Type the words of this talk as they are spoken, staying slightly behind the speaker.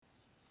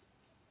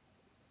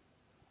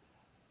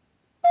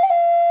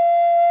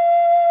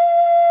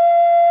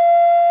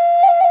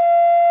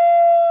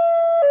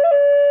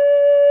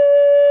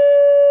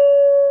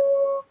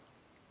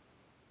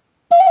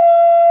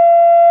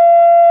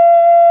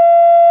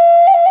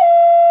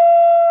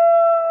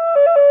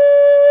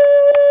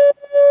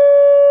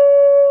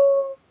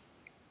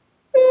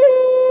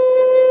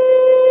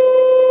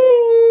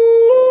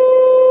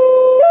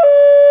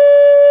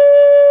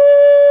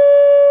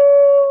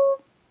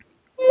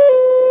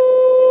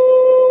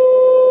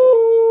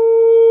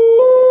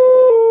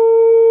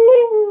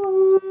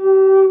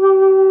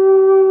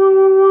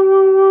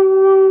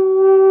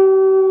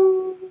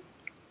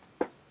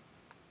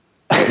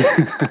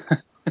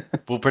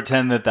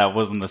pretend that that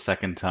wasn't the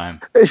second time.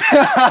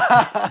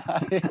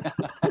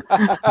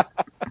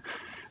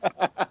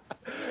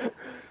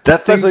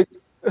 That thing, Especially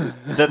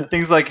that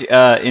thing's like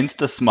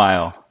Insta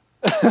Smile.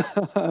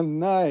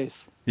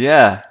 nice.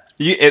 Yeah,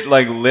 it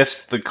like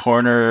lifts the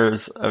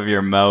corners of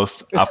your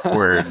mouth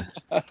upward.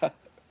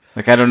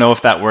 Like I don't know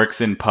if that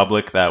works in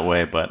public that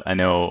way, but I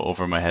know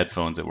over my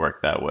headphones it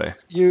worked that way.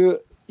 You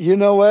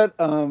know what?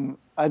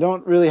 I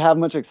don't really have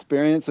much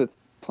experience with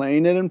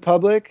playing it in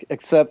public,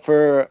 except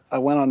for I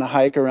went on a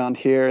hike around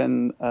here,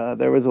 and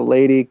there was a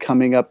lady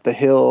coming up the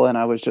hill, and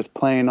I was just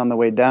playing on the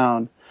way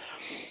down,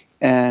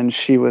 and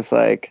she was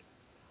like,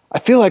 "I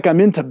feel like I'm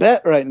in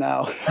Tibet right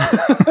now,"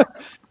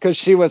 because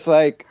she was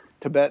like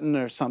Tibetan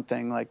or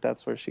something, like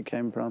that's where she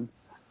came from.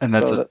 And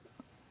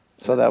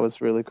So that was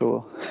really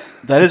cool.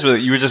 that is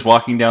really, you were just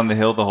walking down the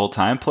hill the whole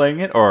time playing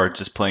it, or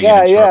just playing it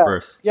Yeah, in short yeah,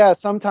 bursts? yeah.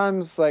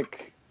 Sometimes,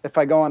 like if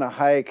I go on a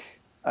hike,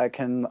 I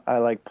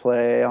like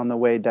play on the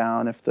way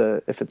down if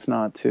it's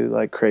not too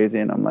like crazy,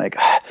 and I'm like,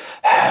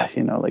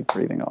 like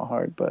breathing all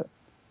hard. But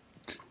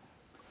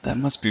That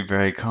must be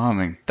very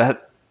calming.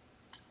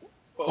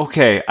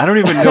 Okay, I don't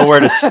even know where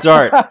to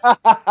start.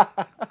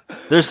 well,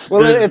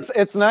 There's,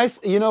 it's nice.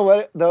 You know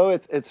what though?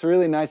 It's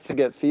really nice to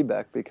get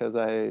feedback because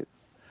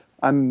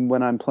I'm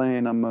when I'm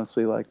playing, I'm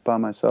mostly like by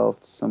myself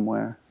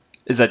somewhere.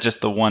 is that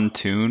just the one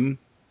tune?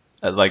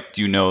 Like,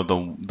 do you know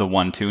the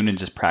one tune and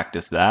just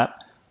practice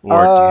that,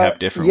 or do you have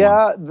different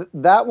ones? Yeah,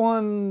 that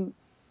one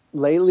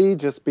lately,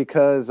 just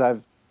because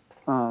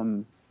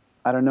um,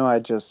 I don't know, I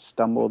just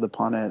stumbled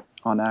upon it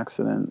on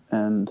accident,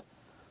 and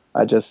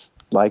I just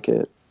like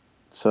it.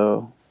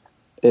 So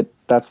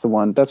that's the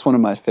one. That's one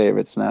of my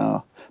favorites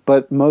now.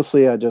 But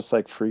mostly, I just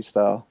like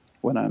freestyle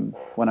when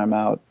I'm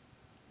out.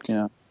 You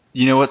know.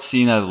 You know what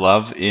scene I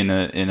love do you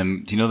know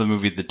the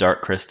movie The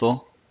Dark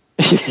Crystal?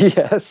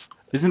 Yes.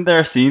 Isn't there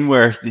a scene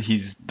where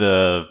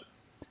the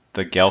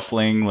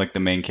Gelfling, like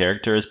the main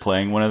character, is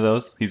playing one of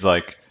those? He's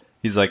like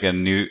he's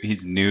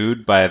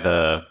nude by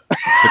the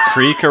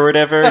creek or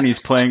whatever, and he's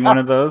playing one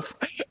of those.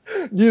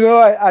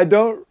 I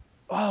don't.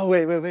 Oh,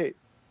 wait.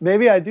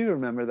 Maybe I do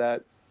remember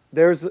that.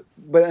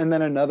 And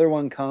then another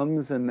one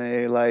comes and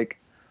they like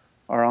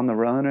are on the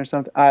run or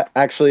something. I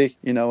actually,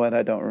 you know what?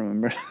 I don't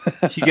remember.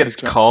 He gets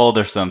called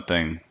or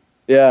something.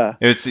 Yeah.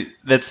 That's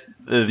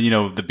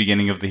the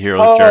beginning of the hero's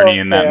Oh, journey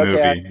in that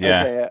okay, movie.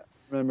 Yeah, okay. I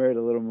remember it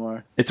a little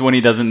more. it's when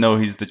he doesn't know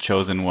he's the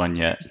chosen one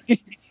yet.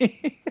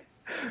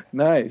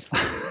 Nice,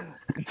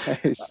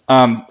 nice.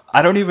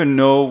 I don't even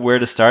know where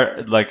to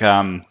start. Like,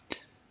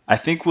 I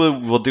think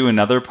we'll do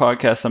another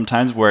podcast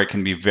sometimes where it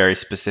can be very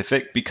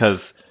specific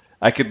because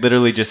I could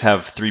literally just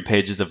have 3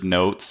 pages of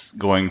notes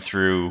going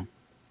through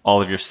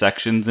all of your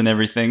sections and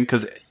everything.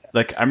 Because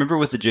like I remember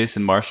with the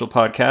Jason Marshall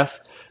podcast,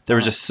 there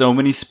were Uh, just so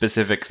many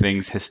specific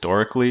things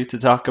historically to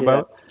talk yeah,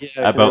 about yeah. Because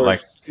it about like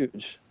was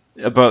huge.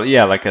 about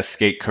yeah like a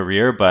skate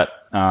career, but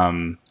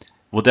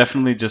we'll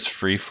definitely just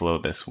free flow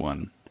this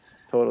one,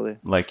 Totally.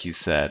 like you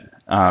said.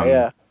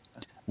 Yeah.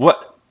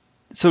 What?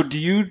 So do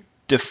you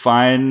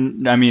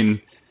define? I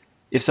mean,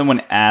 if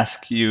someone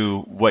asks you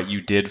what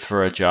you did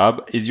for a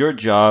job, is your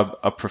job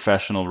a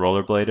professional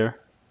rollerblader?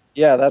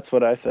 Yeah, that's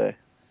what I say.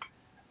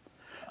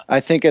 I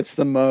think it's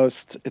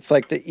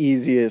like the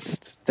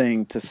easiest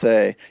thing to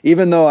say.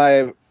 Even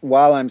though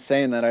while I'm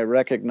saying that, I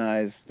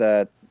recognize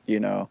that,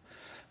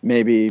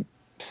 maybe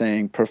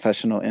saying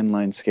professional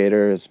inline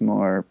skater is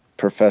more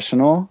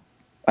professional.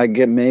 I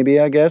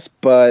guess,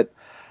 but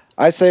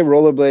I say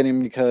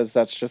rollerblading because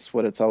that's just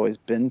what it's always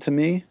been to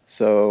me.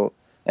 So,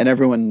 and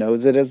everyone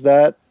knows it as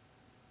that,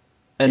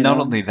 And you not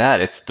know? only that,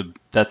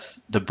 that's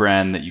the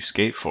brand that you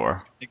skate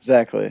for.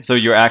 Exactly. So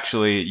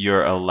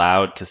you're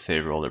allowed to say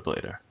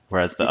rollerblader,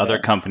 whereas the other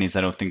Yeah. companies,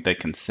 I don't think they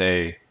can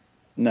say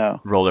No.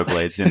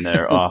 rollerblades in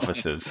their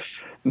offices.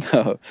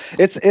 No.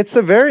 It's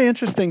a very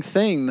interesting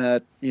thing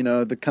that,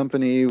 the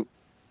company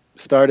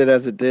started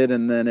as it did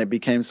and then it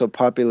became so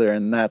popular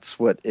and that's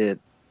what it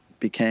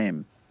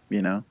became,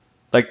 you know.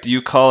 Like, do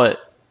you call it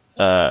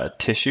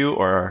tissue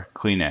or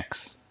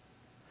Kleenex?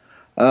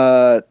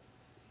 Uh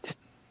t-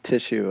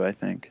 Tissue, I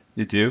think.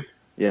 You do?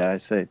 Yeah, I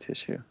say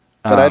tissue.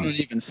 But I Um, don't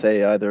even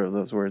say either of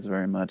those words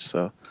very much,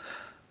 so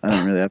I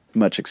don't really have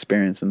much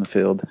experience in the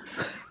field.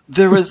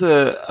 there was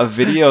a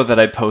video that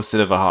I posted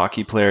of a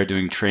hockey player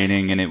doing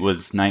training, and it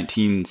was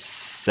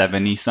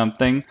 1970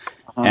 something,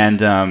 Uh-huh.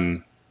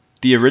 and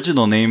the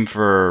original name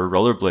for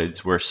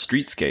rollerblades were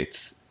street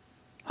skates.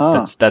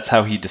 Huh. That's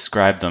how he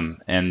described them,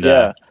 and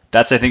Yeah.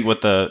 that's I think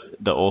what the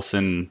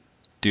Olsen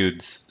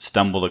dudes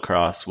stumbled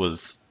across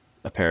was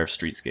a pair of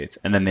street skates,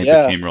 and then they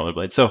Yeah. became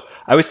rollerblades. So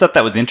I always thought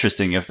that was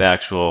interesting if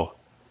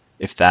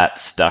that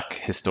stuck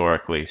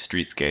historically,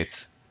 street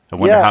skates. I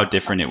wonder Yeah. how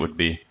different it would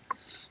be.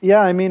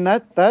 Yeah, I mean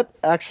that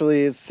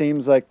actually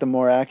seems like the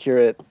more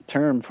accurate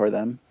term for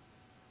them.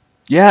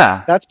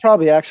 Yeah, That's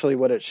probably actually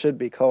what it should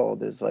be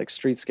called is like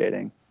street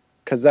skating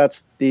because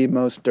that's the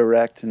most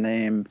direct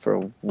name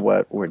for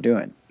what we're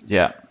doing.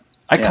 yeah.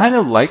 I Yeah. kind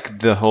of like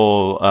the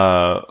whole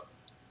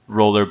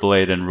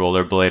rollerblade and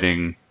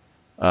rollerblading,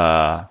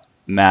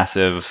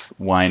 massive,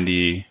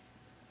 windy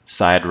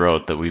side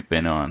road that we've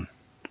been on.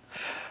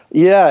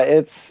 Yeah,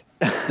 it's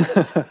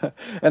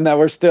and that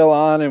we're still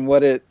on, and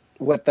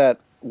what that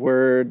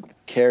word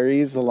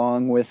carries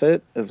along with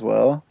it as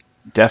well.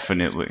 It's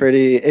Definitely.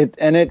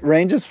 it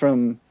ranges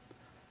from,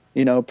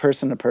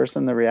 person to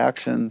person, the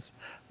reactions.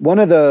 One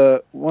of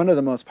the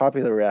most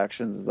popular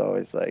reactions is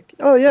always like,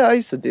 "Oh yeah, I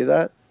used to do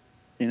that,"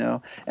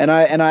 And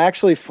I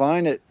actually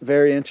find it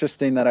very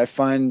interesting that I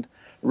find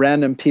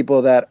random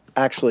people that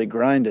actually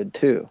grinded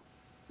too.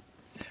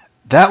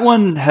 That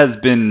one has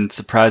been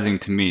surprising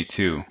to me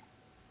too.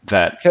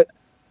 That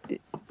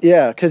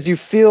Yeah, because you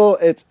feel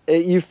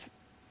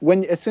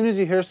when as soon as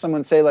you hear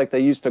someone say like they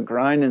used to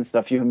grind and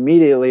stuff, you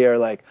immediately are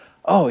like,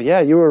 oh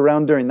yeah, you were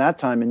around during that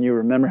time and you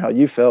remember how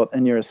you felt,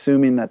 and you're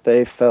assuming that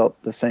they felt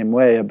the same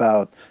way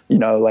about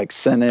like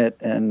Senate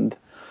and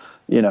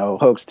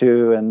Hoax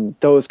 2 and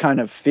those kind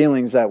of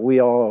feelings that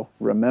we all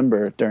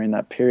remember during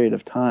that period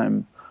of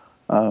time.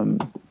 Um,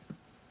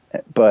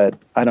 but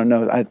I don't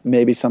know.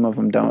 Maybe some of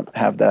them don't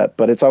have that,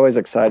 but it's always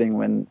exciting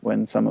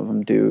when some of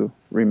them do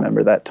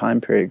remember that time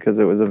period, because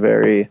it was a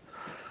very,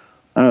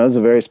 I don't know, it was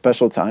a very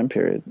special time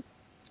period.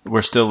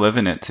 we're still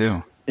living it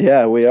too.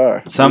 Yeah, we are. We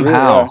really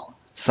Somehow. are.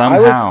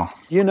 Somehow.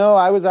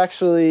 I was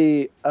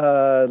actually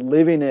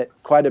living it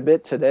quite a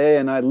bit today,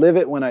 and I live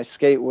it when I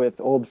skate with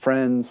old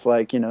friends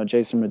like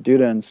Jason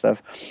Meduda and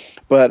stuff.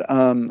 But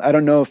I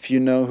don't know if you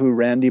know who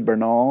Randy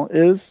Bernal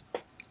is.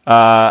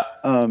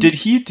 Did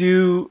he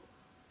do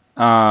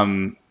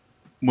when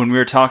we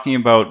were talking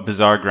about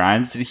bizarre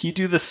grinds, did he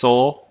do the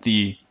soul?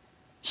 He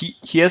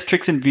has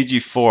tricks in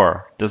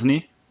VG4, doesn't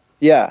he?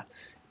 Yeah.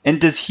 And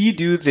does he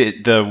do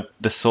the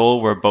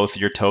soul where both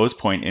your toes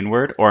point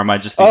inward, or am I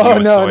just thinking Oh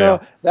of no,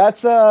 Soya?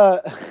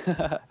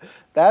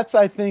 that's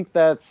I think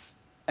that's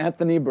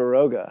Anthony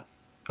Baroga.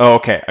 Oh,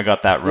 okay, I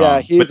got that Yeah, wrong.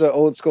 But he's an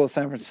old school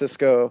San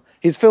Francisco.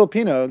 He's a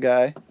Filipino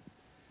guy,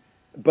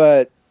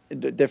 but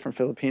different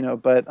Filipino.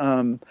 But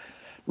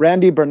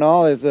Randy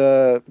Bernal is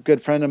a good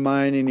friend of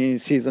mine, and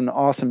he's an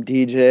awesome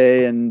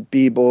DJ and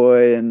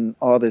b-boy and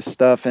all this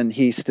stuff, and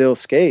he still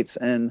skates.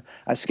 And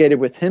I skated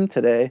with him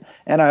today,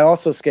 and I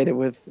also skated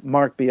with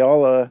Mark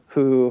Biala,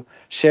 who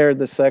shared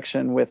the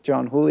section with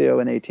John Julio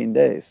in 18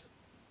 Days.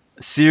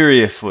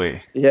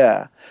 seriously,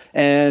 Yeah,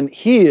 and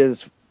he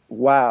is,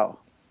 wow,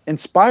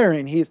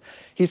 inspiring. He's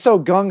so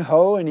gung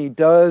ho, and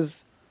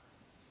he's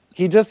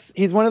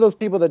one of those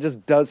people that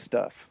just does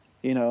stuff.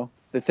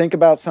 They think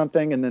about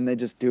something and then they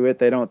just do it.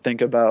 They don't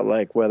think about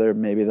like whether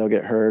maybe they'll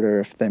get hurt or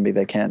if maybe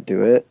they can't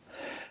do it.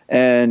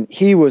 And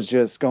he was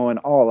just going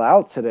all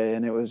out today,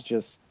 and it was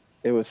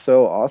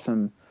so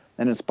awesome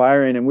and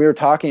inspiring. And we were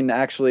talking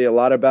actually a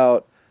lot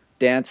about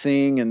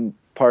dancing and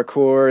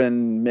parkour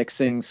and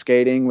mixing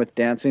skating with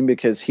dancing,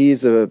 because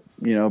he's of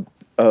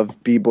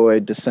b-boy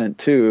descent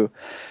too,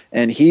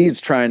 and he's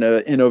trying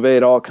to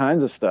innovate all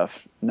kinds of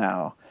stuff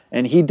now.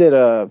 And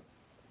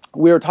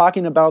we were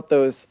talking about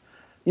those,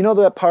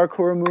 that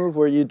parkour move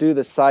where you do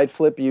the side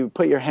flip, you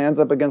put your hands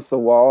up against the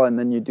wall and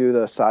then you do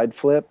the side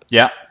flip.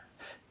 yeah.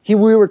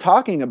 We were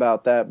talking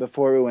about that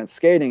before we went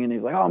skating, and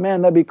he's like, oh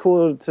man, that'd be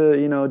cool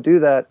to do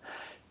that.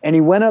 And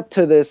he went up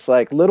to this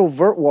like little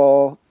vert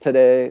wall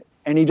today,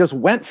 and he just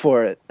went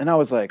for it. And I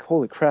was like,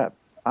 holy crap,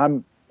 I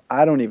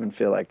don't even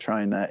feel like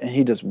trying that. And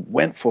he just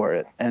went for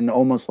it and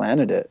almost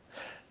landed it.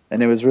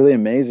 And it was really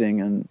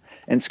amazing.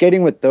 And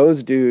skating with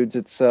those dudes,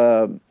 it's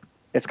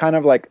kind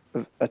of like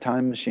a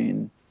time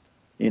machine,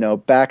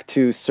 back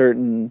to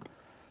certain,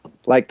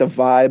 like the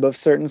vibe of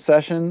certain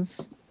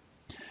sessions.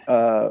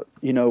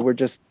 We're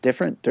just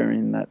different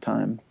during that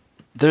time.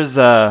 There's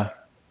a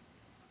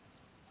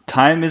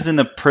time isn't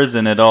a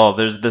prison at all.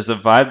 There's a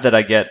vibe that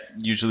I get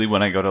usually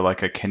when I go to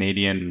like a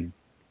Canadian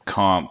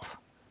comp.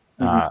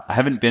 I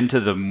haven't been to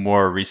the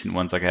more recent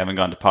ones, like I haven't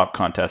gone to pop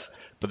contests,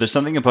 but there's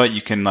something about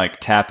you can like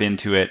tap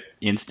into it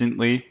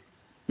instantly,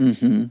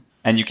 Mm-hmm.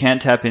 and you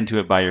can't tap into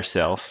it by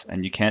yourself,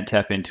 and you can't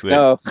tap into it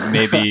No.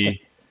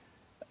 maybe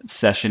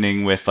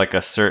sessioning with like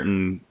a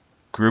certain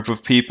group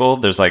of people.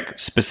 There's like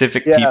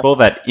specific Yeah, people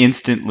that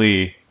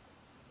instantly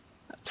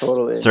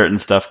totally. certain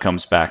stuff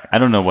comes back. I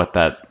don't know what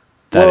that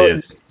Well,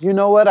 is. you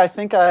know what?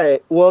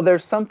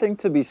 There's something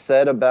to be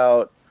said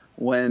about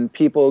when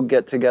people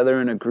get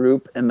together in a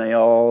group and they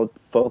all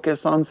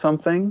focus on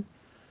something,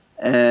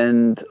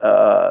 and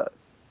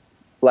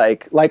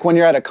like when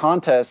you're at a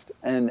contest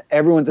and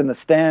everyone's in the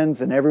stands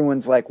and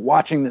everyone's like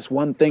watching this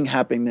one thing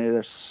happening there.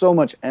 There's so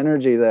much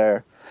energy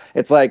there.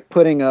 It's like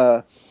putting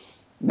a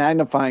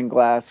magnifying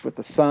glass with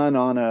the sun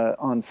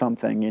on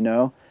something,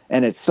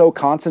 and it's so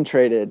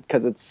concentrated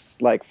because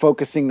it's like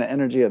focusing the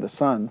energy of the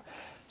sun.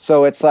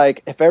 So it's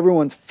like if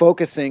everyone's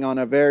focusing on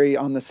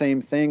the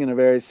same thing and a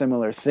very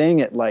similar thing,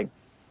 it like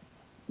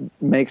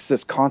makes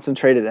this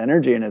concentrated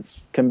energy, and it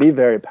can be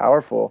very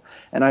powerful.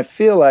 And I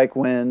feel like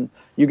when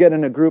you get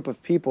in a group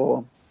of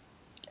people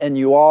and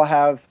you all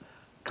have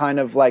kind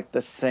of like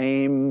the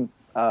same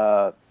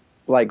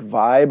like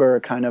vibe or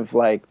kind of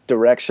like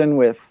direction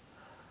with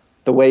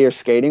the way you're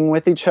skating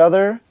with each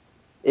other,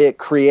 it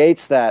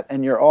creates that,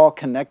 and you're all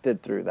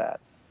connected through that.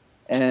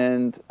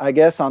 And I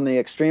guess on the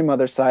extreme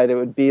other side, it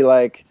would be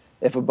like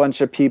if a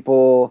bunch of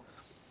people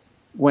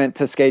went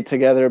to skate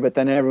together, but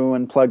then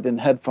everyone plugged in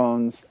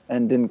headphones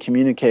and didn't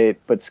communicate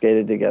but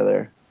skated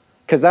together.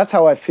 Because that's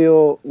how I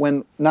feel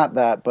when, not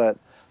that, but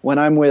when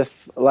I'm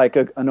with like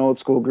an old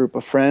school group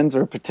of friends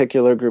or a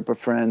particular group of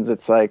friends,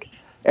 it's like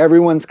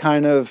everyone's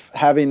kind of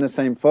having the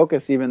same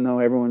focus, even though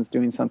everyone's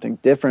doing something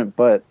different,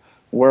 but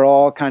we're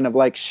all kind of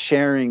like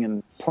sharing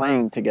and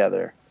playing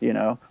together, you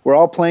know? We're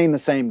all playing the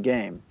same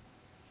game.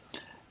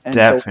 And so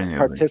we're Definitely.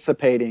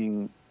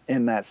 participating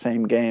in that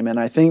same game. And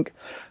I think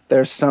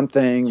there's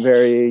something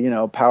very, you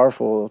know,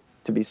 powerful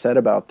to be said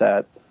about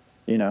that,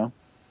 you know?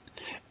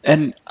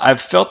 And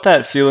I've felt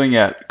that feeling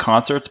at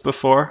concerts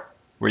before,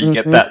 where you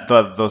get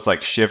Hmm. those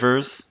like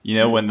shivers, you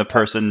know, when the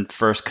person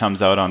first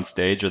comes out on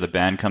stage or the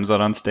band comes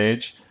out on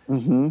stage.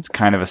 Hmm. It's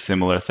kind of a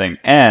similar thing.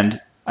 And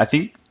I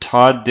think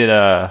Todd did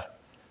a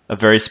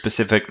very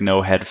specific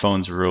no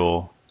headphones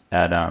rule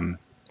at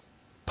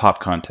Pop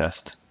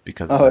Contest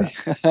because of Oh,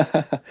 that.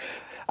 yeah.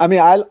 I mean,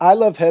 I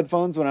love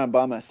headphones when I'm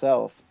by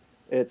myself.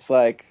 It's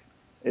like,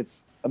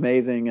 it's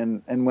amazing.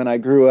 And when I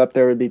grew up,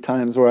 there would be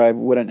times where I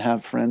wouldn't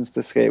have friends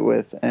to skate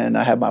with, and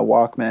I had my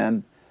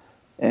Walkman,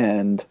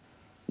 and,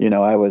 you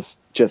know, I was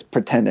just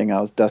pretending I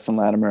was Dustin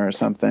Latimer or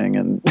something,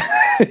 and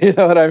you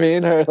know what I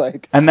mean? Or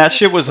like, And that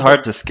shit was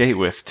hard to skate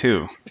with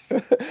too.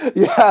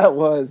 yeah, it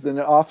was. And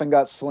it often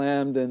got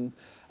slammed. And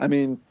I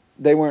mean,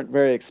 they weren't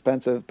very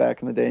expensive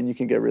back in the day, and you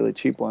can get really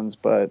cheap ones,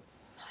 but,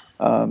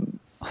 um,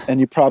 and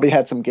you probably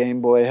had some Game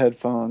Boy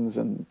headphones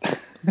and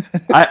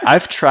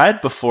I've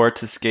tried before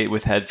to skate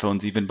with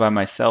headphones even by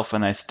myself,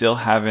 and I still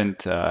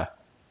I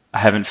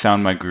haven't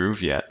found my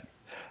groove yet.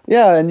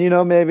 yeah, and you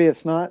know, maybe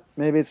it's not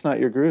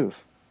your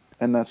groove,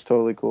 and that's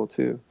totally cool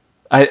too.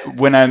 I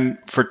when I'm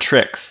for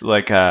tricks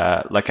like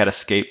at a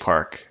skate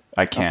park,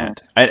 I Uh-huh.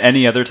 can't. At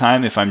any other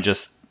time, if I'm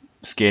just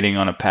skating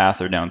on a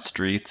path or down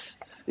streets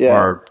Yeah.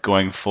 or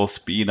going full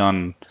speed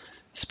on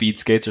speed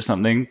skates or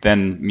something,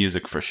 then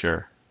music for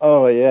sure.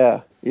 Oh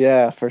yeah.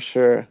 Yeah, for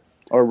sure.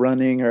 Or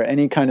running or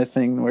any kind of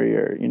thing where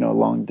you're, you know,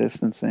 long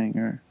distancing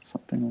or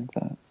something like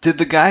that. Did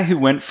the guy who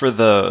went for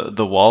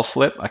the wall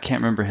flip, I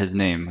can't remember his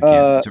name again.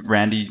 Uh,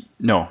 Randy,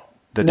 no,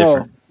 the no,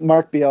 different.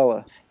 Mark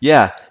Biella.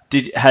 Yeah,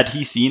 had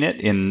he seen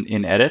it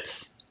in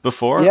edits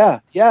before? Yeah,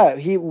 yeah,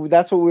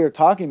 that's what we were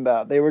talking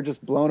about. They were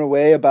blown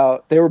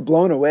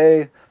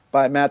away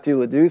by Matthew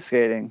Ledoux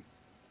skating,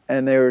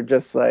 and they were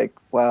just like,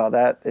 wow,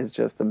 that is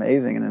just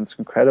amazing and it's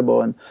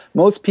incredible. And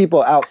most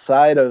people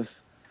outside of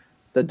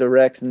the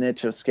direct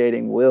niche of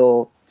skating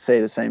will say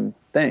the same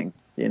thing,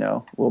 you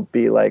know, will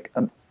be like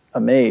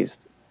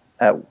amazed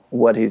at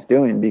what he's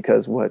doing,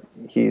 because what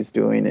he's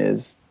doing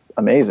is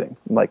amazing,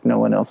 like no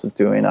one else is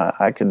doing.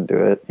 I can do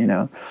it, you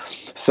know.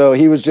 So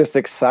he was just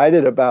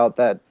excited about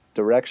that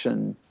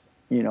direction,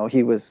 you know.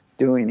 He was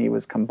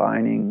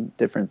combining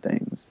different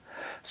things.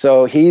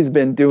 So he's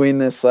been doing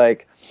this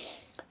like,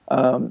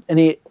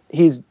 and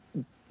he's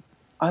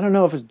I don't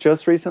know if it's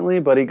just recently,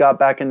 but he got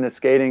back into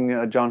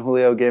skating. John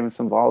Julio gave him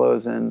some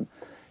volos, and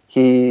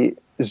he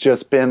has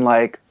just been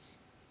like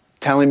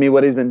telling me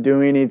what he's been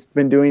doing. He's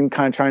been doing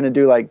kind of trying to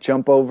do like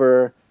jump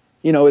over,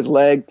 you know, his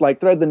leg, like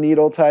thread the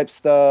needle type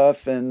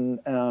stuff, and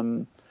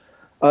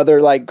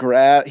other like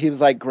grab. He was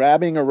like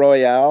grabbing a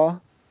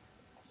Royale,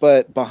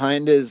 but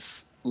behind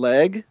his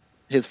leg,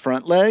 his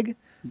front leg,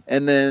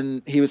 and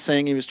then he was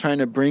saying he was trying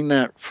to bring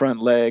that front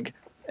leg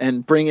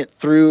and bring it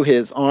through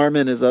his arm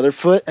and his other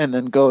foot, and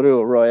then go to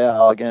a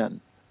Royale again.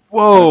 I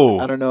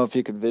Whoa! don't know if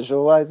you could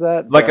visualize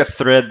that, Like a but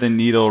thread the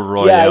needle yeah,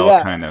 royale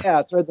yeah, kind of.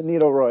 yeah. Thread the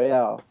needle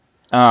Royale.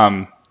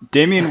 Um,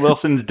 Damian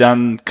Wilson's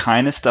done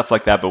kind of stuff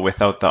like that, but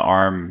without the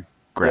arm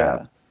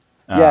grab.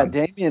 Yeah, yeah. Um,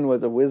 Damien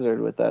was a wizard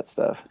with that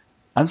stuff.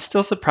 I'm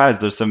still surprised.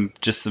 There's some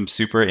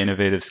super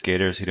innovative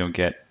skaters who don't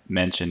get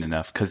mentioned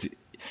enough because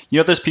you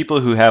know there's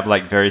people who have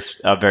like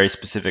a very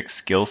specific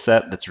skill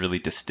set that's really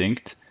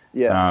distinct.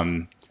 Yeah,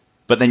 Um,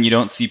 but then you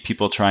don't see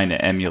people trying to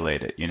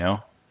emulate it, you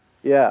know?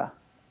 yeah.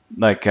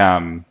 Like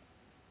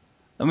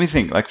let me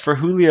think. Like for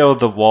Julio,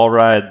 the wall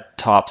ride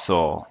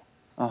topsoul,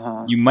 Uh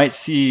huh. you might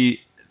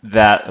see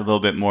that a little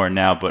bit more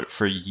now, but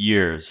for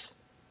years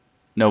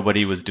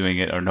nobody was doing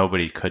it or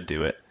nobody could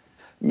do it.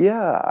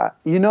 Yeah,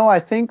 you know, I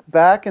think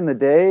back in the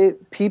day,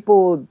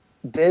 people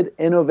did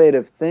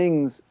innovative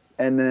things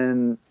and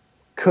then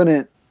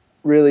couldn't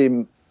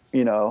really,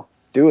 you know,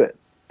 do it.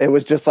 It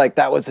was just like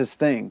that was his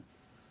thing,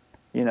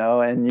 you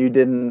know, and you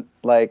didn't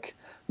like,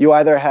 you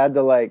either had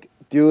to like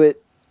do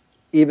it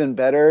even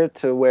better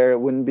to where it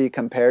wouldn't be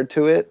compared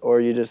to it, or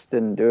you just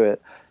didn't do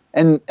it.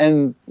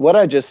 And what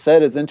I just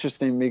said is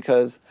interesting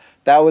because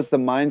that was the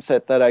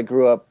mindset that I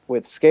grew up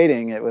with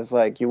skating. It was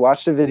like you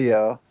watched a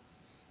video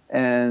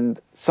and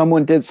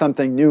someone did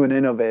something new and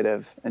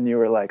innovative, and you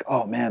were like,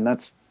 oh man,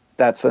 that's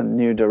a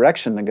new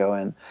direction to go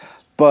in.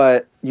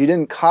 But you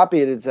didn't copy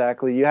it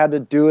exactly. You had to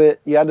do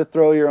it, you had to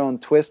throw your own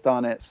twist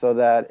on it so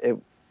that it,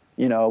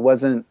 you know,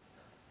 wasn't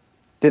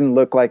didn't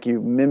look like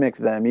you mimicked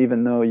them,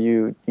 even though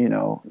you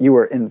know, you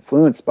were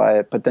influenced by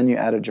it, but then you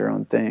added your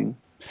own thing.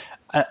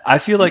 I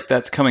feel like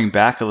that's coming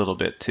back a little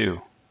bit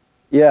too.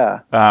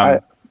 Yeah. I Um,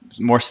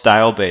 More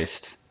style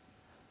based.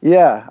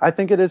 Yeah, I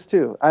think it is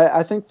too.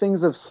 I think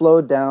things have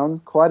slowed down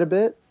quite a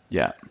bit,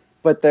 Yeah.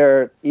 but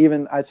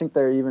I think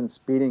they're even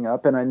speeding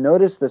up. And I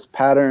noticed this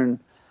pattern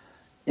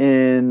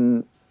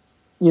in,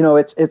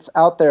 it's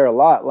out there a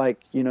lot.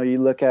 Like, you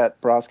look at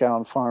Broskow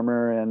and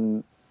Farmer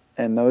and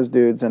those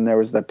dudes, and there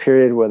was the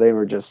period where they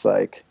were just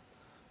like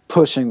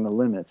pushing the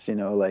limits,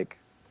 like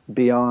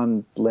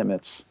beyond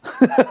limits,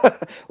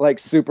 like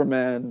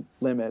Superman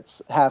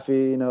limits,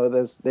 Happy,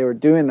 they were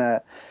doing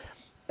that.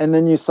 And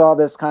then you saw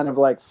this kind of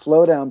like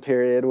slowdown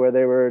period where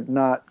they were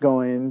not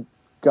going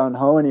gun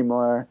ho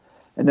anymore.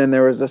 And then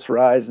there was this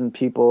rise in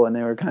people, and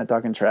they were kind of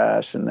talking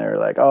trash, and they were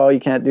like, "Oh, you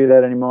can't do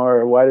that anymore,"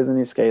 or "Why doesn't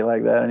he skate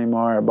like that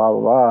anymore?" or blah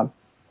blah blah.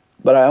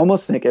 But I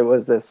almost think it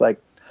was this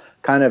like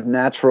kind of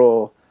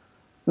natural,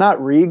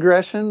 not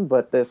regression,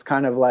 but this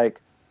kind of like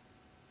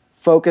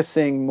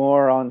focusing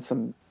more on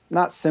some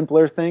not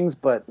simpler things,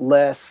 but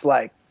less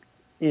like,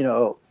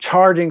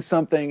 charging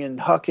something and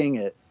hucking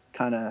it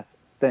kind of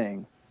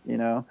thing,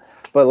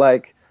 but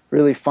like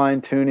really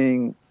fine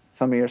tuning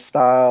some of your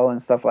style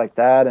and stuff like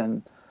that.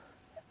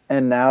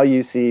 And now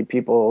you see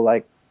people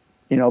like,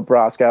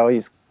 Broskow,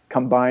 he's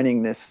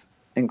combining this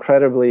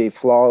incredibly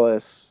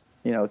flawless,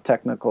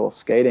 technical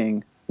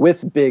skating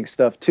with big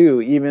stuff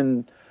too,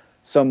 even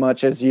so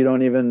much as you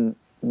don't even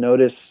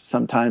notice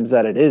sometimes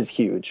that it is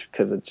huge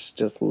because it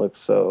just looks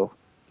so,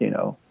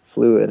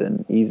 fluid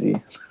and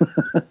easy.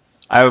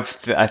 I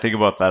think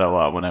about that a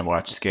lot when I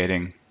watch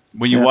skating.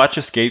 When you Yeah. watch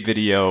a skate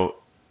video,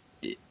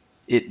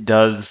 it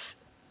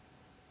does.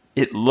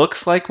 It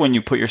looks like when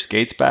you put your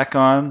skates back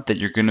on that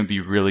you're going to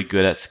be really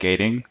good at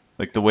skating.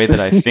 Like the way that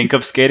I think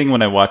of skating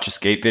when I watch a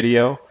skate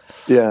video.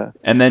 Yeah.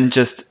 And then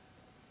just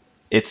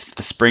it's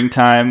the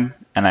springtime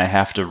and I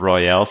have to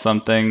royale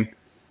something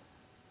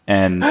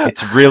and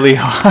it's really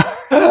hard.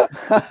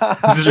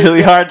 It's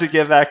really Yeah. hard to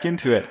get back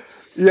into it.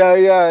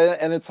 Yeah,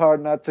 and it's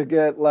hard not to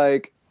get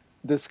like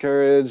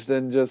discouraged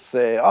and just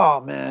say, "Oh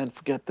man,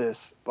 forget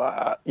this,"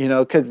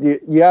 because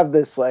you have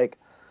this like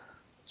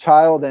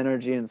child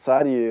energy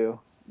inside of you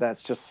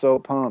that's just so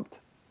pumped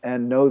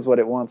and knows what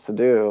it wants to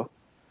do,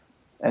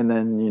 and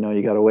then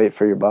you got to wait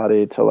for your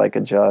body to like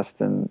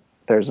adjust, and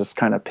there's this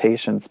kind of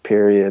patience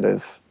period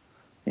of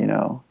you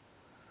know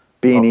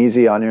being Oh,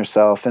 easy on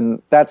yourself.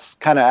 And that's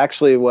kind of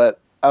actually what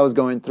I was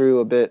going through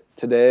a bit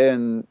today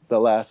and the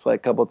last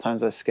like couple of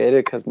times I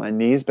skated because my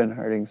knee's been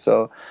hurting.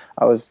 So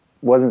I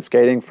wasn't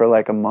skating for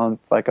like a month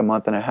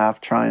and a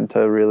half, trying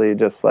to really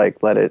just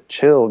like let it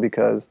chill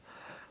because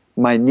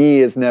my knee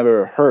is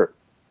never hurt,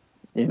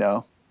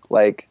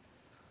 like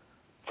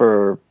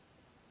for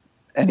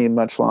any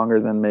much longer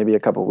than maybe a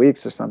couple of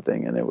weeks or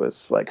something. And it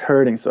was like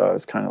hurting. So I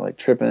was kind of like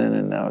tripping,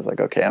 and I was like,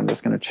 okay, I'm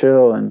just going to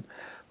chill, and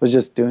was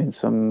just doing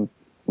some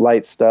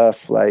light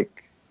stuff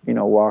like,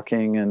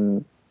 walking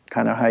and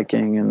kind of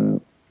hiking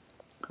and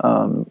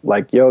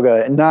like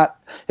yoga. And not,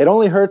 it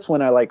only hurts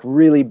when I like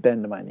really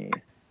bend my knee,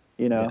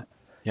 yeah. if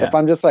Yeah.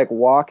 I'm just like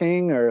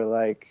walking or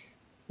like,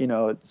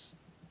 it's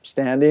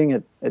standing,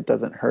 it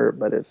doesn't hurt,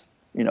 but it's,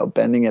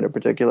 bending it a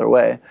particular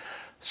way.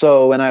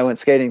 So when I went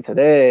skating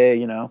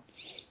today,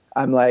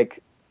 I'm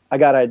like, I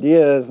got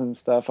ideas and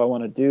stuff I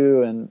want to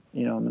do, and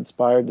I'm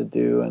inspired to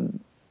do, and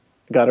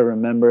got to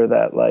remember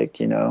that like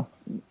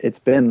it's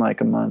been like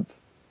a month,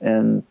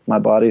 and my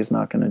body's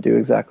not going to do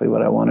exactly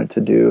what I wanted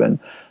to do, and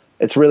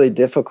it's really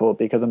difficult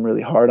because I'm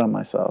really hard on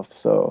myself.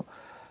 So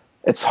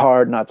it's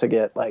hard not to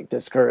get like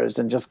discouraged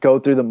and just go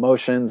through the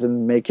motions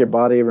and make your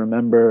body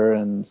remember,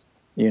 and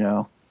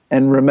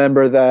and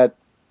remember that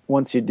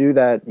once you do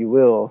that, you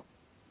will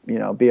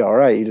be all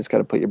right. You just got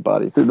to put your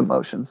body through the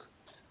motions.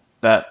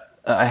 That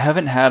I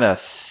haven't had a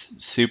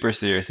super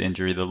serious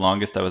injury. The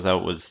longest I was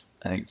out was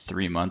I think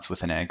 3 months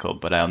with an ankle,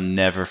 but I'll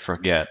never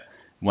forget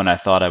when I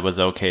thought I was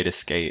okay to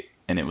skate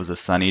and it was a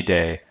sunny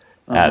day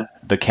Uh-huh.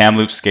 at the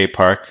Kamloops skate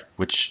park,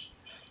 which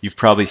you've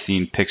probably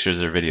seen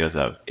pictures or videos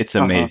of. It's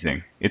Uh-huh.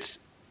 amazing.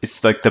 It's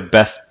like the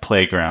best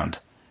playground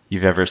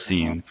you've ever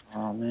seen.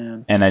 Oh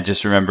man. And I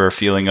just remember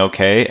feeling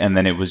okay, and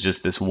then it was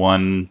just this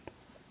one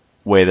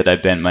way that I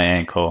bent my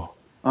ankle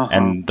Uh-huh.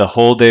 and the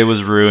whole day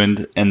was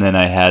ruined. And then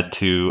I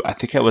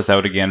think I was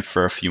out again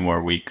for a few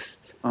more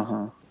weeks.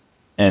 Uh-huh.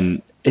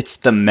 And it's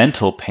the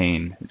mental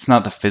pain, it's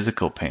not the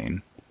physical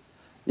pain.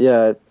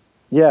 Yeah.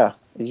 Yeah,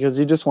 because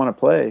you just want to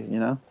play,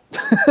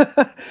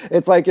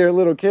 It's like you're a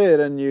little kid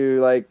and you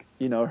like,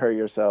 hurt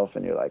yourself,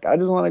 and you're like, I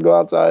just want to go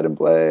outside and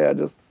play. I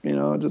just,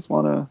 just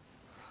want to,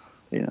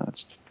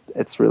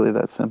 it's really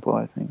that simple,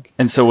 I think.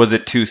 And so, was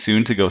it too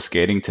soon to go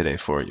skating today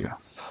for you?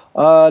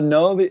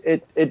 No,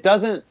 it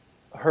doesn't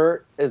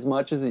hurt as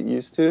much as it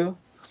used to,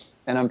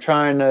 and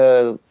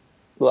I'm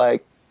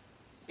like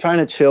trying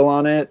to chill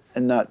on it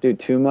and not do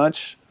too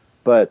much,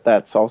 but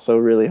that's also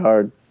really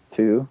hard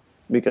too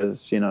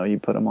because you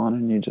put them on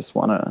and you just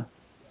want to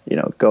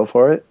go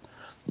for it.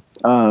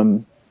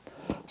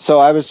 So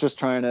I was just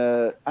trying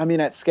to. I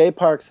mean, at skate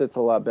parks it's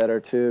a lot better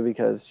too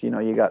because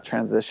you got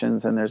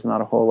transitions and there's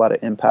not a whole lot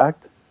of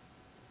impact.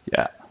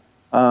 Yeah.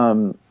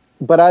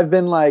 But I've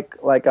been like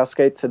I'll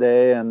skate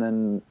today, and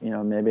then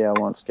maybe I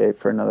won't skate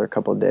for another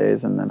couple of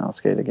days, and then I'll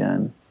skate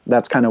again.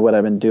 that's kind of what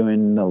I've been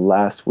doing the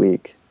last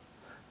week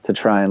to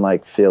try and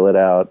like feel it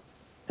out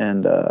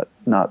and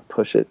not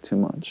push it too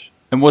much.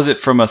 And was it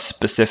from a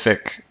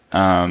specific,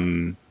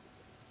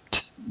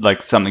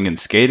 like something in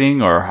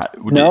skating, or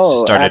it No,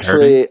 started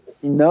hurting? actually,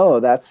 no.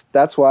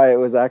 That's why it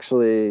was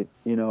actually,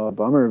 you know, a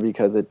bummer,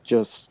 because it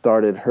just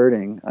started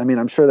hurting. I mean,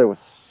 I'm sure there was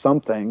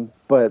something,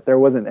 but there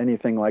wasn't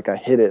anything like I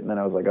hit it and then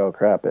I was like, oh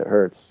crap, it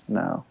hurts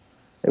now.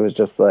 It was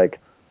just like,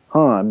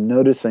 I'm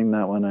noticing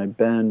that when I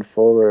bend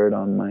forward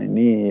on my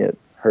knee, it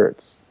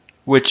hurts.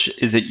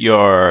 Which is it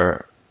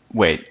your,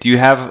 wait, do you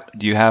have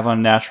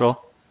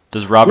unnatural?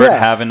 Does Robert Yeah,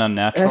 have an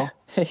unnatural?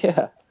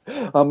 yeah.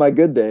 On my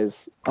good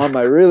days, on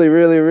my really,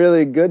 really,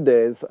 really good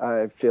days,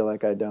 I feel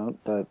like I don't,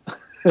 but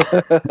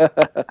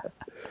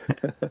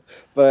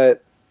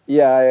but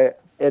yeah,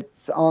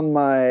 it's on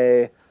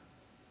my.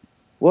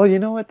 Well, you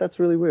know what? That's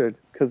really weird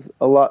because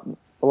a lot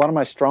of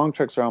my strong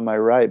tricks are on my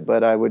right,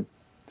 but I would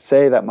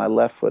say that my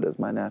left foot is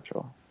my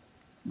natural.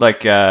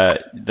 Like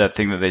that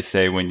thing that they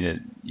say when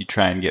you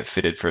try and get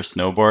fitted for a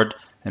snowboard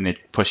and they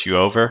push you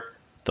over,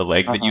 the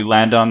leg that Uh-huh. you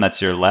land on,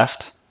 that's your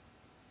left.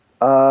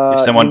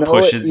 If someone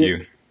pushes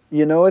you,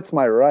 You know it's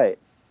my right.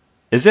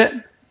 is it?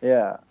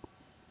 Yeah.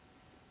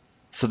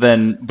 So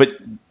then, but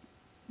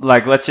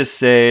like let's just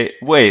say,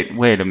 wait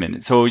a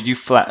minute. So you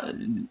sole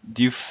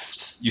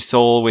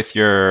with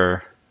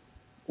your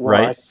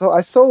Well, right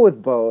I sew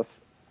with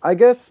both. I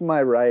guess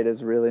my right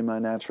is really my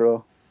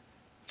natural,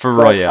 for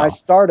but I Royale?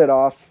 started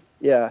off,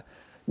 yeah,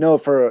 no,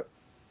 for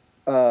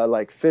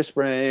like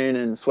Fishbrain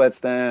and Sweat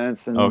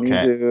Stance and Okay.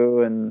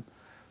 Mizu and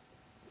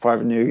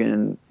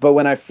Farvanugan. But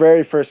when I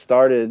very first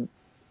started,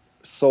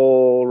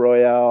 Soul,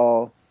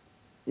 Royale,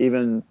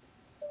 even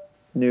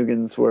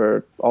Nugans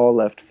were all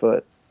left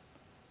foot,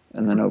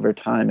 and then over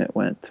time it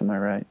went to my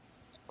right.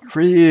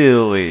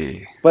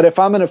 Really? But if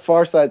I'm in a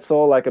far side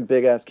soul like a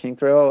big ass king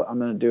throw, I'm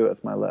gonna do it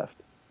with my left.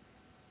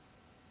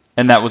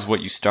 And that was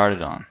what you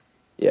started on.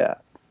 Yeah,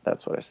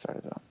 that's what I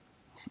started on.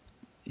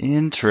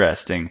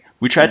 Interesting.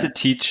 We tried Yeah. to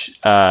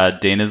teach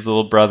Dana's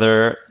little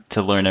brother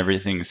to learn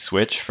everything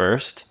switch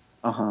first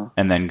Uh huh.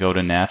 and then go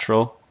to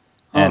natural.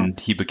 Huh. And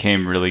he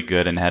became really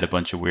good and had a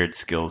bunch of weird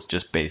skills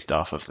just based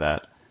off of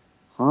that.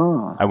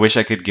 Huh. I wish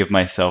I could give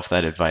myself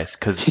that advice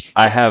because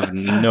I have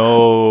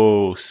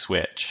no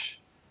switch.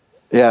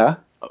 Yeah.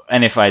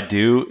 And if I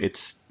do,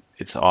 it's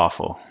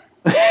awful.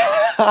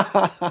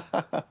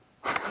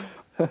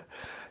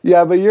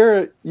 Yeah, but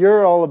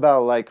you're all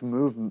about like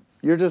movement.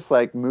 You're just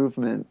like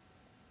movement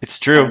It's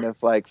kind true.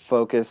 of like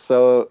focus.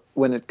 So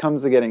when it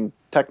comes to getting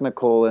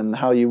technical and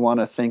how you want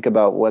to think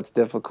about what's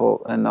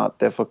difficult and not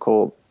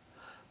difficult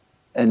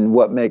and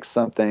what makes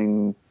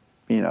something,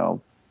 you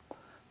know,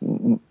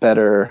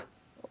 better,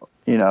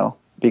 you know,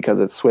 because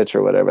it's switch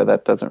or whatever,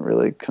 that doesn't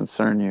really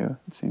concern you,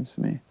 it seems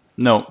to me.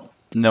 No,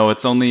 no,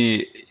 it's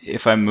only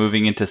if I'm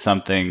moving into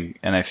something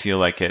and I feel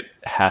like it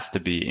has to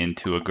be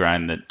into a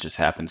grind that just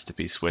happens to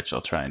be switch, I'll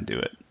try and do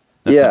it.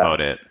 That's Yeah,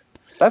 about it.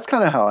 that's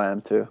kind of how I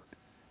am too.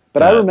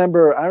 But Uh, I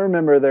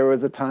remember there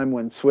was a time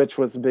when switch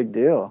was a big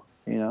deal,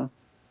 you know.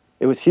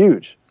 It was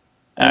huge.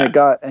 And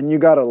uh, you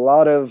got a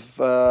lot of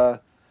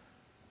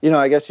you know,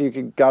 I guess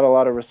got a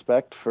lot of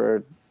respect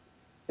for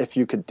if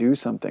you could do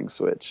something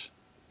switch.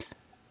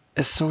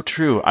 it's so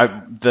true.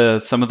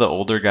 Some of the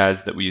older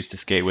guys that we used to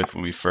skate with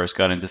when we first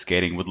got into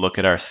skating would look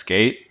at our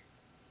skate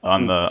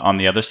on Mm.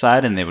 the other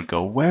side and they would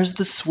go, "Where's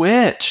the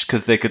switch?"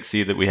 Because they could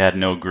see that we had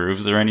no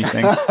grooves or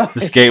anything.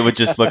 The skate would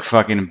just look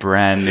fucking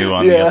brand new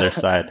on the Yeah. other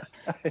side.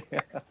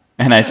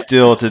 And I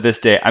still, to this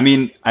day, I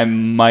mean, I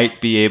might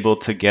be able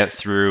to get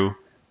through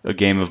a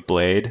game of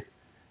Blade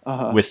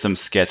Uh-huh. with some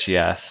sketchy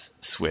ass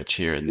switch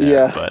here and there,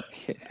 Yeah. but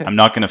I'm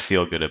not gonna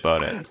feel good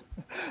about it.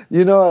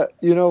 You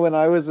know when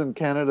I was in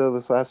Canada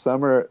this last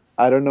summer,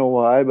 I don't know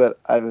why, but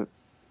I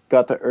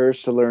got the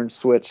urge to learn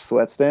switch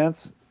sweat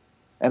stance,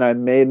 and I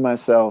made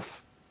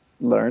myself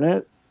learn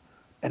it,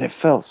 and it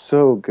felt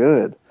so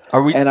good.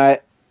 Are we And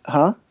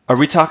huh? are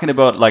we talking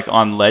about like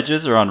on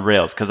ledges or on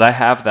rails? Because I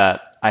have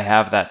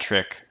that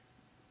trick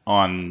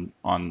on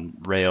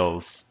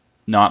rails,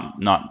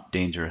 not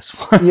dangerous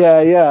ones.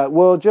 Yeah, yeah.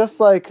 Well, just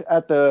like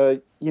at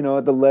the, you know,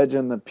 at the ledge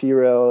and the P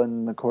rail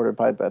and the quarter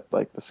pipe at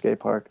like the skate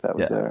park that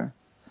was Yeah. there.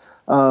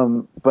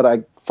 But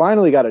I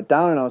finally got it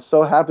down, and I was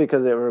so happy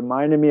because it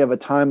reminded me of a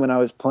time when I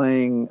was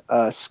playing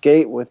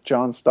skate with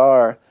John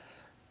Starr,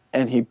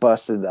 and he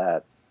busted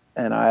that,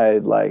 and I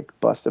like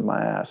busted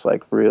my ass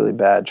like really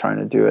bad trying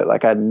to do it.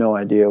 Like I had no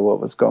idea what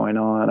was going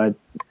on. I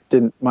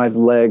didn't. My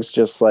legs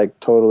just like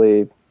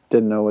totally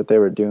didn't know what they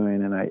were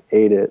doing, and I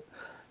ate it.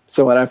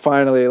 So when I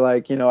finally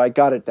like, you know, I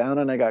got it down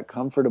and I got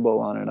comfortable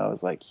on it, I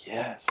was like,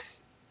 yes.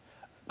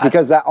 I,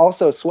 Because that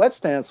also sweat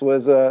stance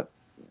was a,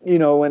 you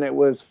know, when it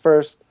was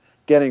first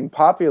getting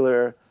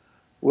popular,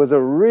 was a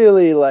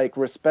really like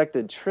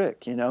respected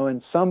trick, you know,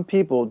 and some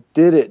people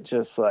did it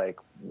just like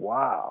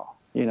wow,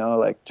 you know,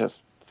 like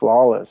just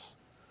flawless.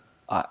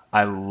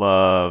 I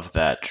love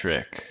that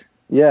trick.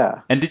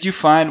 Yeah. And did you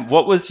find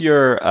what was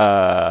your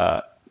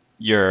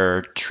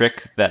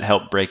trick that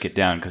helped break it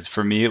down? Because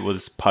for me it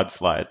was Pud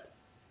Slide.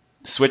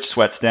 switch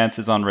sweat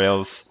stances on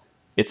rails,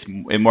 it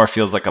more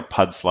feels like a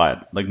pud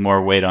slide, like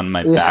more weight on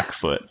my Yeah. back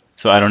foot.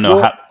 So I don't know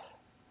Well,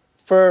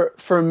 how.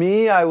 for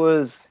me, I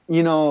was,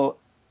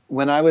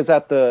 when I was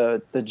at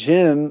the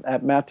gym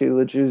at Matthew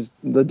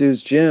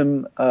Ledoux's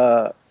gym,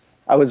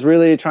 I was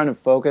really trying to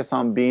focus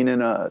on being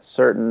in a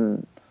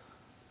certain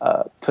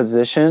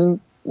position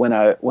when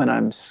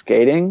I'm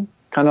skating,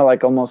 kind of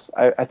like almost.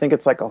 I think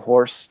it's like a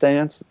horse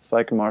stance. It's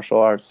like a martial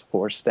arts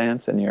horse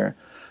stance, and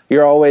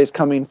you're always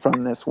coming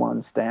from this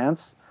one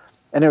stance.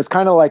 And it was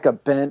kind of like a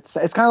bent.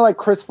 It's kind of like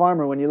Chris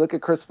Farmer. When you look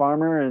at Chris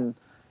Farmer and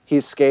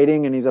he's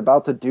skating and he's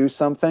about to do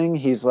something,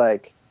 he's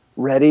like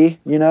ready.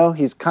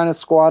 He's kind of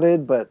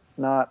squatted, but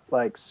not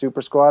like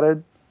super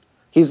squatted.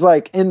 He's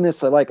like in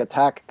this like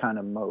attack kind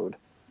of mode.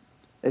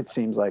 It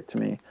seems like to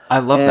me. I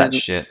love that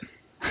And shit.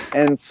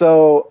 and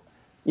so,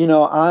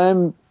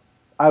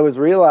 I was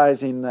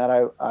realizing that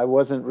I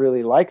wasn't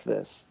really like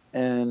this,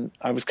 and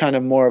I was kind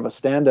of more of a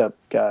stand-up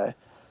guy.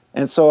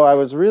 And so I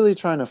was really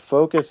trying to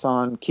focus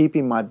on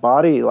keeping my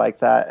body like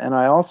that. And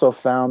I also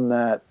found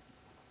that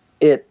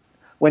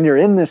when you're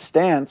in this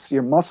stance,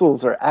 your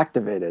muscles are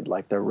activated,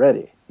 like they're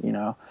ready,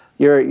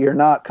 you're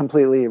not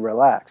completely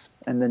relaxed.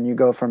 And then you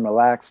go from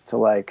relaxed to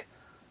like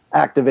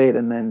activate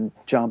and then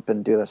jump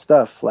and do the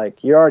stuff.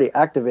 Like you're already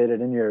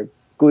activated in your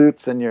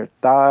glutes and your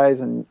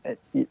thighs, and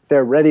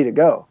they're ready to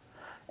go.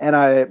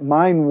 And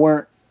mine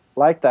weren't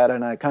like that.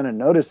 And I kind of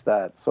noticed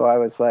that. So I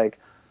was like,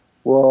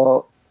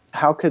 well,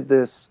 how could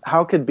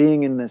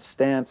being in this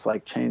stance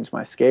like change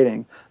my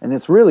skating? And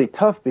it's really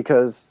tough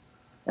and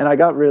I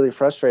got really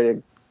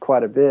frustrated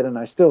quite a bit, and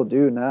I still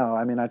do now.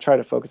 I mean, I try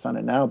to focus on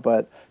it now,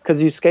 but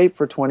because you skate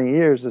for 20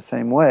 years the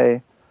same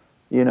way,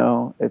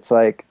 it's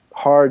like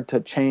hard to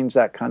change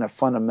that kind of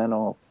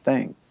fundamental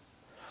thing.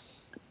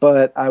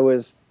 But I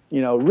was,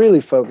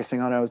 really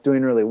focusing on it. I was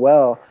doing really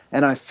well.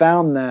 And I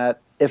found that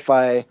if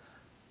I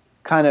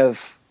kind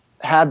of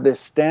had this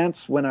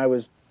stance when I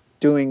was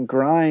doing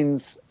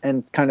grinds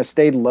and kind of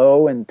stayed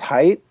low and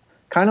tight,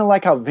 kind of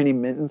like how Vinnie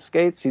Minton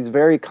skates. He's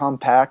very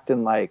compact,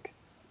 and like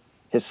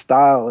his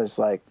style is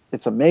like,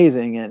 it's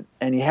amazing,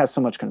 and he has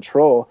so much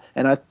control.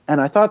 And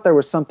I thought there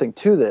was something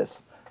to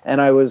this.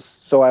 And I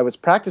was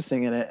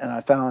practicing in it, and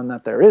I found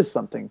that there is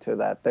something to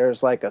that.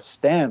 There's like a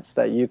stance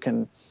that you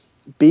can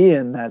be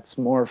in that's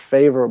more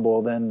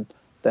favorable than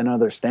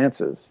other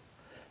stances.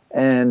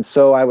 And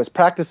so I was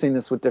practicing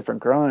this with different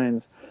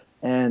grinds,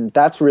 and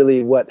that's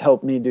really what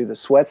helped me do the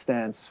sweat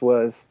stance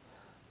the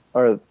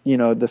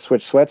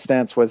switch sweat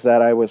stance was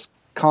that I was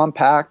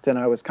compact and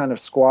I was kind of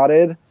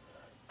squatted,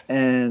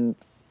 and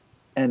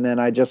then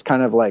I just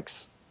kind of like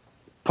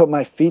put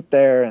my feet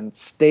there and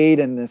stayed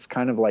in this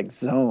kind of like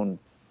zone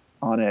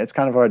on it. It's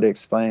kind of hard to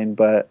explain,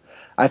 but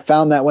I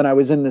found that when I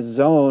was in this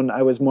zone,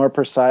 I was more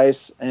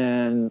precise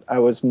and I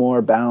was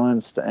more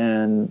balanced,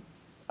 and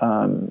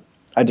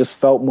I just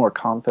felt more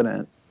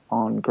confident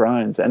on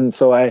grinds. And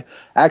so I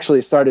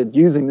actually started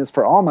using this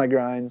for all my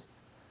grinds.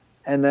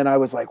 And then I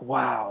was like,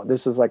 wow,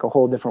 this is like a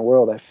whole different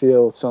world. I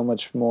feel so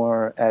much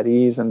more at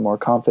ease and more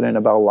confident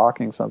about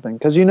locking something.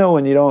 Because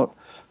when you don't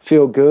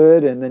feel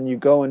good and then you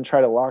go and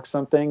try to lock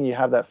something, you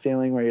have that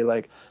feeling where you're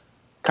like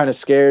kind of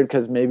scared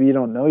because maybe you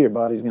don't know your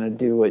body's going to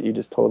do what you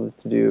just told it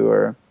to do,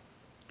 or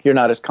you're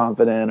not as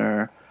confident,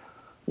 or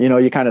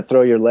you kind of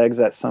throw your legs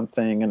at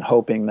something and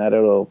hoping that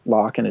it'll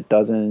lock and it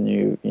doesn't, and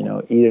you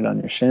eat it on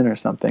your shin or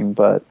something.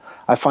 But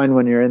I find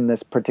when you're in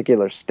this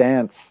particular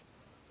stance,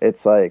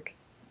 it's like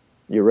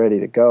you're ready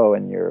to go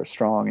and you're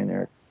strong and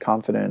you're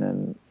confident,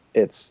 and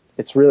it's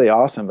really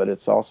awesome, but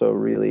it's also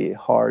really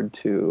hard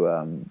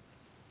to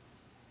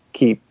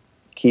keep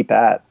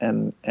at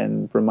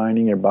and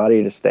reminding your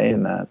body to stay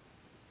in that.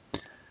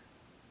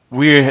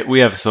 We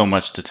have so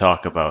much to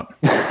talk about.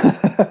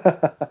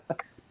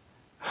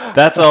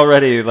 That's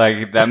already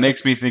like, that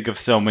makes me think of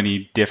so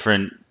many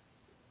different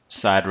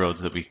side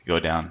roads that we could go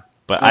down.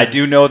 But I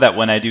do know that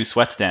when I do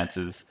sweat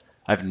stances,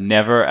 I've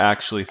never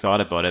actually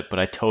thought about it, but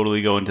I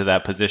totally go into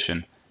that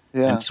position.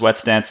 Yeah. And sweat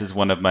stance is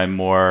one of my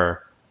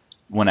more,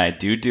 when I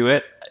do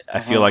it, I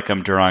feel like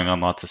I'm drawing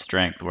on lots of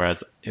strength.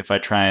 Whereas if I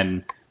try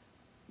and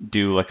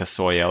do like a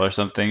soyelle or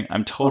something,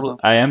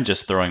 I am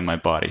just throwing my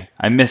body.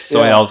 I miss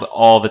soyelles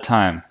all the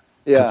time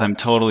because I'm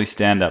totally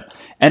stand up.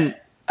 And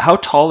how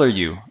tall are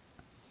you?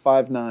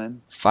 5'9".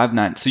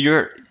 5'9". So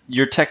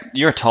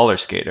you're a taller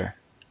skater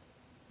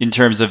in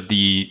terms of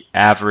the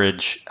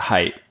average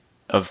height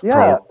of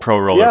pro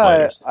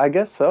rollerbladers. I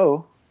guess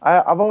so.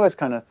 I've always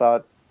kind of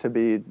thought to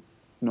be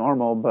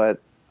normal,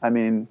 but I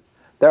mean,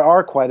 there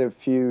are quite a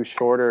few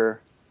shorter,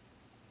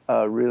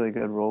 really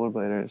good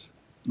rollerbladers.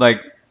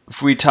 Like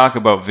if we talk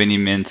about Vinnie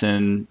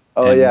Minton,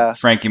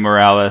 Frankie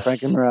Morales,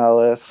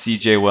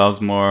 CJ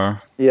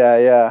Wellsmore,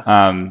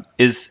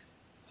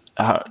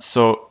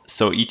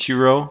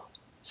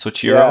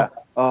 Soichiro. Yeah.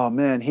 Oh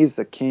man, he's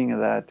the king of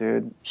that,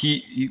 dude.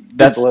 He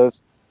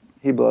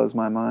blows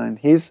my mind.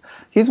 He's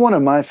one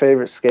of my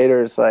favorite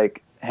skaters,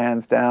 like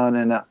hands down.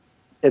 And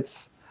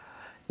it's,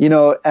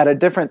 at a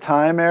different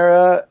time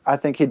era, I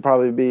think he'd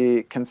probably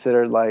be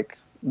considered like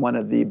one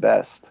of the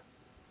best.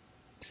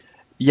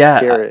 Yeah,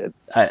 Period.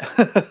 I,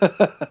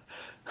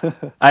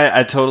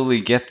 I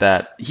totally get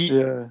that.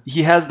 Yeah.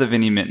 He has the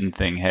Vinnie Minton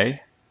thing,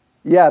 hey?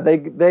 Yeah,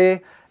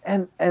 they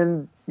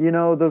and you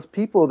know, those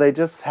people, they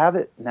just have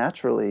it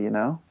naturally, you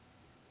know?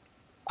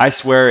 I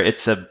swear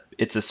it's a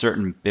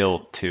certain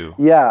build too.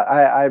 Yeah,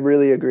 I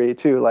really agree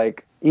too.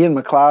 Like Ian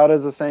McLeod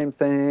is the same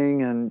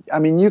thing, and I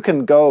mean, you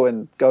can go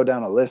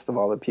down a list of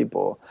all the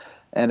people,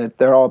 and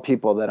they're all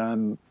people that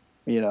I'm,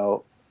 you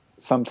know,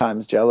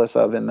 sometimes jealous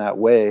of in that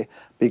way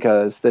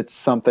because it's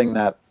something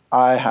that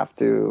I have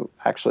to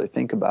actually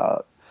think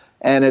about,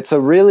 and it's a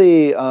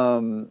really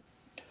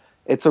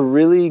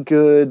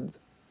good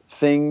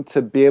thing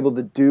to be able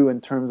to do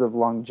in terms of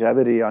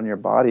longevity on your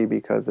body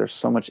because there's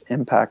so much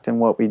impact in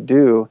what we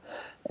do.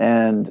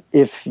 And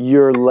if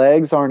your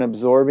legs aren't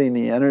absorbing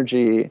the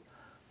energy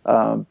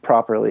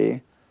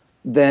properly,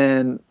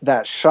 then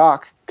that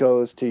shock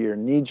goes to your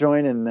knee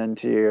joint and then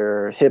to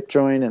your hip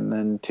joint and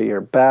then to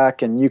your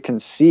back. And you can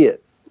see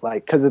it,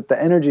 like, because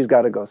the energy's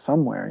got to go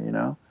somewhere, you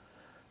know?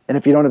 And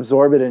if you don't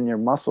absorb it in your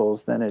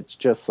muscles, then it's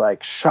just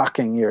like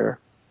shocking your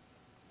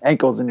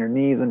ankles and your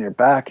knees and your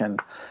back. And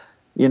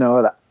you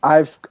know,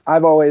 I've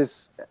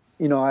always,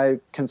 you know, I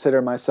consider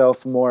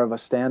myself more of a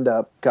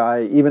stand-up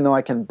guy, even though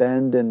I can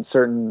bend in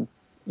certain,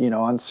 you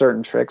know, on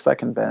certain tricks I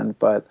can bend,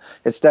 but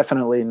it's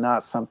definitely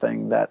not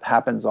something that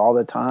happens all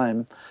the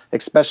time,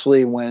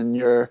 especially when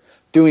you're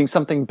doing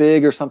something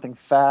big or something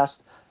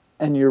fast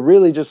and you're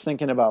really just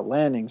thinking about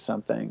landing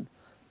something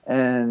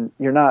and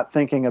you're not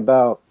thinking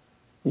about,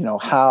 you know,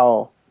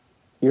 how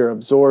you're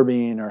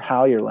absorbing or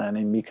how you're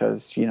landing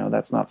because, you know,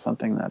 that's not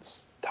something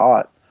that's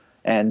taught.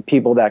 And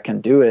people that can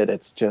do it,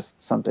 it's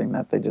just something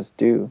that they just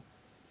do,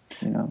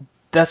 you know.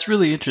 That's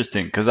really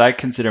interesting because I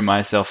consider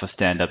myself a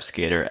stand-up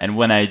skater, and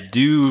when I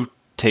do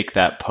take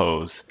that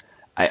pose,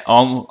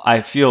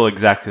 I feel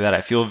exactly that. I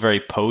feel very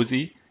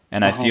posy,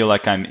 and I Uh-huh. feel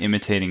like I'm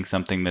imitating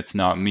something that's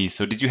not me.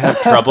 So did you have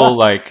trouble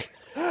like,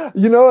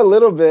 You know, a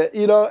little bit.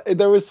 You know,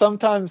 there was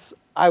sometimes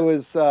I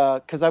was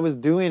because I was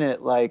doing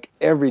it like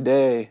every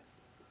day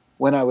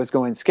when I was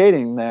going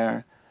skating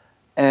there,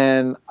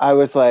 and I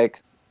was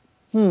like,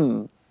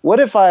 what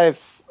if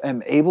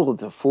am able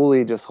to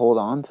fully just hold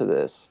on to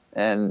this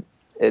and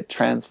it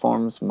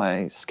transforms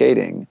my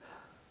skating?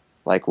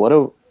 Like, what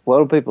do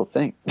people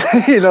think?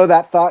 You know,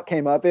 that thought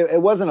came up.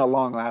 It wasn't a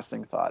long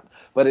lasting thought,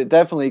 but it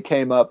definitely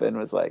came up and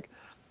was like,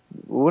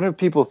 what do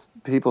people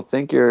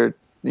think you're,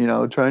 you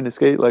know, trying to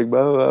skate like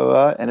blah blah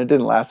blah? And it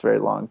didn't last very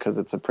long because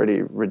it's a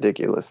pretty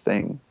ridiculous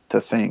thing to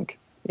think,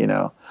 you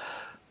know.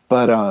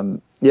 But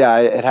yeah,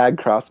 it had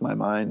crossed my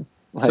mind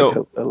like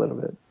so a little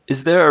bit.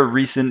 is there a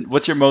recent,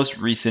 what's your most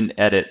recent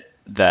edit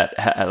that,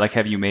 like,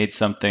 have you made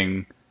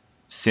something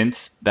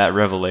since that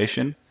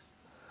revelation?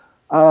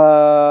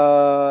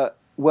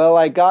 Well,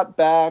 I got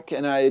back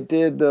and I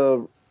did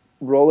the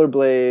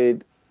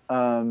rollerblade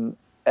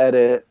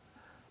edit,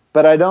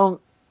 but I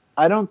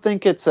don't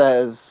think it's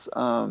as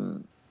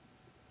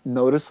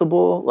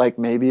noticeable. Like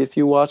maybe if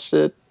you watched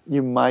it,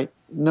 you might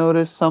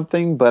notice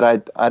something, but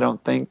I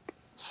don't think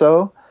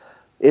so.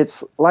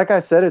 It's like I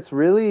said, it's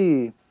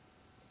really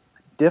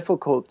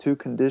difficult to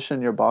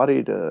condition your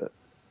body to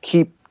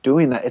keep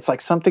doing that. It's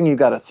like something you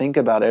got to think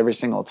about every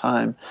single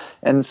time.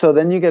 And so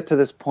then you get to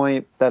this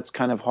point that's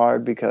kind of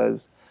hard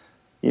because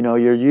you know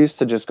you're used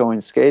to just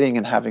going skating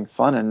and having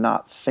fun and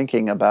not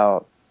thinking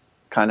about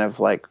kind of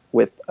like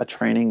with a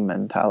training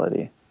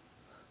mentality.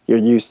 You're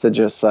used to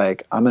just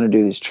like I'm going to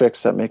do these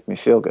tricks that make me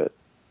feel good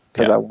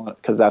Yeah.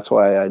 because that's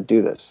why I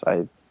do this.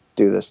 I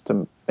do this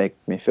to make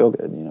me feel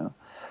good, you know.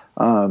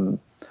 Um,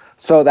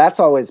 so that's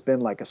always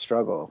been like a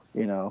struggle,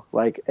 you know.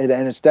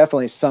 And it's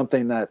definitely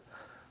something that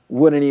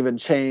wouldn't even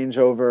change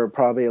over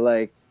probably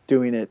like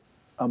doing it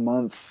a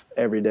month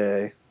every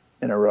day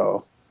in a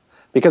row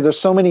because there's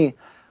so many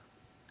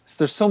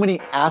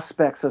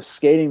aspects of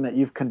skating that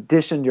you've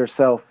conditioned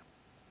yourself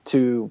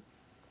to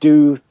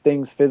do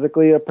things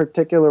physically a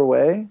particular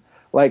way.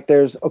 Like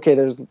there's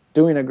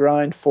doing a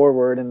grind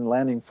forward and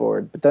landing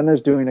forward, but then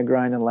there's doing a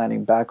grind and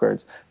landing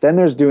backwards. Then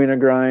there's doing a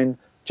grind,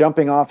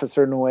 jumping off a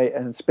certain way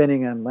and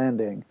spinning and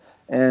landing.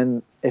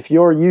 And if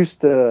you're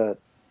used to,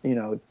 you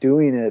know,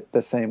 doing it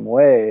the same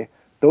way,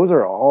 those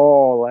are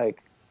all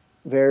like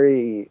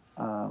very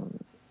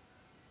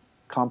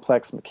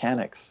complex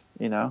mechanics,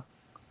 you know?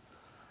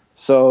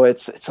 So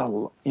it's a,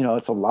 you know,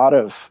 it's a lot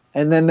of,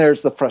 and then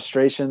there's the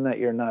frustration that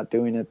you're not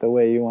doing it the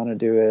way you want to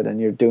do it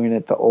and you're doing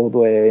it the old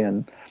way.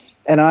 And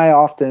I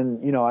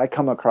often, you know, I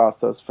come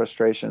across those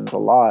frustrations a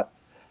lot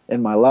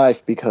in my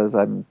life because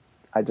I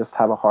just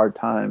have a hard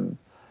time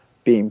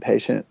being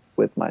patient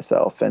with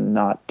myself and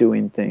not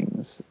doing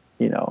things,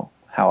 you know,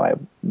 how I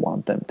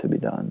want them to be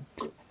done.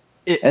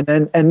 It,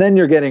 And then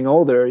you're getting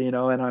older, you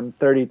know, and I'm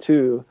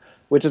 32,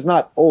 which is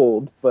not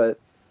old, but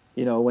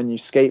you know, when you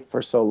skate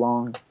for so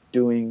long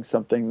doing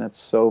something that's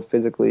so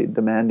physically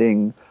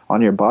demanding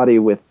on your body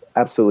with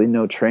absolutely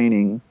no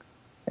training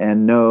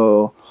and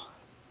no,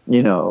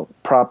 you know,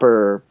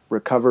 proper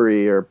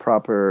recovery or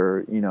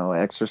proper, you know,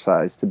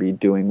 exercise to be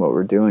doing what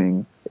we're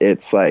doing,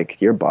 it's like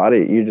your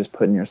body, you're just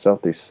putting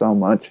yourself through so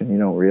much and you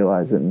don't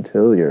realize it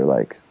until you're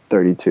like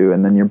 32,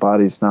 and then your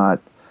body's not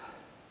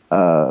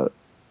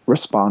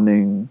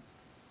responding,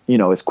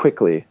 as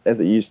quickly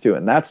as it used to.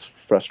 And that's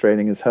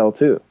frustrating as hell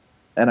too.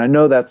 And I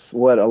know that's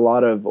what a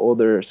lot of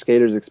older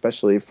skaters,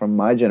 especially from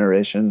my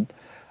generation,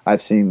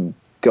 I've seen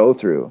go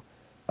through,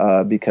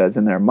 because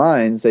in their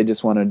minds, they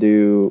just want to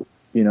do,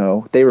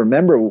 they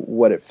remember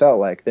what it felt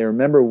like. They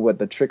remember what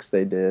the tricks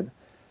they did,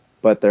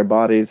 but their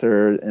bodies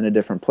are in a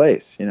different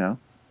place,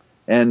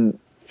 And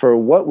for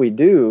what we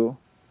do,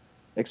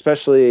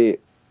 especially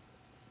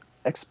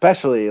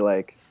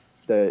like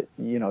the,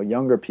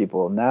 younger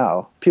people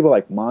now, people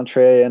like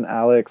Montre and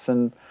Alex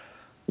and,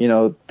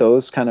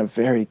 those kind of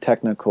very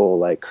technical,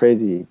 like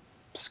crazy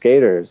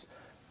skaters,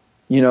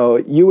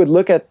 you would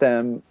look at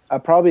them,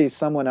 probably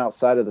someone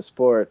outside of the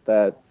sport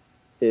that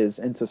is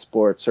into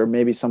sports, or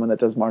maybe someone that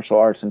does martial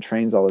arts and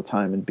trains all the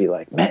time, and be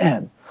like,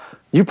 man,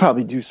 you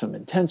probably do some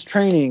intense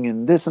training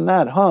and this and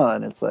that, huh?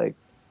 And it's like,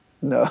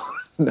 no,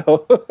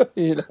 no,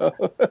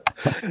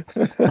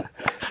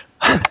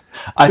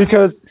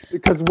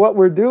 because what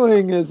we're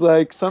doing is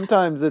like,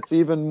 sometimes it's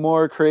even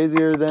more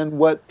crazier than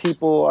what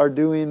people are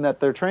doing that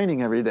they're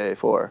training every day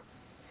for.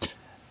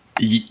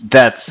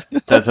 That's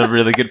a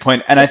really good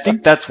point. And I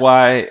think that's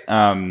why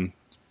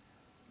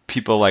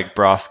people like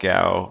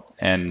Broskow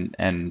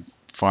and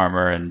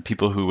Farmer and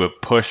people who have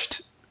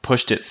pushed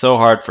it so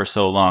hard for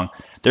so long,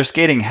 their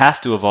skating has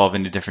to evolve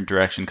in a different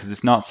direction because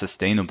it's not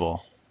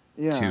sustainable.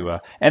 Yeah.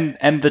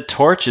 And the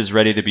torch is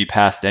ready to be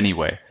passed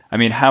anyway. I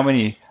mean,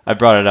 I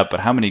brought it up, but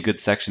how many good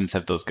sections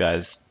have those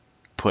guys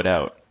put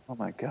out? Oh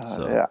my God.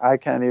 So. Yeah,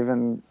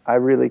 I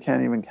really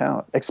can't even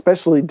count,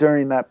 especially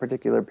during that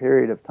particular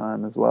period of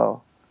time as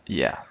well.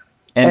 Yeah.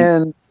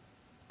 And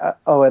I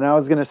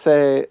was going to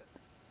say,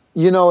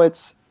 you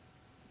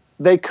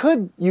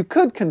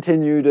could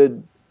continue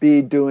to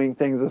be doing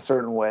things a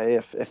certain way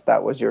if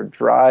that was your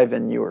drive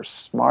and you were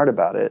smart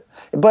about it.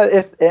 But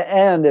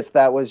if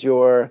that was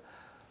your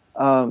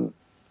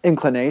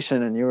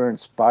inclination and you were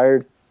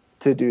inspired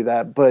to do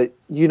that. But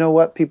you know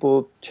what?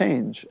 People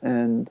change,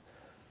 and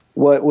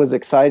what was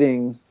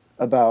exciting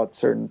about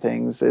certain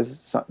things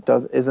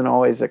isn't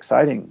always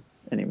exciting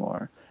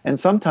anymore. And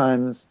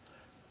sometimes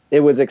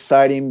it was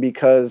exciting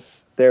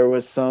because there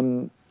was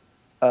some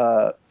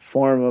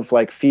form of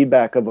like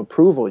feedback of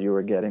approval you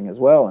were getting as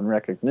well, and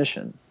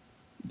recognition.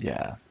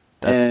 Yeah.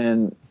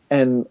 And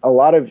a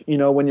lot of,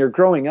 when you're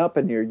growing up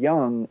and you're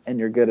young and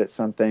you're good at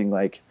something,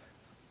 like,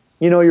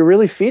 you're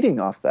really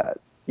feeding off that,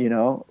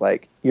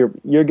 like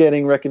you're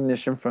getting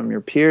recognition from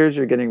your peers.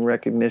 You're getting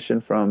recognition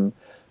from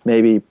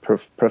maybe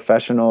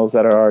professionals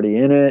that are already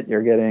in it.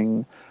 You're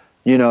getting,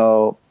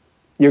 you're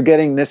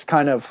getting this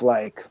kind of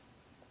like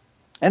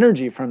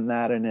energy from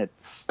that, and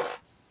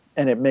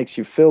it makes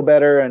you feel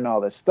better and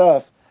all this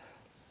stuff.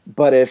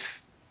 But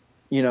if,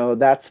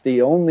 that's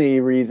the only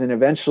reason,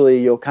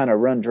 eventually you'll kind of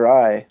run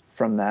dry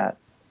from that,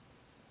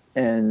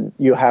 and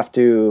you have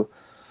to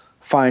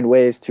find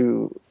ways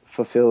to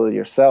fulfill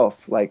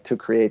yourself, like to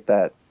create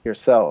that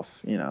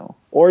yourself,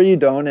 or you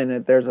don't.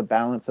 And there's a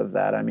balance of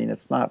that. I mean,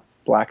 it's not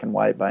black and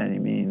white by any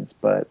means,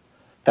 but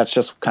that's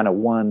just kind of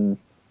one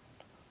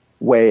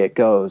way it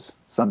goes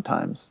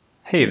sometimes.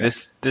 Hey,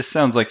 this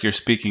sounds like you're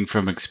speaking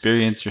from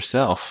experience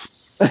yourself.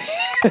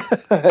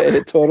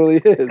 It totally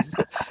is.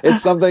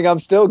 It's something I'm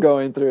still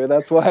going through.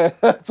 That's why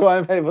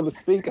I'm able to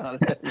speak on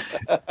it.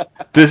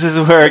 This is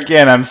where,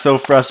 again, I'm so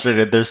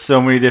frustrated. There's so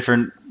many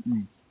different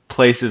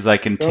places I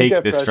can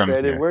take this from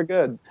here. We're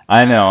good.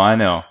 I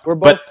know.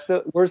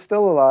 We're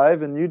still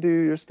alive, and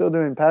you're still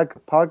doing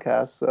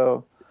podcasts,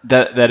 so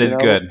that is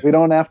good. We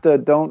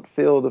don't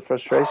feel the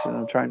frustration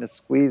of trying to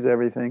squeeze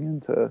everything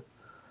into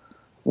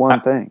one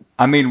thing.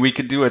 I mean, we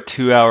could do a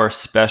 2-hour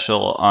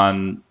special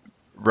on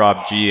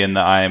Rob G and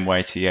the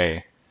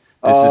IMYTA.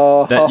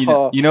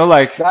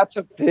 Like, that's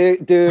a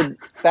big dude.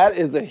 That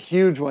is a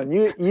huge one.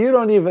 You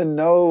don't even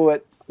know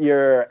what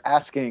you're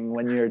asking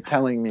when you're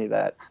telling me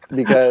that,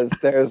 because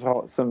there's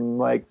some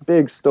like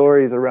big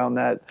stories around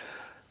that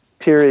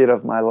period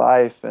of my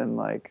life, and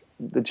like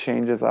the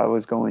changes I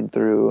was going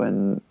through,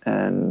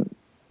 and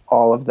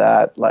all of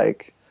that.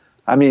 Like,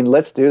 I mean,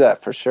 let's do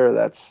that for sure.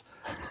 That's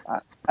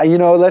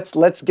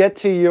let's get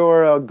to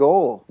your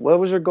goal. What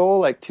was your goal?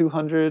 Like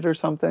 200 or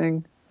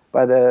something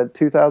by the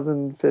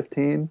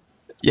 2015?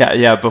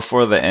 Yeah,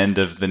 before the end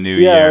of the new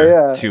year,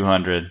 yeah.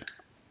 200.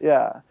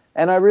 Yeah.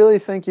 And I really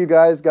think you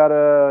guys got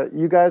a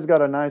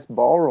nice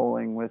ball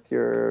rolling with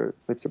your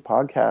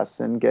podcasts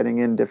and getting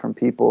in different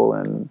people,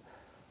 and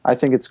I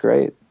think it's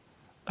great.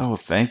 Oh,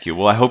 thank you.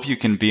 Well, I hope you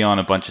can be on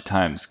a bunch of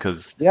times,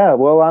 because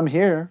well, I'm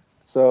here,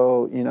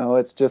 so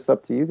it's just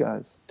up to you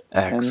guys.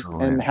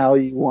 Excellent. And how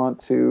you want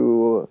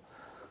to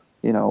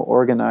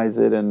organize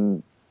it,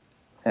 and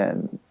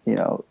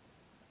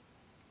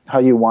how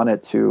you want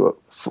it to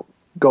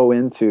go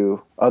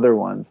into other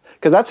ones,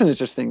 because that's an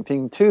interesting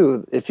thing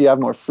too. If you have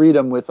more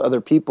freedom with other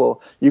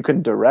people, you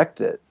can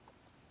direct it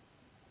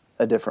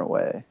a different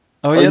way.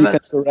 Oh,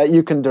 or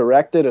you can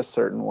direct it a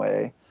certain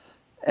way,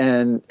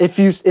 And if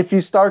you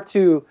start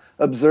to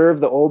observe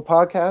the old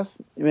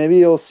podcasts, maybe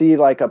you'll see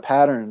like a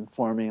pattern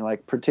forming,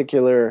 like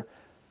particular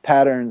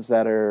patterns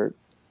that are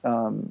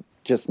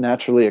just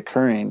naturally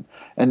occurring,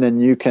 and then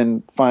you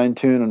can fine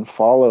tune and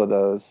follow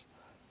those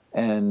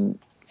and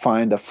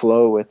find a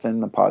flow within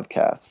the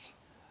podcasts.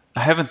 I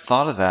haven't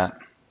thought of that.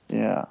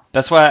 Yeah.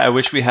 That's why I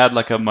wish we had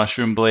like a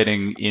mushroom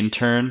blading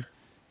intern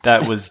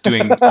that was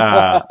doing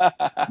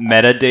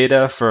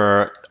metadata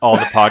for all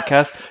the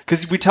podcasts,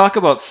 because we talk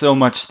about so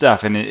much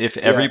stuff, and if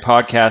every Yeah.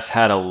 podcast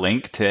had a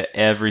link to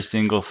every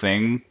single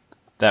thing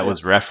that Yeah.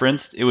 was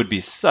referenced, it would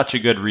be such a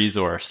good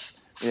resource,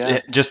 Yeah.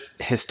 just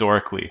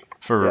historically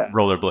for Yeah.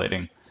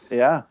 rollerblading.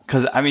 Yeah.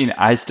 Because I mean,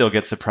 I still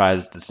get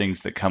surprised the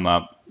things that come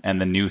up and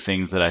the new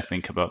things that I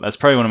think about. That's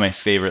probably one of my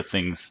favorite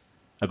things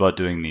about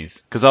doing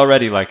these. Because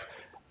already, like,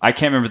 I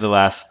can't remember the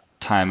last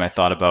time I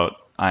thought about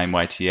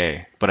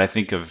IMYTA, but I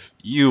think of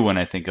you when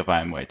I think of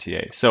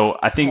IMYTA. So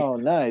I think Oh,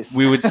 nice.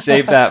 we would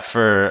save that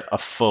for a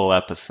full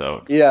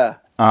episode. Yeah,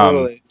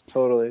 Um,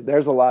 totally.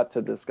 There's a lot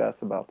to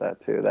discuss about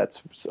that too. That's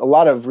a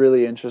lot of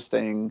really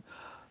interesting,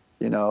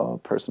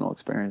 personal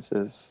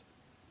experiences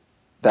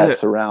the, that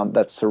surround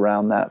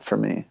that for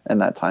me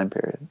and that time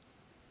period.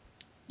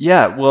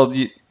 yeah, well,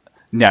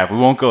 yeah, we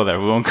won't go there.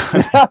 We won't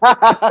go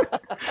there.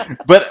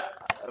 But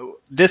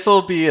this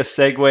will be a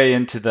segue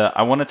into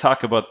I want to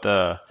talk about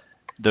the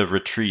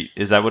retreat.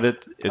 Is that what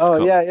it's Oh,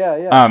 called?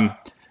 yeah. Um,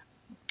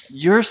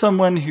 you're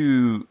someone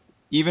who,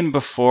 even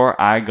before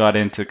I got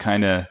into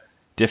kind of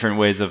different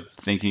ways of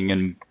thinking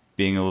and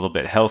being a little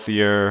bit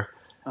healthier,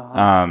 Uh-huh.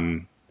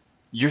 um,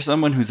 you're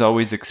someone who's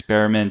always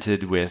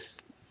experimented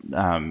with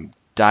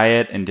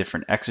diet and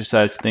different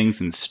exercise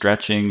things and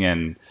stretching.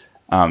 And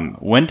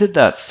when did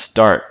that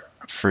start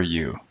for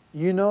you?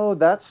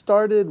 That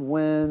started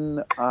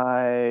when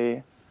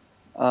I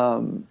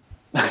um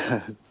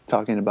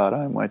talking about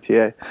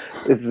IMYTA.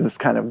 This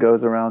kind of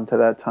goes around to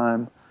that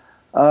time.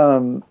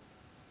 Um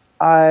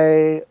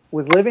I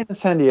was living in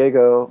San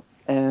Diego,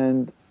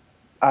 and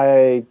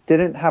I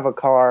didn't have a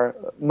car.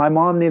 My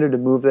mom needed to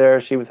move there.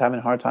 She was having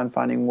a hard time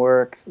finding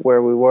work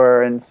where we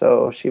were. And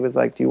so she was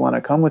like, "Do you want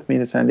to come with me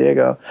to San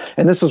Diego?"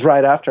 And this was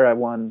right after I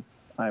won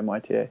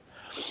IMYTA.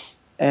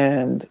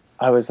 And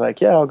I was like,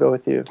 "Yeah, I'll go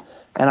with you."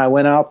 And I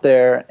went out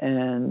there,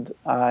 and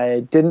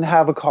I didn't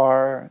have a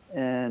car,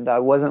 and I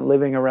wasn't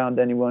living around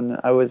anyone.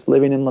 I was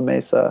living in La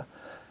Mesa.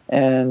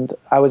 And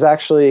I was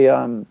actually,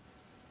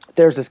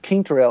 there's this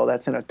kink trail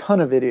that's in a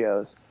ton of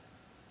videos,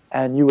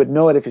 and you would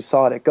know it if you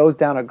saw it. It goes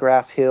down a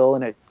grass hill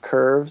and it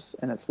curves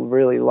and it's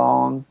really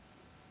long.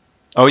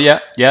 Oh yeah,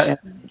 yeah.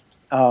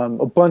 And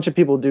a bunch of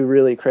people do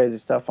really crazy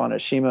stuff on it.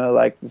 Shima,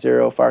 like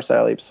Zero,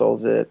 Farside Leap,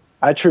 Souls it.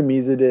 I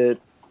Tremizo'd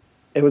it.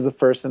 It was the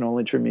first and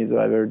only Tremizo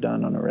I've ever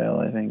done on a rail,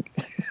 I think.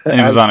 And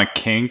it was on a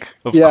kink.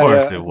 Of Yeah,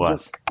 course yeah, it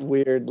was. just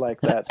weird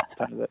like that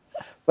sometimes.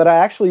 But I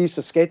actually used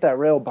to skate that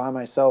rail by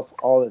myself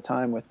all the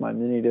time with my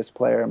mini disc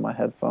player and my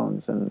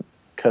headphones, and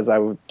because I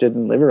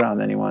didn't live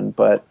around anyone.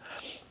 But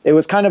it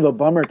was kind of a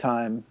bummer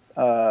time,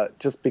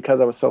 just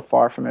because I was so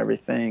far from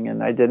everything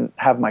and I didn't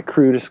have my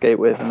crew to skate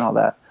with and all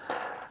that.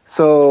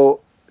 So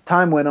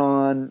time went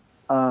on,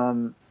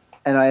 and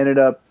I ended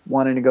up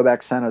wanting to go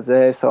back to San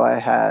Jose. So I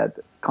had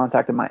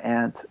contacted my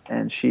aunt,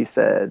 and she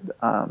said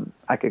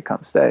I could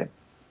come stay.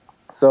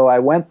 So I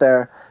went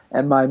there,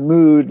 and my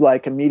mood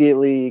like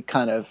immediately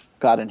kind of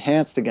got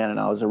enhanced again, and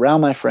I was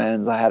around my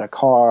friends. I had a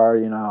car,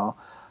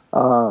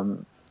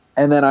 and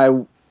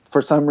then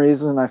for some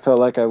reason, I felt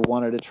like I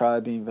wanted to try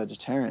being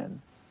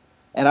vegetarian.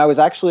 And I was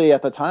actually,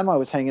 at the time, I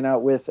was hanging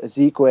out with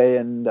Ezekwe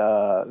and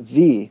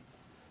V.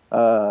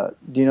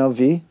 Do you know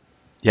V?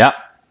 Yeah.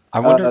 I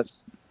wonder Uh,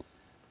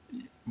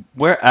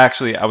 where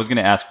actually I was going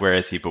to ask where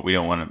is he, but we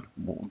don't want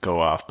to go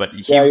off.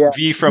 But yeah.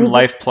 V from He's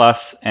Life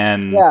Plus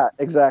and Yeah,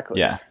 exactly.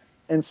 yeah.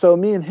 And so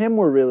me and him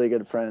were really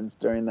good friends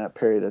during that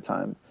period of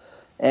time.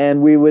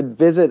 And we would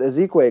visit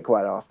Ezekwe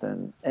quite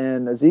often.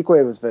 And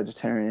Ezekwe was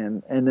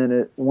vegetarian. And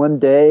then one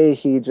day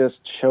he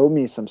just showed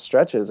me some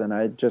stretches. And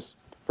I just,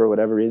 for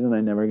whatever reason, I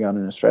never got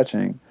into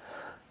stretching.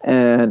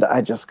 And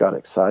I just got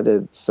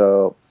excited.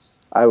 So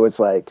I was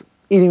like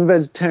eating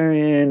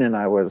vegetarian, and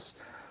I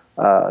was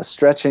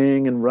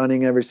stretching and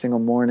running every single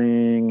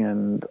morning.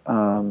 And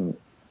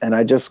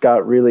I just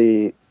got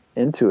really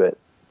into it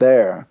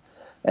there.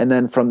 And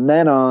then from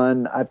then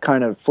on, I've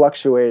kind of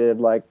fluctuated,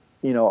 like,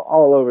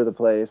 all over the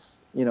place.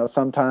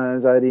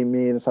 Sometimes I'd eat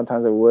meat and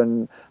sometimes I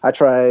wouldn't. I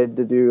tried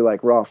to do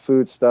like raw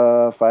food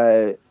stuff.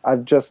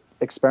 I've just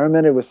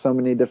experimented with so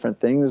many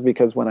different things,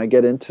 because when I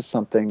get into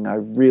something, I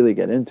really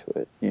get into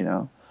it.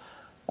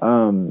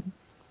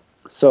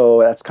 So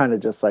that's kind of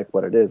just like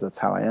what it is. That's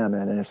how I am.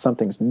 And if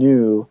something's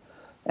new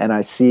and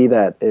I see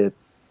that it,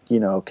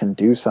 can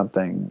do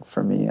something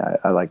for me,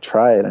 I like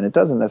try it. And it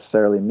doesn't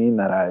necessarily mean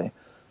that I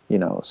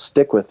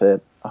stick with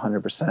it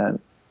 100%,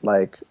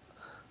 like,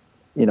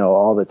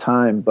 all the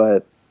time.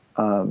 But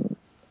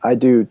I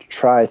do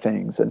try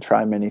things and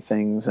try many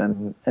things.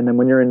 And then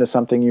when you're into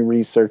something, you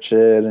research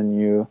it, and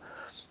you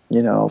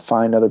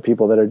find other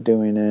people that are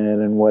doing it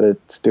and what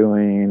it's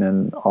doing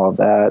and all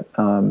that.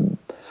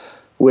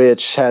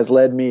 which has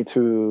led me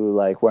to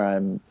like where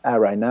I'm at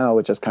right now,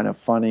 which is kind of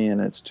funny.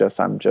 And it's just,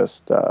 I'm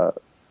just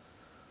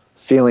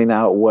feeling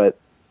out what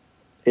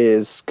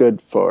is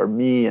good for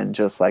me and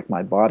just like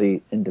my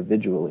body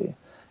individually.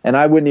 And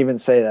I wouldn't even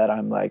say that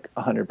I'm like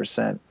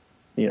 100%,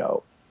 you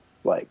know,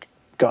 like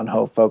gung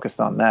ho focused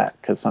on that.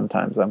 Cause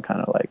sometimes I'm kind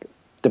of like,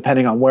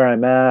 depending on where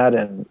I'm at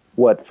and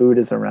what food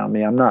is around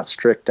me, I'm not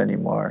strict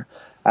anymore.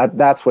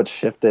 That's what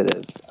shifted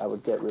is I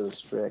would get really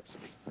strict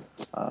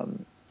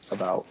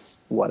about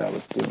what I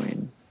was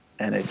doing,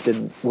 and it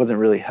wasn't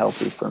really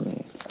healthy for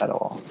me at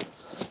all.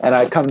 And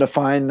I come to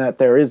find that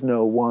there is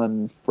no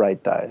one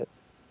right diet.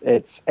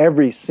 It's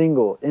every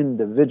single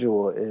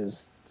individual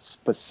is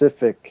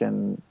specific,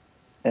 and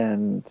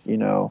you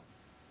know,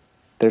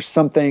 there's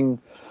something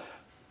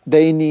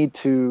they need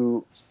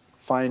to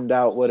find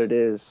out what it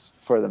is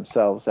for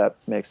themselves that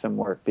makes them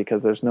work,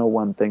 because there's no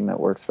one thing that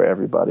works for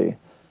everybody.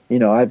 You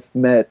know, I've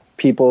met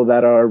people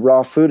that are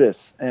raw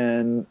foodists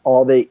and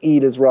all they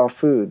eat is raw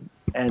food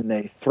and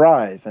they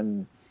thrive,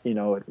 and you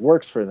know, it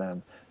works for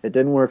them. It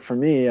didn't work for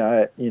me.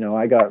 I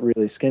got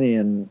really skinny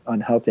and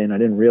unhealthy and I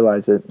didn't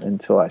realize it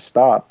until I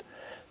stopped.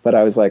 But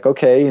I was like,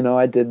 okay, you know,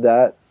 I did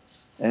that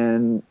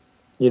and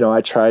you know, I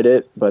tried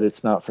it, but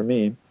it's not for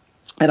me.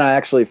 And I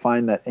actually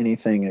find that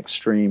anything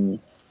extreme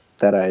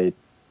that I,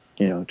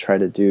 you know, try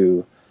to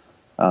do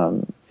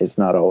is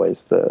not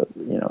always the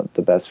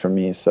best for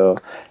me. So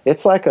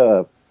it's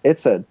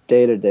a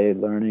day-to-day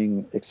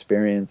learning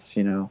experience,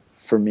 you know,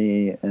 for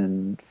me,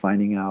 and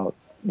finding out,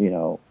 you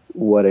know,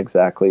 what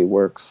exactly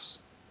works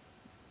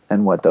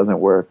and what doesn't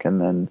work,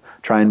 and then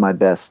trying my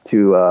best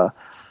to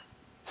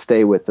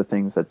stay with the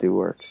things that do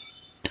work.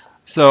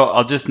 So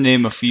I'll just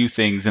name a few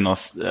things, and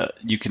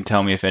you can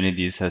tell me if any of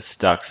these has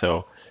stuck.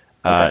 So,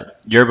 Okay.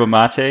 yerba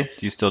mate,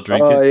 do you still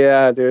drink Oh it?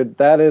 yeah, dude.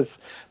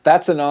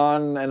 That's an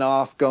on and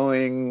off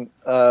going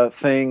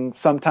thing.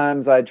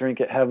 Sometimes I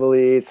drink it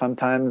heavily.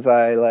 Sometimes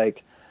I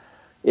like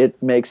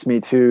it makes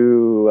me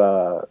too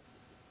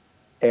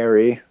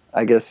airy,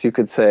 I guess you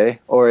could say,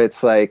 or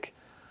it's like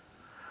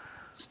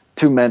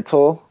too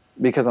mental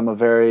because I'm a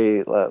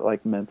very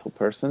like mental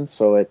person.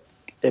 So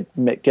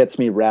it gets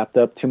me wrapped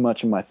up too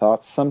much in my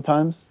thoughts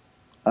sometimes,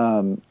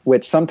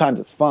 which sometimes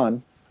is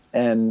fun,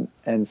 and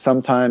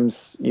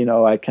sometimes you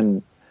know I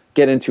can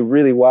get into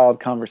really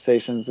wild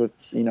conversations with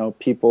you know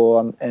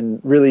people,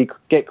 and really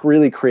get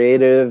really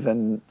creative,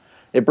 and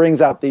it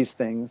brings out these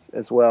things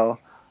as well.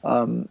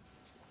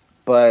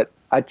 But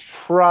I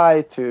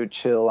try to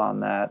chill on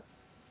that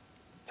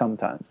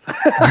sometimes.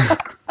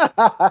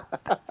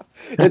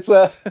 It's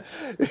a,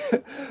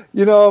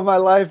 you know, my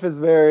life is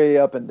very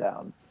up and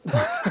down.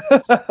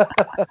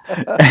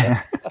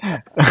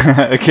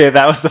 Okay,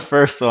 that was the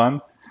first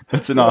one.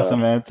 That's an Yeah,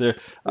 awesome answer.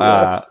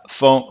 yeah,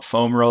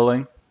 Foam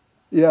rolling.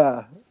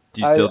 yeah.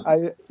 Do you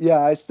still?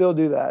 Yeah, I still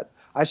do that.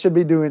 I should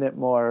be doing it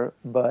more,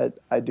 but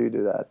I do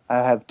that. I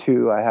have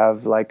two. I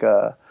have like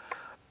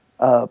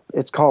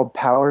it's called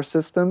Power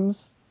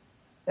Systems,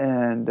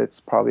 and it's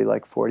probably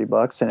like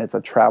 $40, and it's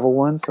a travel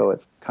one, so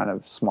it's kind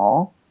of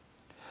small.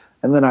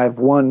 And then I have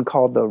one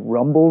called the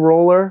Rumble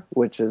Roller,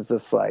 which is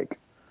this like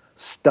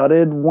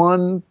studded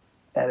one,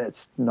 and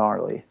it's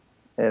gnarly,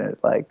 and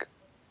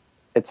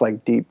it's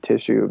like deep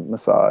tissue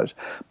massage.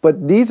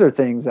 But these are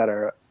things that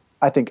are,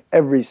 I think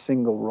every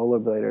single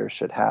rollerblader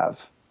should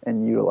have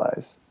and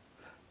utilize,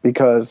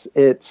 because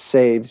it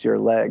saves your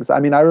legs. I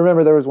mean, I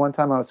remember there was one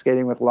time I was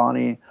skating with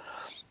Lonnie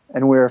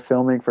and we were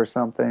filming for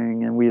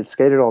something, and we had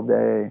skated all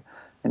day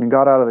and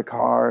got out of the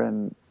car,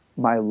 and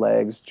my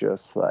legs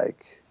just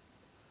like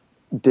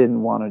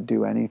didn't want to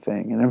do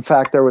anything. And in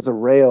fact, there was a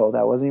rail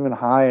that wasn't even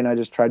high, and I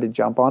just tried to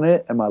jump on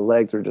it, and my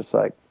legs were just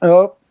like,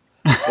 oh,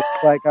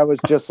 it's like I was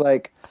just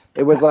like,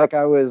 it was like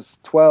I was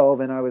 12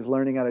 and I was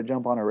learning how to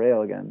jump on a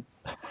rail again.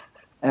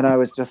 And I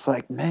was just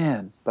like,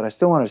 man, but I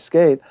still want to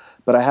skate.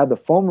 But I had the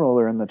foam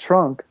roller in the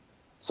trunk.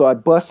 So I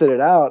busted it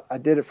out. I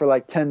did it for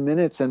like 10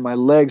 minutes and my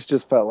legs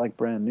just felt like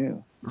brand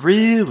new.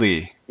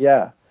 Really?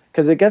 Yeah.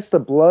 Because it gets the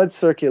blood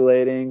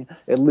circulating,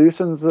 it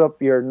loosens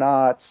up your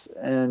knots,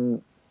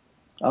 and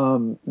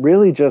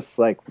really just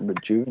like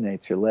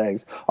rejuvenates your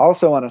legs.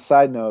 Also, on a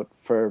side note,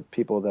 for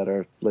people that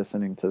are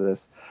listening to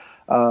this,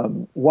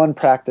 one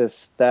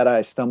practice that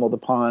I stumbled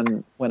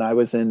upon when I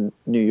was in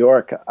New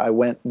York, I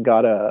went and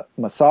got a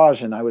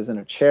massage, and I was in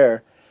a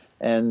chair,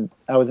 and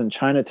I was in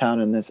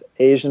Chinatown, and this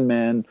Asian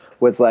man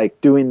was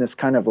like doing this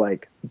kind of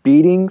like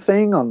beating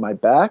thing on my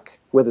back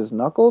with his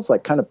knuckles,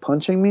 like kind of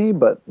punching me,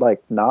 but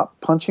like not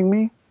punching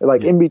me,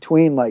 like Yeah. in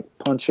between like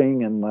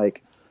punching and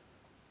like,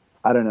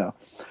 I don't know.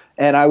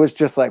 And I was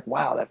just like,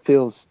 wow, that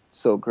feels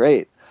so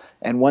great.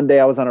 And one day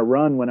I was on a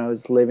run when I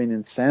was living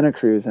in Santa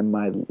Cruz, and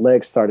my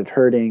legs started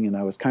hurting, and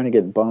I was kind of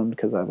getting bummed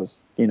because I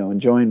was, you know,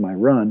 enjoying my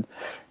run.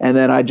 And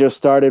then I just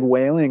started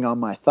wailing on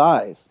my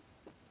thighs,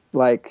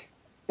 like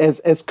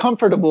as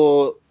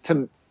comfortable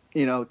to,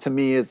 you know, to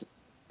me as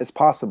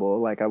possible.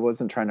 Like I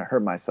wasn't trying to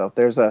hurt myself.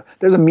 There's a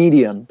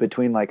medium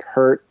between like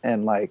hurt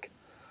and like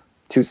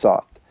too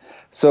soft.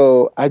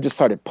 So I just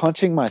started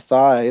punching my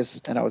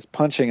thighs, and I was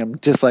punching them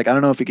just like, I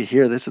don't know if you could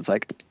hear this. It's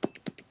like,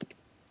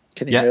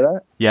 Can you Yeah. hear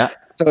that? Yeah.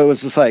 So it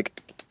was just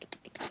like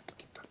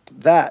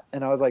that,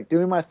 and I was like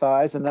doing my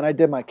thighs, and then I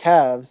did my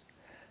calves,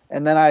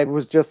 and then I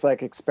was just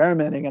like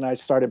experimenting, and I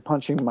started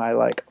punching my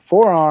like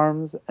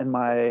forearms and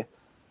my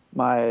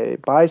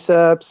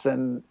biceps,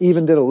 and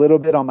even did a little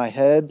bit on my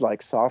head,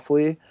 like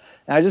softly,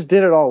 and I just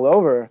did it all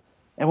over.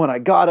 And when I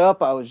got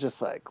up, I was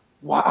just like,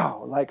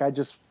 wow, like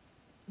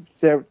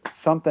there's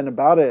something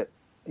about it.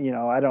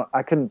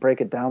 I couldn't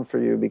break it down for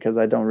you because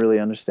I don't really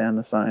understand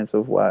the science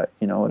of what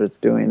it's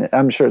doing.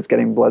 I'm sure it's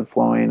getting blood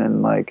flowing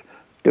and like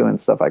doing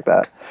stuff like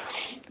that.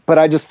 But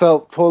I just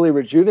felt fully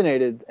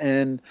rejuvenated.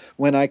 And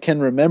when I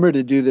can remember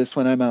to do this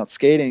when I'm out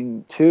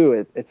skating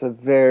too, it's a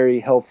very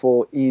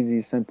helpful,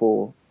 easy,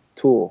 simple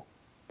tool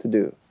to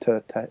do,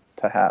 to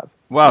have.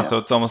 Wow. So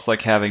it's almost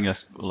like having a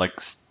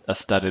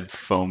studded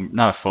foam,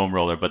 not a foam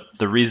roller, but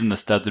the reason the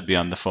studs would be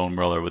on the foam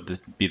roller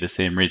would be the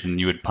same reason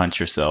you would punch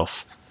your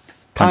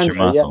Kinda,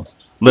 yeah. muscles.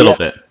 Little Yeah.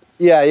 bit.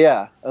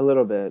 Yeah, a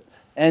little bit.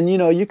 And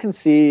you can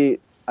see,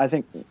 I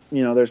think,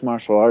 there's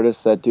martial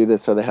artists that do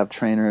this, or they have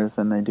trainers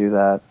and they do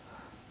that.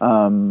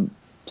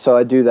 So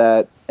I do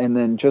that. And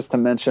then just to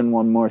mention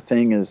one more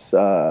thing is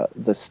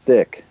the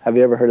stick. Have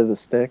you ever heard of the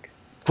stick?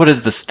 What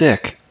is the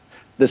stick?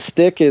 The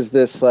stick is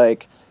this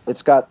like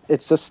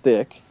it's a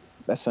stick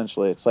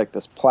essentially. It's like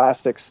this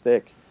plastic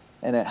stick,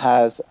 and it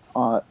has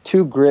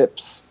two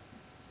grips,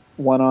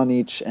 one on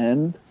each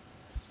end,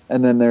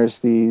 and then there's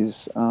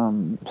these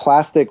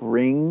plastic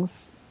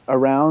rings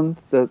around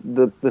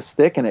the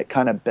stick, and it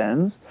kind of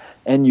bends,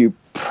 and you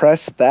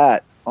press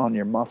that on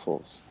your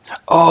muscles.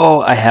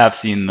 Oh, I have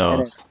seen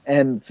those.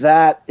 And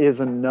that is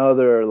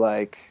another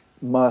like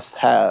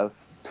must-have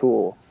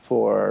tool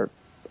for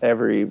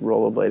every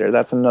rollerblader.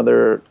 That's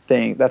another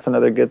thing. That's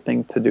another good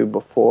thing to do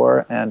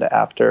before and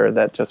after.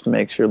 That just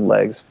makes your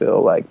legs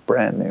feel like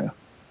brand new.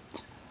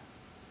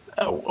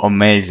 Oh,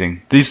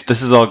 amazing. This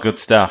is all good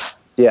stuff.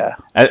 Yeah.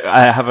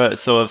 I have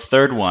a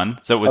third one.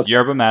 So it was Okay.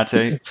 yerba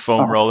mate,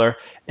 foam Uh-huh. roller.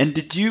 And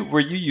were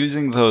you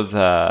using those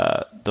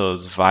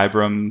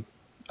Vibram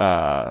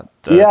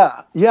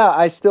the Yeah,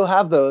 I still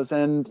have those,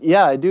 and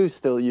yeah, I do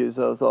still use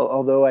those.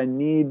 Although I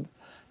need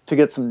to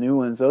get some new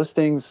ones. Those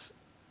things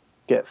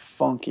get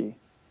funky.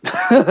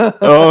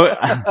 Oh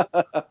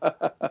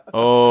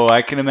oh,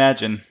 I can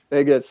imagine.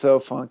 They get so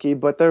funky,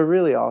 but they're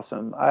really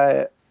awesome.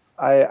 I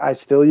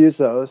still use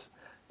those,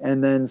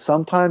 and then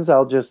sometimes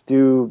I'll just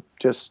do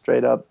just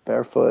straight up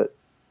barefoot,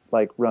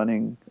 like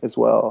running as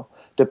well,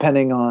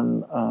 depending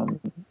on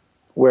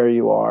where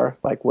you are,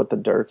 like what the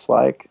dirt's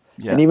like.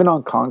 Yeah. And even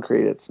on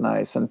concrete, it's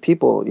nice. And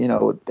people,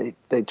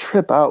 they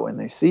trip out when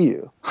they see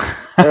you.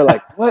 They're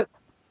like, "What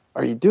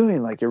are you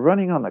doing? Like you're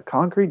running on the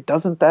concrete?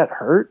 Doesn't that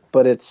hurt?"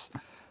 But it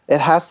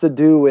has to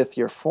do with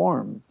your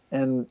form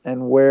and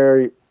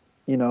where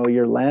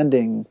you're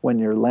landing when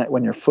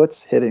your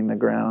foot's hitting the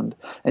ground,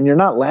 and you're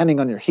not landing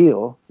on your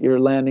heel.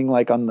 You're landing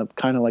like on the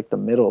kind of like the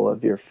middle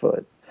of your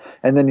foot,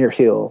 and then your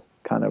heel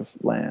kind of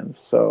lands.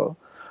 So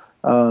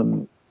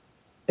I've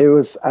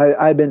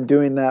been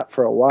doing that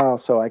for a while,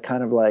 so I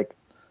kind of like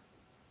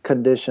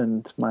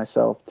conditioned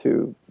myself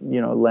to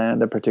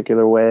land a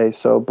particular way.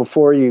 So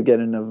before you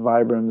get into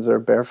Vibrams or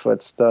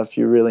barefoot stuff,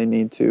 you really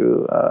need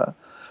to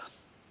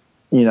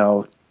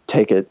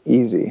take it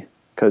easy,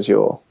 because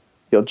you'll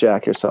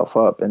jack yourself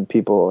up, and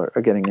people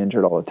are getting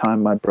injured all the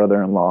time. My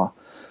brother-in-law,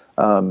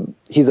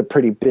 he's a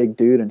pretty big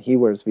dude, and he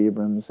wears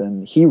Vibrams,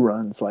 and he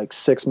runs like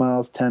 6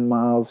 miles, 10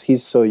 miles.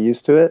 He's so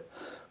used to it,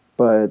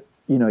 but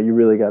you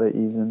really got to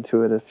ease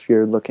into it if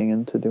you're looking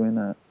into doing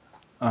that.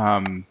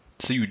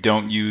 So you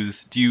don't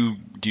use do you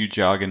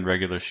jog in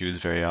regular shoes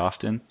very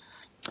often?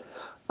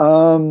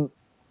 I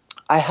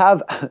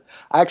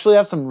actually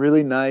have some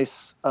really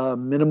nice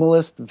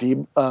minimalist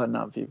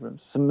not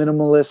Vibrams, some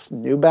minimalist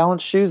New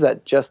Balance shoes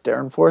that Jess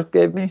Derenforth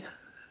gave me.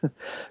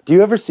 Do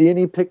you ever see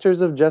any pictures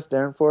of Jess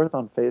Derenforth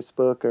on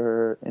Facebook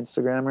or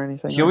Instagram or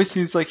anything? He always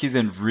seems like he's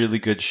in really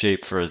good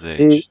shape for his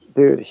Dude, age.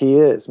 he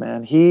is,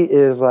 man. He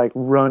is like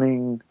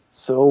running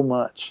so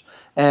much,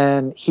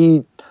 and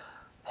he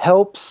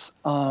helps.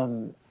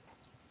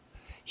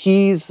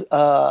 He's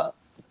I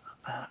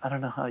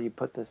don't know how you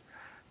put this.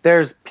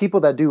 There's people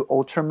that do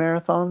ultra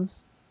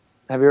marathons.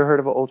 Have you ever heard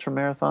of an ultra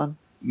marathon?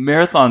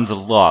 Marathon's a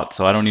lot,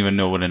 so I don't even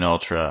know what an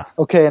ultra.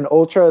 Okay, an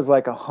ultra is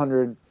like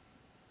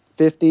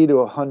 150 to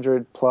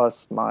 100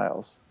 plus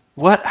miles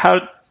What?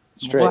 How?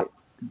 straight. What?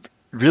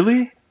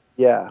 Really?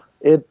 Yeah,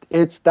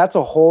 that's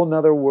a whole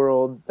nother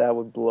world that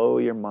would blow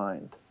your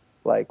mind,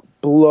 like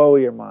blow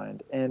your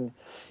mind. And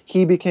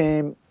he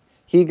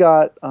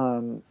got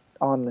on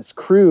this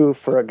crew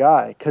for a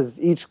guy,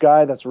 because each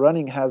guy that's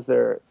running has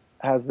their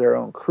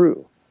own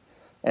crew,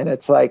 and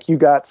it's like you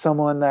got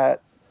someone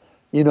that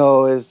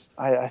is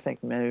I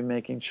think maybe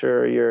making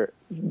sure your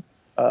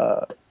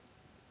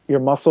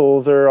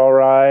muscles are all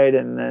right,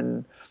 and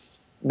then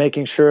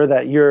making sure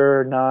that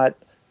you're not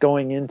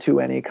going into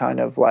any kind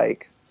of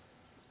like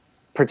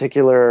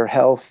particular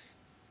health.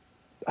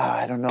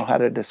 I don't know how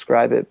to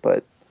describe it,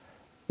 but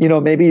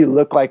maybe you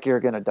look like you're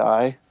gonna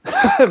die.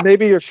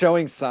 Maybe you're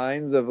showing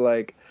signs of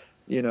like,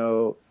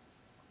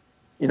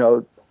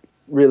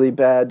 really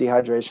bad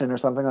dehydration or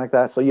something like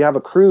that. So you have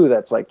a crew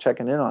that's like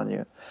checking in on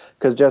you.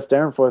 Because Jess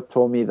Darenforth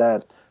told me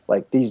that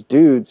like these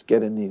dudes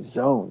get in these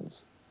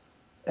zones,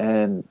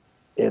 and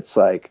it's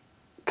like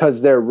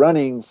because they're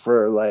running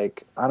for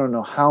like I don't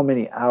know how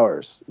many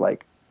hours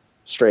like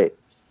straight,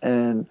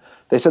 and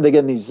they said they get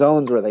in these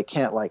zones where they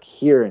can't like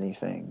hear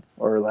anything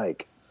or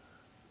like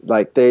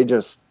they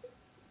just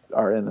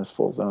are in this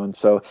full zone.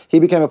 So he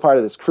became a part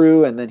of this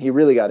crew, and then he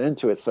really got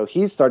into it. So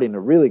he's starting to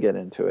really get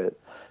into it.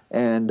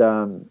 And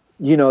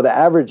you know, the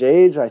average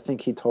age, I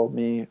think he told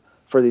me,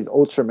 for these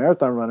ultra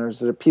marathon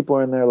runners, there people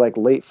are in their like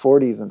late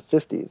 40s and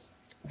 50s.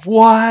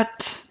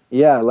 What?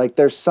 Yeah, like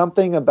there's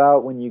something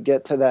about when you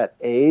get to that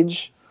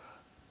age,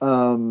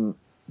 doing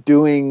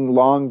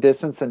long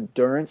distance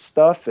endurance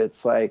stuff,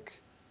 it's like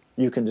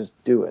you can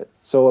just do it.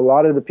 So a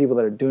lot of the people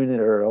that are doing it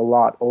are a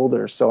lot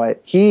older. So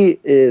he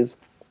is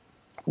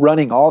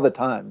running all the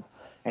time,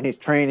 and he's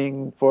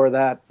training for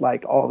that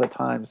like all the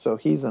time. So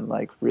he's in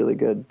like really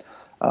good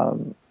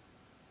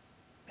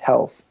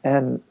health.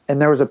 And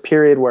there was a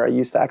period where I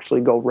used to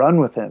actually go run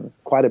with him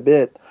quite a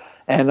bit.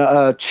 And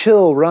a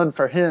chill run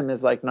for him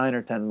is like 9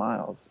 or 10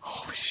 miles.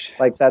 Holy shit.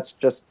 Like that's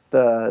just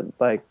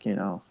like, you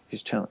know,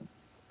 he's chilling.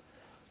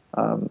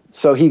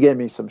 So he gave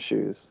me some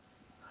shoes.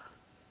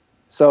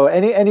 So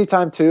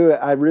anytime too,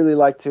 I really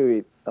like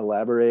to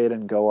elaborate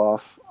and go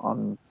off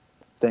on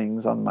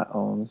things on my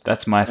own.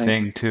 That's my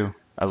thing too.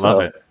 I love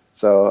it.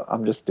 So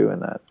I'm just doing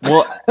that.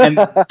 Well, and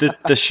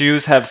the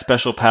shoes have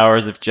special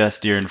powers if Jess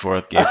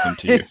Deerenforth gave them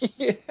to you.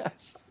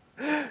 Yes.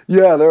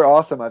 Yeah, they're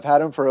awesome. I've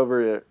had them for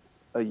over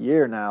a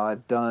year now.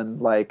 I've done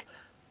like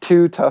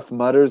 2 Tough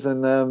Mudders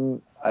in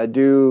them. I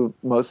do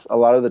a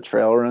lot of the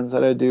trail runs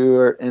that I do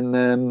are in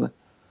them.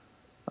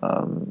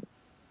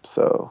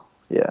 So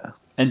yeah.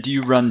 And do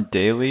you run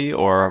daily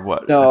or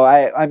what? No,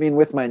 I mean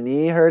with my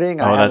knee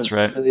hurting, Oh, that's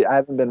right. I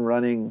haven't been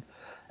running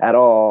at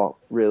all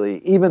really.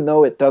 Even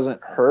though it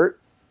doesn't hurt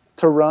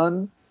to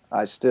run,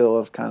 I still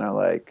have kind of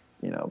like,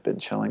 you know, been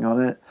chilling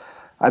on it.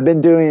 I've been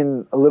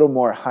doing a little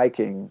more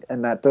hiking,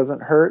 and that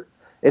doesn't hurt.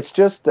 It's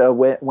just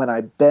when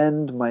I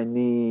bend my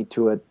knee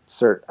to a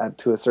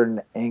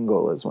certain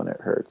angle is when it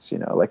hurts. You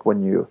know, like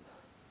when you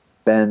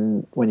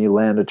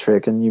land a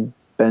trick and you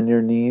bend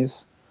your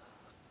knees,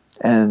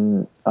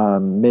 and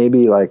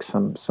maybe like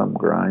some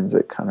grinds,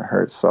 it kind of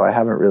hurts. So I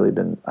haven't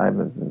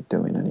been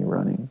doing any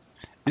running.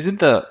 Isn't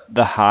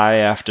the high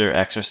after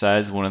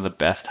exercise one of the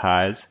best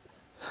highs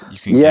you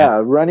can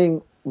get?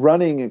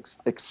 Running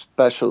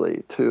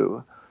especially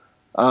too.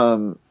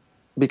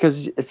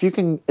 Because if you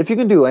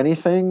can do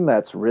anything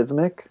that's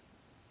rhythmic,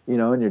 you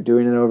know, and you're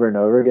doing it over and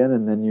over again,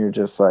 and then you're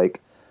just like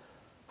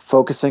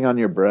focusing on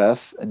your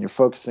breath and you're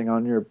focusing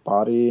on your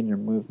body and your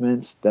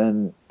movements,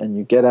 and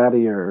you get out of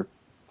your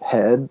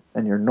head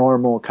and your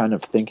normal kind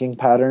of thinking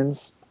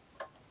patterns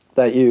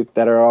that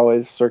are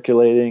always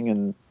circulating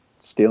and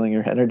stealing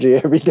your energy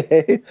every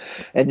day,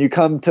 and you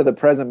come to the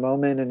present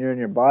moment and you're in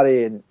your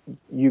body, and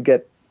you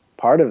get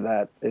part of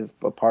that is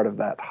a part of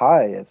that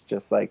high. It's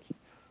just like,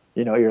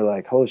 you know, you're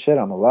like, holy shit,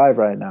 I'm alive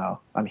right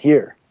now. I'm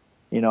here.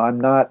 You know, I'm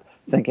not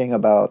thinking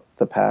about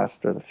the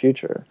past or the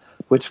future,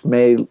 which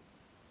may,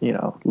 you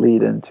know,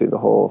 lead into the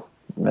whole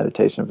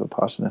meditation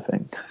Vipassana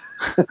thing.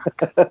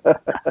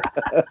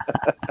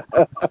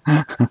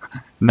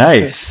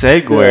 Nice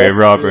segue, Yeah,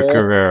 Robert yeah.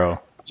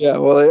 Guerrero. Yeah,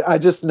 well, I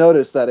just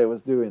noticed that it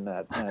was doing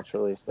that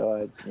naturally,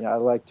 so I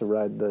like to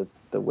ride the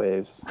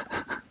waves.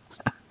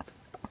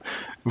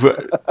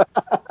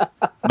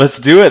 Let's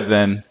do it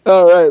then.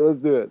 All right, let's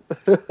do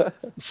it.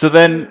 So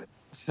then,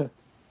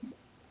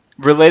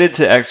 related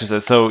to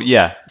exercise, so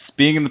yeah,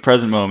 being in the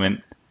present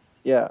moment,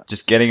 Yeah,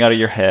 just getting out of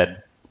your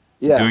head,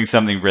 yeah, doing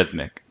something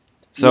rhythmic.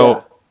 So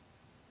yeah.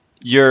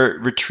 your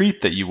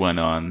retreat that you went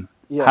on,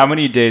 Yeah. how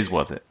many days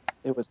was it?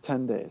 It was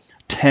 10 days.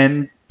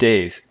 10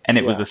 days, and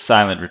it was Yeah. a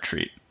silent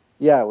retreat.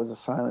 Yeah, it was a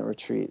silent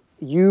retreat.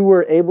 You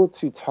were able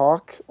to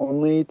talk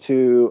only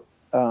to,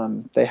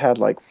 they had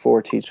like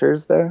 4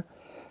 teachers there,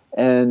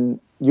 and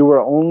you were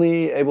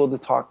only able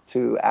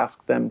to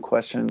ask them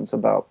questions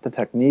about the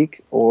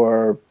technique,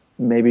 or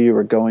maybe you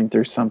were going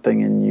through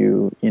something and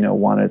you know,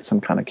 wanted some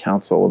kind of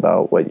counsel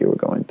about what you were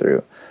going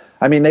through.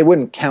 I mean, they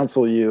wouldn't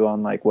counsel you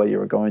on like what you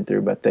were going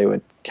through, but they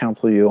would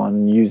counsel you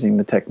on using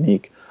the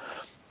technique,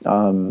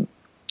 and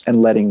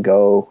letting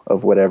go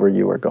of whatever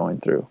you were going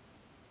through.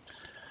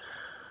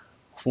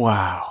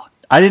 Wow.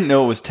 I didn't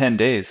know it was 10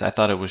 days. I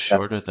thought it was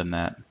shorter than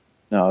that.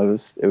 No, it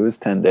was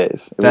 10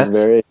 days. It was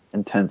very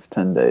intense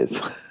 10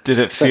 days. Did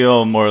it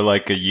feel more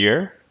like a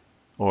year?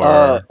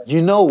 Or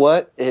you know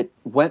what? It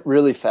went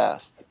really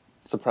fast,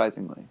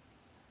 surprisingly.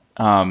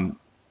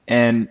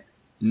 and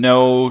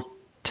no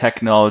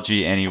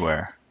technology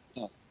anywhere.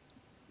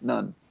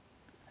 None.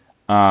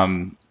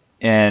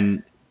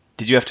 And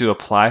did you have to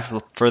apply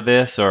for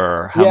this,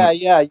 or how?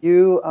 Yeah.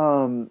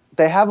 You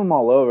they have them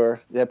all over.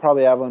 They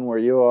probably have one where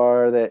you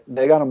are.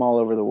 They got them all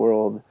over the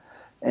world.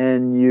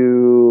 And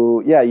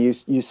you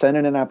send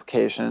in an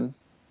application,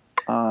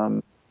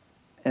 and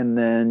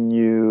then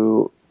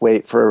you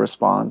wait for a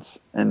response,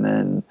 and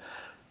then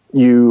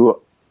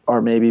you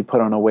or maybe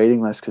put on a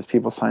waiting list, because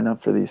people sign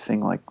up for these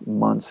things like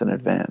months in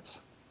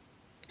advance.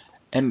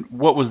 And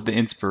what was the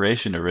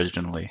inspiration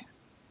originally?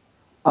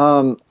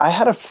 I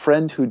had a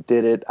friend who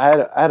did it.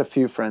 I had a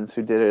few friends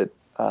who did it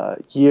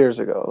years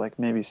ago, like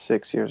maybe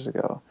 6 years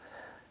ago,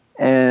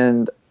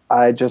 and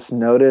I just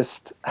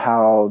noticed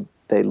how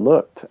they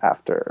looked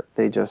after.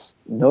 They just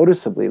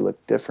noticeably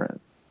looked different,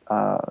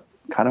 kind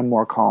of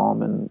more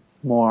calm and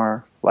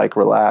more like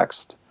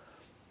relaxed.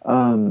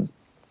 Um,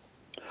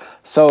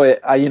 so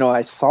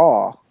I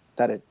saw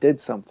that it did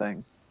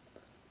something,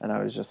 and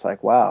I was just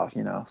like, wow,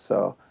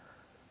 So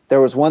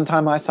there was one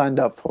time I signed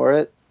up for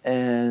it,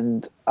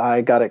 and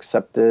I got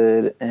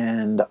accepted,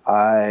 and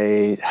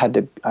I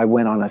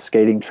went on a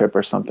skating trip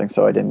or something,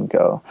 so I didn't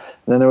go.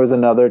 And then there was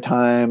another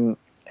time,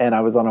 and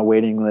I was on a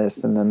waiting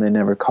list, and then they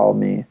never called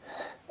me.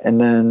 And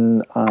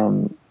then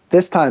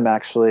this time,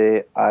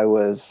 actually, I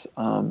was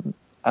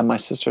at my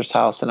sister's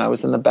house, and I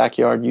was in the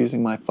backyard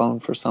using my phone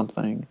for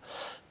something,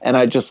 and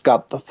I just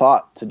got the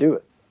thought to do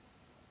it.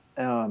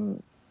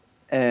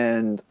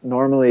 And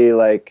normally,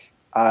 like,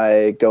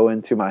 I go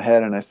into my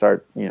head and I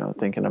start,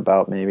 thinking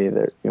about maybe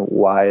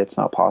why it's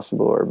not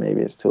possible, or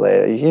maybe it's too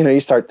late. You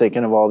start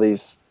thinking of all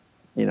these,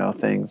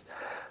 things.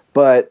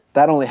 But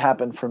that only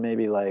happened for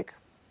maybe like,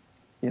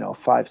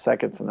 5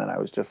 seconds, and then I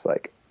was just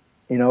like,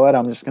 you know what,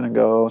 I'm just gonna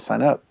go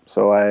sign up.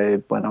 So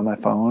I went on my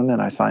phone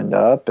and I signed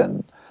up,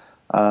 and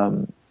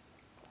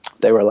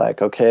they were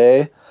like,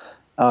 okay,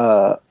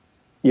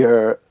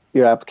 your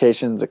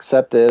application's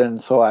accepted.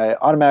 And so I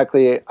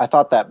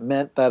thought that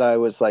meant that I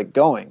was like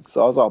going.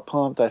 So I was all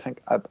pumped. I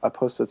think I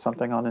posted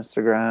something on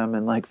Instagram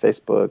and like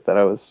Facebook that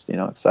I was,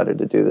 excited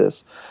to do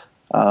this.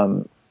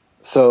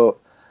 So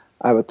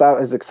I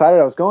was excited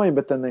I was going,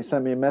 but then they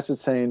sent me a message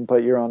saying,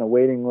 but you're on a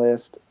waiting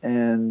list,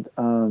 and,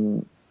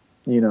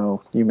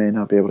 you may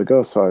not be able to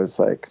go. So I was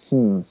like,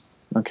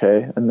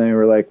 okay. And they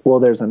were like, well,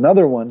 there's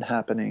another one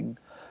happening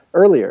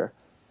earlier,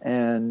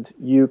 and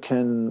you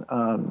can,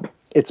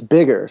 it's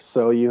bigger,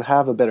 so you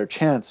have a better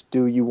chance.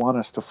 Do you want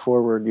us to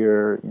forward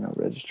your,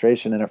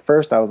 registration? And at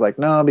first I was like,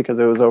 no, because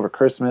it was over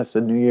Christmas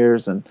and New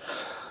Year's, and,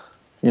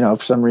 for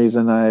some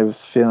reason I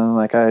was feeling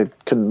like I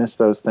couldn't miss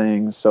those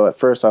things. So at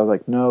first I was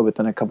like, no, but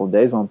then a couple of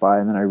days went by,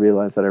 and then I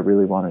realized that I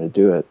really wanted to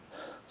do it.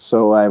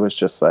 So I was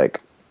just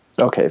like,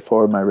 okay,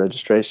 forward my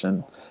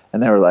registration.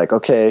 And they were like,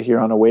 okay,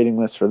 you're on a waiting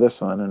list for this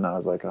one. And I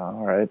was like, oh,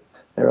 all right.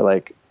 They were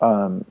like,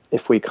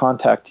 if we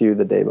contact you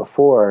the day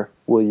before,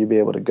 will you be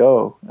able to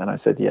go? And I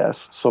said,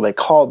 yes. So they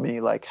called me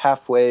like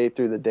halfway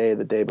through the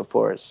day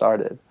before it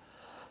started.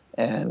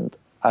 And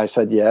I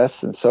said,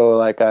 yes. And so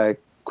like I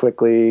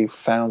quickly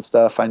found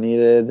stuff I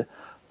needed,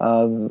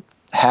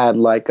 had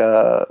like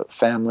a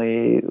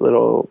family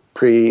little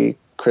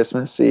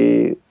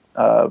pre-Christmassy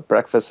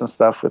breakfast and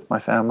stuff with my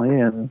family.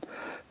 And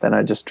then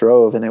I just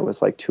drove, and it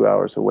was like 2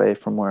 hours away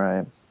from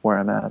where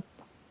I'm at.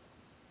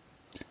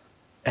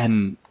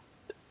 And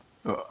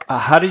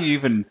how do you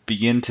even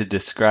begin to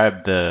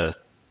describe the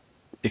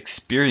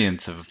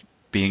experience of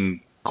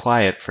being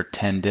quiet for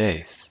 10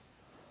 days?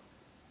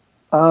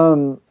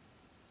 The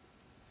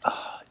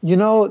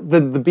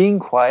being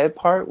quiet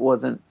part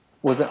wasn't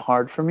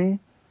hard for me.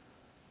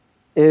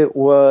 It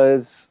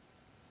was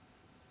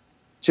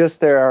just,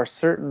 there are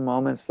certain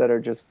moments that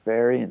are just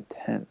very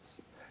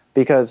intense,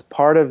 because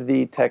part of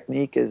the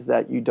technique is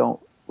that you don't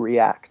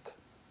react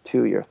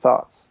to your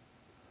thoughts.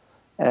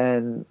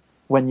 And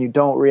when you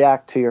don't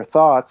react to your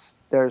thoughts,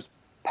 there's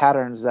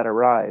patterns that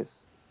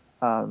arise.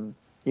 And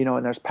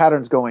there's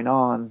patterns going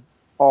on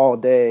all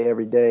day,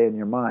 every day in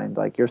your mind.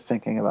 Like, you're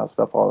thinking about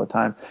stuff all the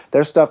time.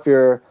 There's stuff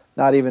you're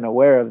not even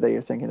aware of that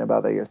you're thinking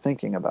about, that you're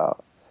thinking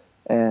about.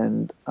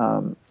 And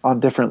on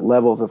different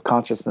levels of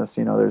consciousness,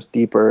 there's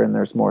deeper and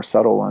there's more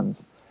subtle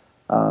ones.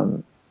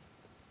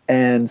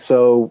 And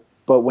so,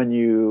 but when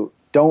you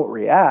don't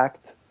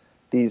react,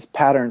 these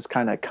patterns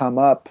kind of come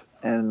up,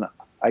 and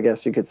I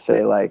guess you could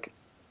say, like,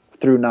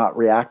 through not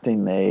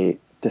reacting, they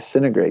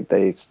disintegrate.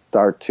 They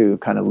start to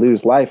kind of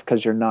lose life,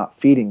 because you're not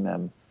feeding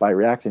them by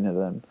reacting to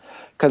them.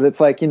 Because it's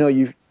like,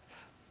 you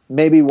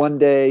maybe one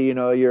day,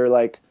 you're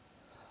like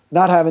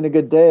not having a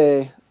good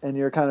day, and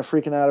you're kind of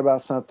freaking out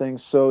about something,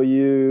 so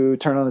you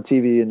turn on the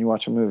TV and you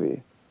watch a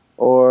movie.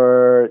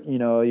 Or,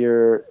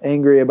 you're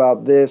angry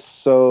about this,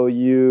 so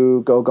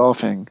you go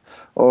golfing.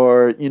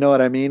 Or, you know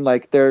what I mean?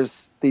 Like,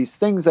 there's these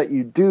things that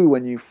you do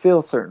when you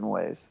feel certain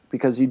ways,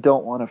 because you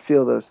don't want to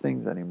feel those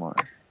things anymore.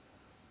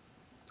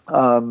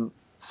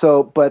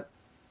 But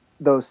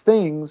those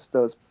things,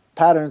 those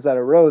patterns that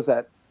arose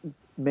that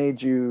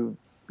made you,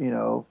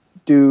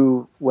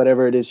 do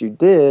whatever it is you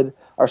did,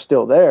 are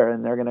still there,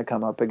 and they're going to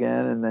come up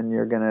again, and then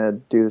you're going to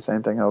do the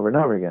same thing over and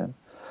over again.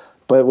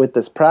 But with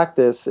this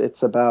practice,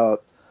 it's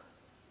about,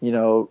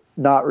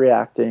 not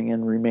reacting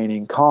and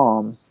remaining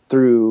calm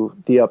through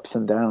the ups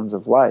and downs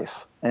of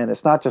life. And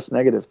it's not just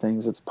negative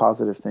things, it's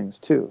positive things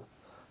too.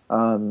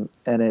 And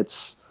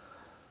it's,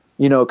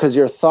 because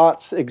your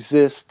thoughts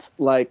exist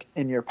like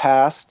in your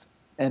past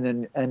and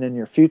in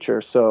your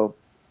future. So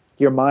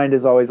your mind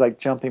is always like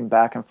jumping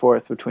back and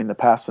forth between the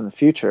past and the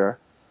future.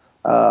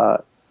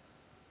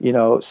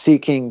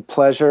 seeking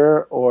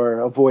pleasure or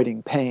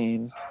avoiding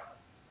pain,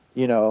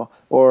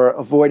 or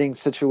avoiding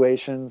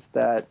situations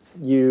that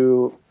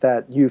you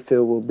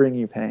feel will bring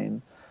you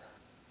pain.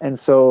 And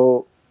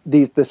so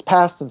this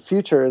past and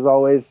future is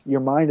always, your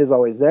mind is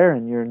always there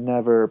and you're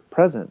never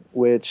present,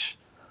 which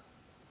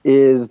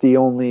is the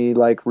only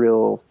like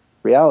real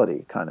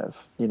reality kind of.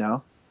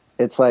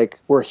 It's like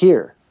we're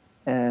here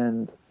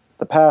and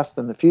the past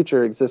and the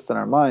future exist in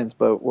our minds,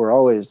 but we're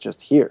always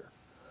just here.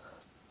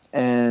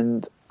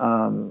 And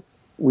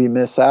we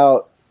miss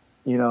out,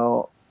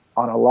 on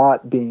a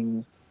lot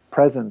being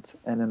present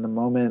and in the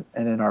moment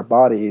and in our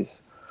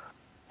bodies,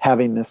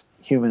 having this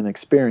human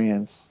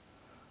experience,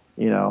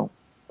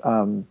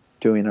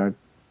 doing our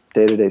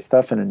day-to-day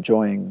stuff and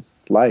enjoying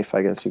life,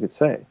 I guess you could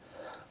say.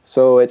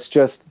 So it's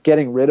just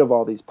getting rid of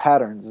all these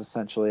patterns,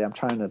 essentially. I'm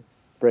trying to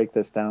break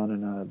this down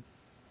in a,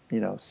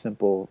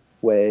 simple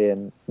way,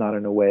 and not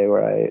in a way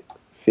where I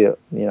feel,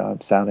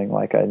 I'm sounding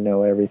like I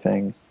know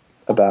everything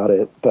about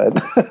it. But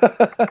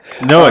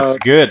No, it's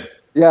good.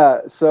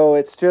 yeah, so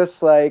it's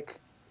just like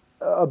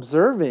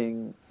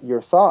observing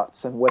your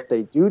thoughts and what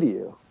they do to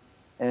you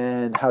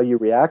and how you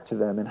react to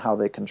them and how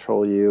they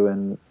control you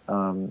and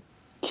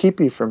keep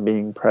you from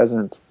being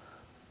present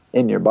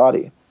in your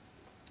body.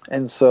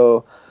 And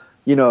so,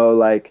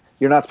 like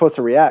you're not supposed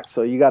to react.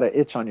 So you got an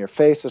itch on your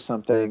face or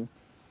something,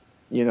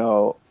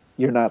 you're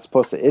not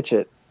supposed to itch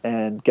it.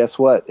 And guess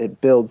what?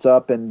 It builds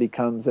up and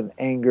becomes an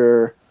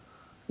anger,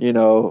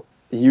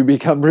 you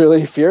become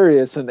really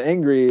furious and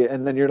angry,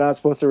 and then you're not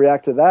supposed to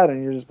react to that.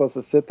 And you're just supposed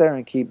to sit there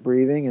and keep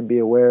breathing and be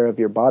aware of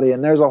your body.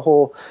 And there's a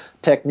whole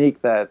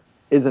technique that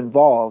is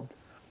involved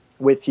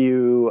with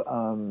you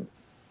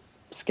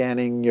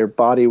scanning your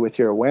body with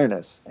your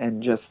awareness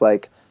and just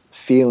like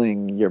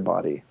feeling your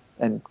body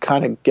and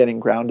kind of getting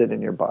grounded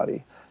in your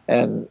body.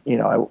 And,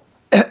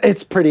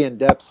 it's pretty in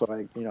depth, so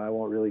I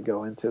won't really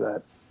go into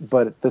that.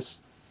 But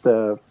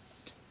the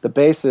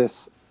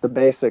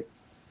basic,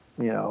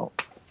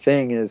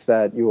 thing is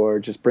that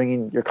you're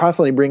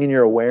constantly bringing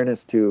your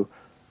awareness to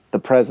the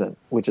present,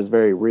 which is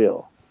very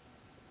real.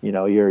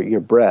 Your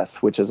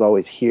breath, which is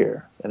always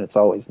here and it's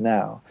always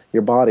now.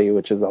 Your body,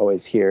 which is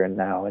always here and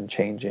now and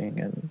changing,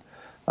 and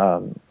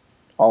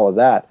all of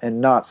that, and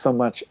not so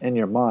much in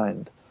your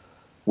mind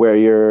where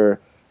you're,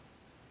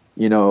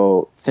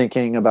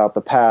 thinking about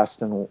the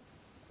past and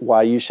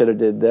why you should have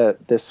did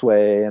that this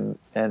way,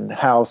 and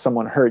how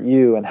someone hurt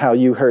you and how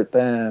you hurt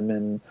them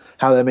and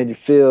how that made you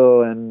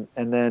feel, and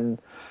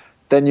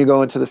then you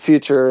go into the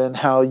future and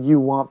how you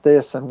want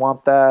this and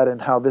want that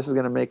and how this is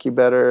going to make you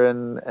better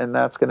and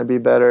that's going to be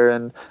better,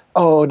 and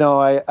oh no,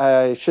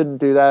 I shouldn't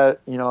do that,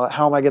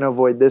 how am I going to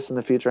avoid this in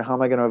the future, how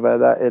am I going to avoid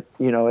that?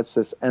 It's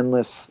this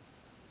endless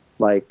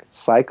like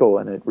cycle,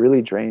 and it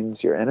really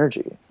drains your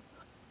energy.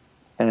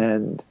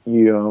 And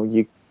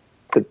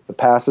the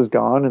past is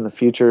gone, and the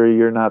future,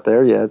 you're not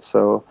there yet.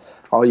 So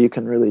all you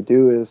can really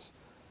do is,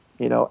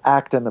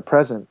 act in the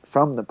present,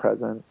 from the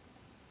present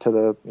to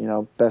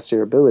the, best of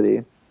your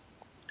ability.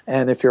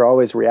 And if you're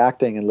always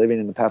reacting and living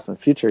in the past and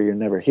the future, you're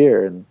never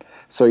here. And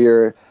so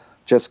you're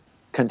just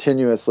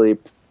continuously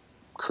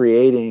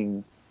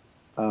creating,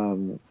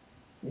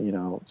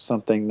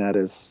 something that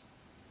is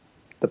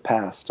the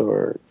past,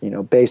 or,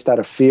 based out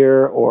of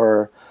fear,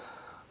 or,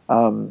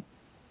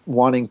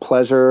 wanting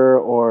pleasure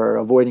or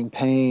avoiding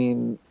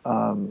pain,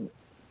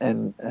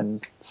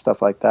 and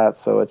stuff like that.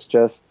 So it's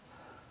just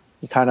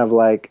you kind of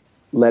like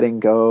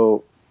letting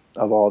go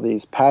of all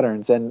these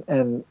patterns.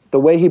 And the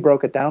way he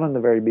broke it down in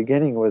the very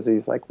beginning was,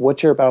 he's like,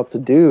 what you're about to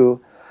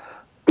do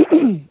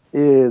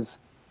is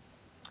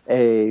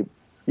you're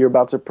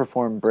about to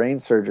perform brain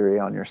surgery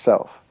on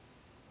yourself.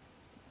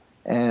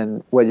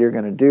 And what you're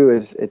going to do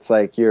is, it's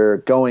like you're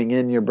going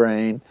in your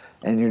brain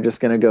and you're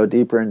just going to go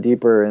deeper and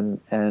deeper,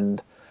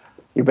 and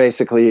you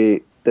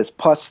basically, this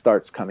pus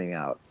starts coming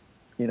out.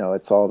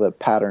 It's all the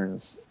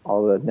patterns,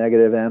 all the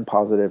negative and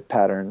positive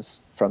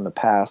patterns from the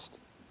past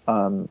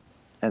and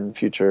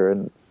future,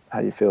 and how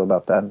you feel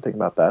about that and think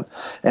about that.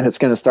 And it's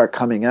going to start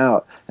coming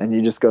out, and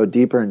you just go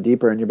deeper and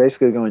deeper, and you're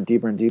basically going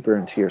deeper and deeper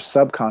into your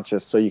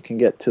subconscious, so you can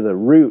get to the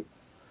root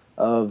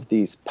of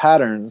these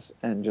patterns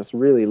and just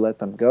really let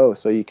them go,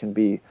 so you can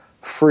be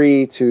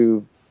free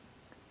to,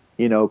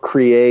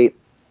 create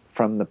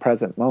from the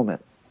present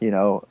moment,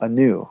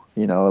 anew,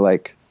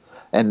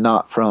 and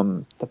not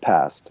from the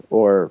past,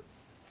 or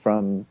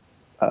from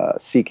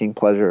seeking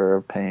pleasure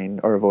or pain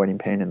or avoiding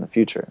pain in the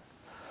future.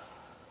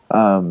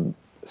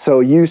 So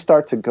you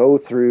start to go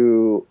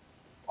through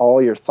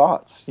all your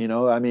thoughts, you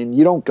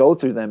don't go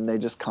through them, they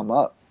just come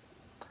up.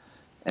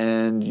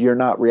 And you're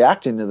not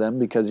reacting to them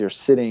because you're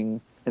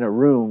sitting in a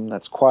room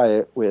that's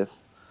quiet with,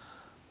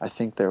 I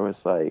think there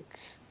was like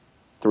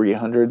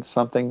 300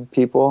 something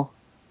people,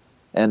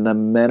 and the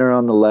men are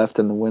on the left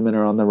and the women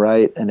are on the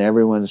right, and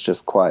everyone's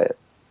just quiet.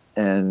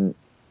 And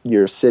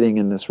you're sitting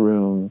in this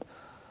room,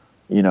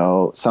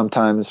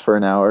 sometimes for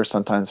an hour,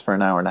 sometimes for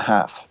an hour and a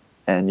half.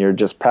 And you're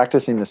just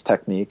practicing this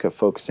technique of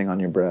focusing on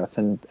your breath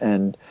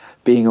and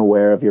being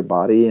aware of your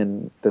body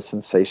and the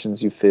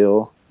sensations you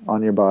feel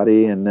on your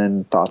body, and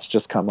then thoughts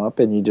just come up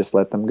and you just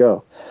let them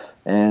go.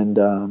 And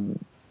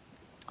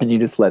you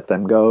just let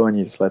them go, and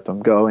you just let them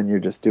go, and you're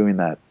just doing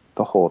that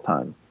the whole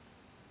time.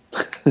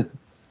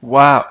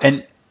 Wow.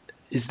 And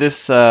is this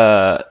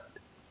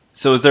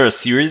so is there a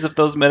series of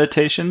those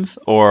meditations,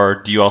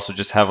 or do you also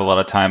just have a lot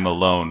of time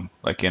alone,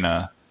 like in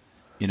a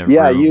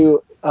Yeah, room?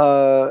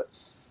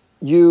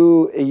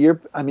 you're,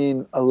 I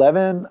mean,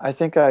 11, I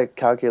think I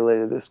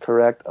calculated this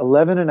correct.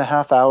 11 and a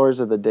half hours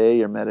of the day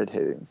you're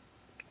meditating.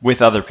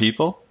 With other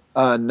people?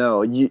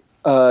 No, you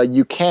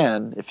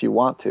can if you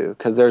want to,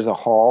 because there's a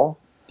hall.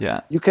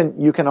 Yeah. You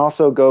can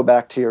also go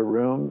back to your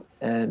room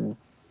and,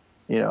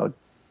 you know,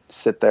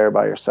 sit there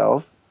by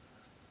yourself.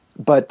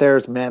 But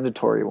there's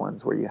mandatory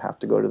ones where you have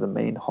to go to the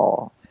main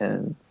hall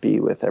and be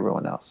with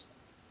everyone else.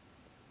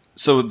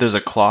 So there's a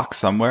clock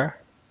somewhere?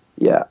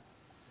 Yeah.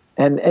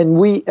 And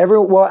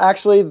well,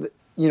 actually,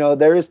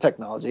 there is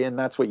technology, and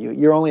that's what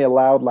you're only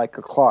allowed like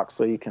a clock,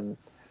 so you can,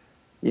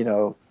 you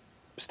know,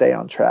 stay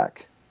on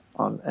track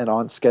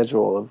on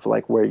schedule of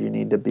like where you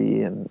need to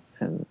be, and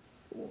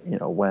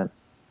when.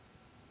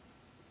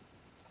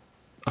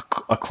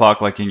 A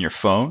clock like in your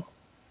phone?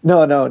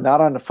 No,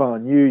 not on the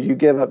phone. You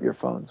give up your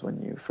phones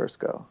when you first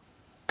go.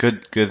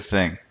 Good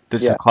thing.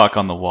 There's a Yeah. clock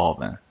on the wall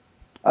then.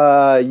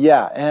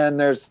 Yeah, and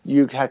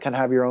can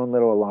have your own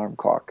little alarm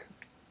clock.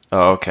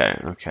 Oh, okay,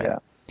 okay.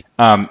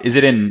 Yeah. Is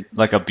it in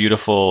like a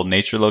beautiful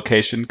nature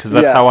location? Because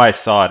that's Yeah. how I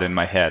saw it in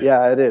my head.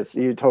 Yeah, it is.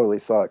 You totally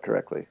saw it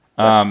correctly.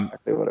 That's Um,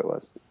 exactly what it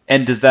was.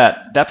 and does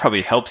that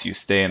probably helps you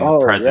stay in the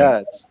Oh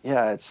present?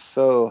 yeah, it's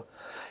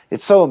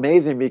so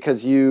amazing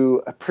because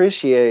you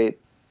appreciate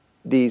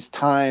these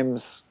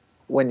times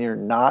when you're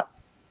not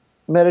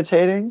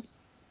meditating.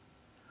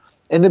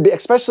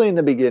 Especially in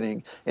the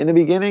beginning. In the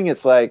beginning,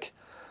 it's like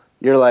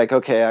you're like,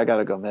 okay, I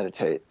gotta go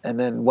meditate, and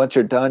then once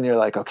you're done, you're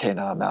like, okay,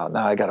 now I'm out.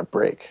 Now I gotta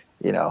break.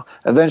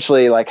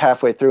 Eventually, like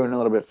halfway through and a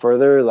little bit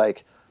further,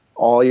 like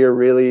you're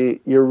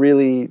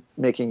really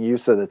making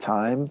use of the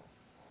time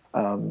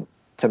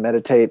to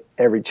meditate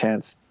every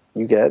chance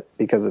you get,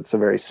 because it's a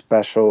very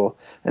special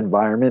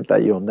environment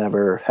that you'll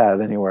never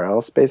have anywhere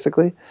else,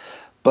 basically.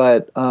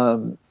 But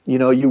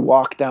you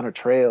walk down a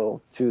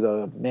trail to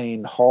the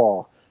main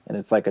hall, and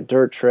it's like a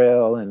dirt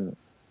trail, and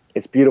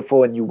it's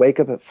beautiful. And you wake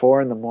up at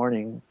 4 in the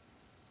morning,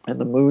 and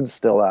the moon's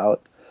still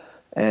out,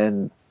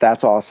 and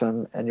that's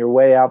awesome. And you're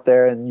way out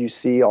there, and you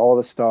see all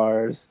the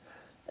stars,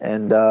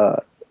 and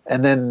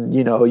then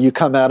you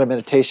come out of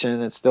meditation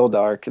and it's still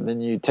dark, and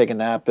then you take a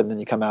nap, and then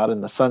you come out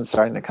and the sun's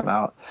starting to come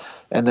out,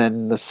 and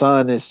then the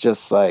sun is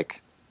just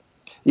like,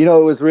 it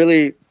was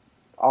really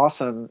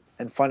awesome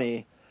and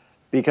funny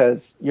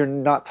because you're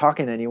not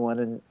talking to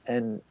anyone,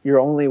 and you're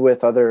only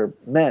with other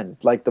men.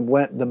 Like the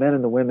men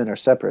and the women are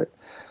separate,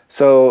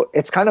 so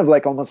it's kind of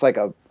like almost like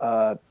a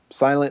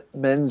silent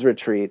men's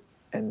retreat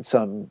in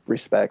some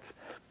respect.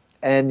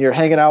 And you're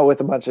hanging out with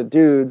a bunch of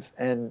dudes,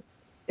 and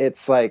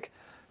it's like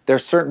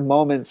there's certain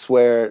moments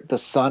where the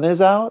sun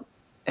is out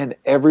and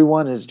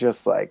everyone is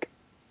just like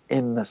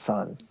in the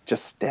sun,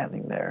 just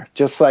standing there,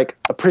 just like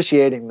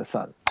appreciating the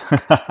sun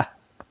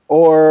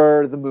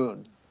or the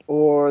moon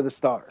or the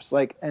stars.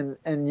 Like, and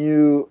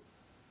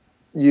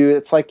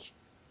it's like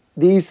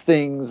these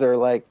things are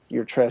like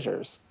your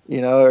treasures,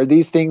 or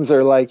these things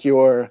are like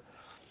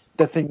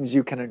the things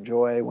you can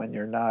enjoy when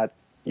you're not,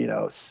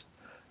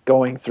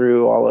 going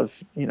through all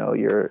of,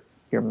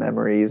 your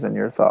memories and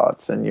your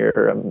thoughts and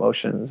your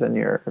emotions and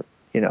your,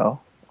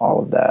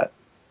 all of that.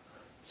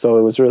 So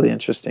it was really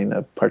interesting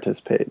to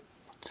participate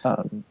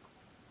in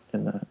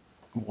that.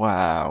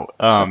 Wow.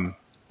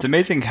 It's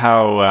amazing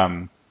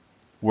how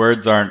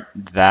words aren't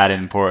that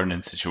important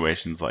in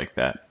situations like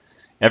that.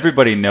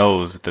 Everybody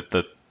knows that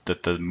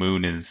the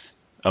moon is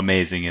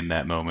amazing in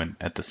that moment,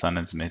 at the sun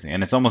is amazing,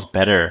 and it's almost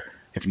better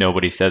if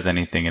nobody says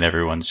anything and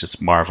everyone's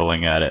just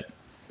marveling at it.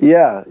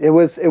 Yeah, it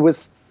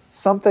was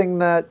something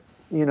that,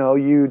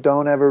 you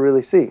don't ever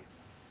really see.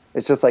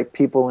 It's just like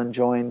people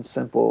enjoying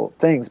simple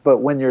things. But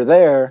when you're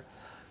there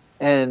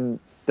and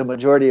the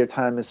majority of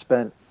time is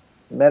spent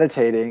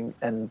meditating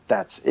and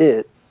that's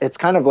it, it's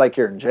kind of like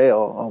you're in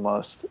jail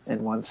almost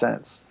in one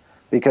sense.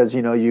 Because,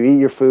 you eat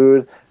your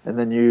food, and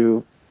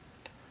then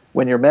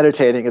when you're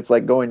meditating, it's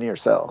like going to your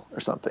cell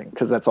or something,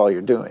 because that's all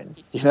you're doing,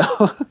 And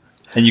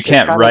you It's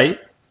can't kind of, write?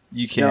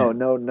 You no,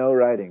 can't. no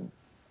writing.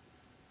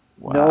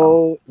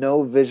 Wow.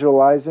 No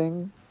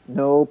visualizing,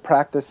 no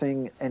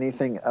practicing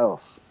anything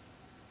else.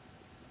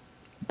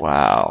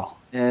 Wow.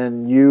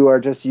 And you are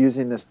just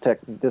using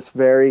this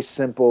very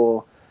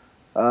simple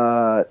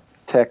uh,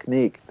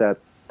 technique that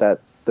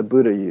the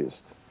Buddha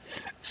used.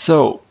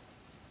 So,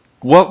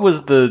 what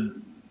was the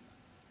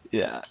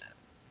yeah,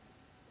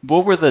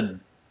 what were the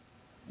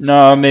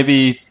no,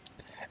 maybe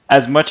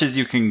as much as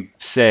you can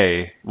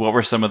say, what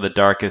were some of the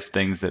darkest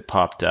things that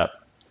popped up?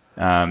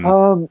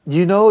 Um,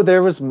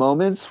 There was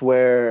moments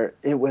where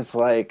it was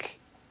like,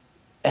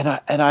 and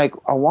I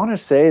want to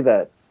say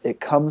that it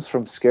comes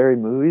from scary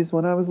movies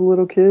when I was a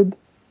little kid,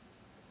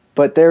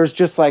 but there's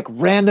just like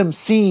random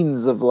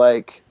scenes of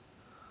like,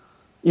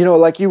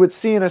 like you would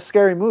see in a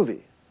scary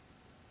movie.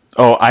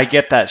 Oh, I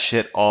get that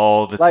shit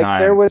all the Like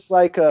there time. was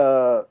like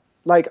a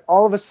like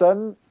all of a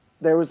sudden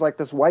there was like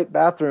this white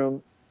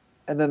bathroom,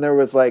 and then there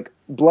was like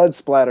blood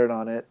splattered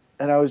on it,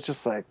 and I was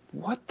just like,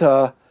 what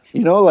the,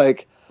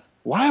 like,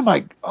 why am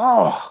I,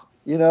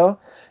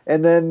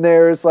 and then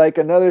there's like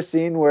another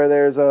scene where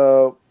there's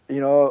a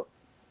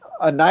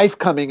knife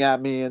coming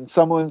at me and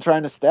someone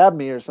trying to stab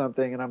me or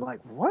something, and I'm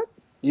like, what,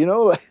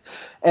 like,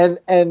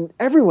 and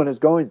everyone is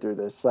going through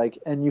this, like,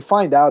 and you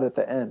find out at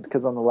the end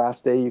because on the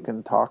last day you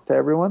can talk to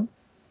everyone,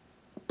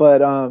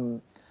 but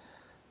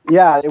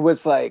yeah, it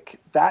was like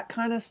that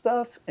kind of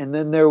stuff. And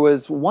then there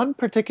was one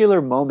particular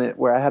moment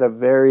where I had a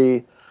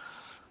very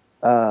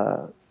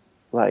uh,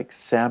 like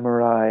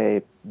samurai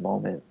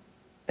moment,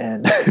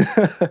 and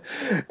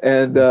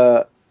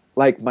and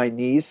like my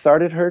knees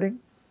started hurting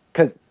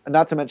because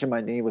not to mention my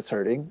knee was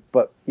hurting,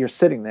 but you're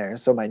sitting there,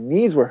 so my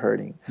knees were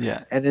hurting.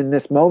 Yeah. And in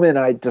this moment,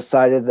 I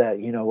decided that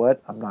you know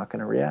what, I'm not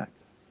going to react.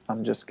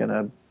 I'm just going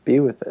to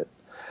be with it.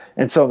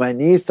 And so my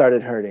knees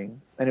started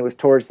hurting, and it was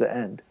towards the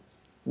end.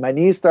 My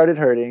knees started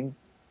hurting,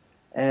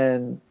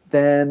 and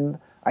then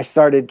I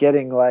started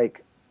getting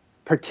like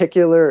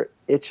particular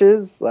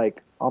itches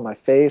like on my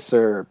face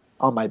or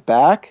on my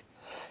back,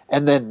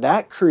 and then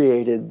that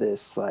created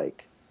this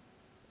like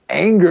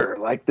anger,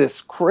 like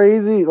this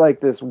crazy, like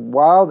this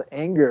wild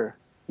anger,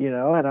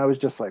 and I was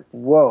just like,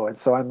 whoa. And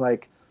so I'm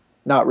like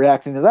not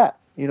reacting to that,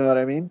 you know what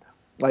I mean,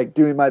 like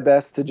doing my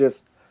best to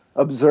just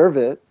observe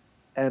it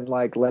and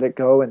like let it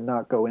go and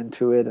not go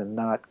into it and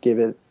not give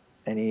it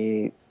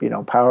any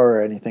power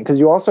or anything, because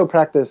you also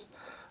practice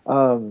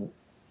um,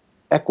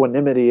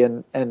 equanimity,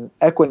 and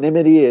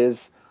equanimity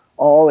is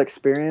all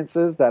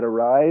experiences that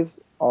arise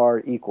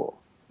are equal,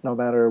 no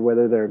matter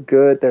whether they're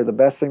good, they're the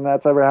best thing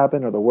that's ever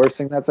happened or the worst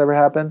thing that's ever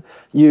happened.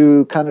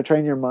 You kind of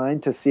train your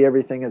mind to see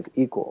everything as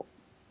equal.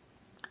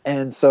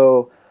 And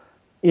so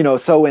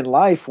so in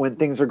life, when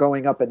things are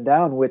going up and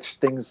down, which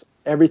things,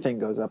 everything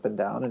goes up and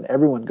down and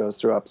everyone goes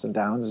through ups and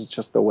downs, it's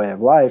just the way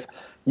of life,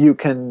 you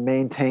can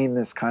maintain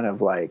this kind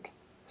of like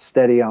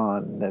steady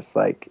on this,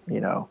 like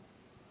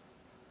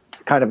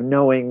kind of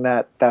knowing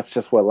that that's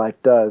just what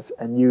life does,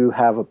 and you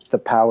have the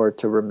power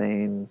to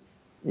remain,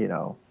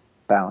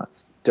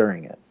 balanced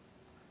during it,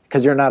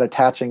 because you're not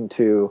attaching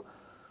to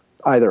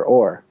either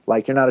or.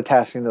 Like you're not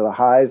attaching to the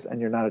highs and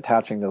you're not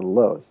attaching to the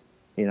lows.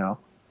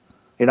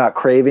 You're not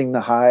craving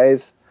the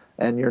highs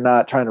and you're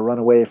not trying to run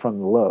away from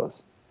the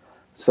lows.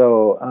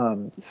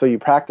 So you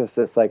practice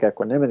this like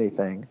equanimity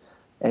thing,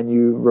 and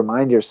you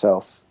remind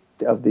yourself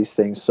of these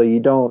things, so you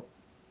don't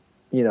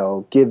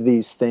give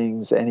these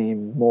things any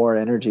more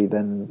energy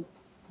than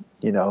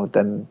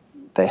than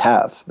they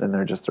have, and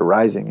they're just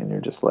arising and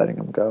you're just letting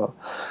them go.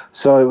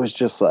 So it was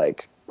just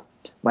like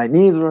my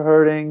knees were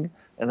hurting,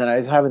 and then I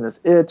was having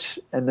this itch,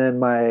 and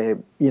then I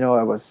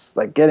was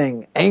like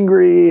getting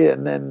angry,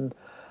 and then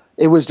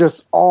it was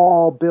just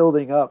all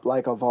building up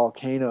like a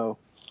volcano,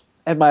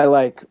 and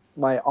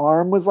my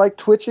arm was like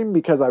twitching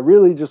because I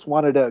really just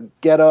wanted to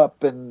get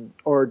up and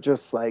or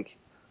just like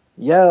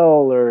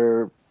yell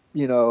or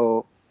you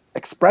know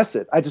express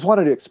it. I just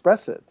wanted to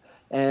express it,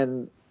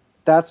 and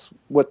that's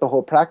what the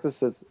whole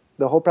practice is.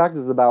 The whole practice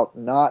is about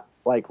not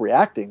like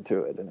reacting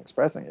to it and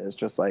expressing it. It's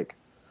just like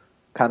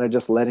kind of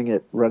just letting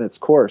it run its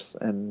course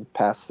and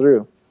pass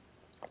through.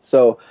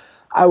 So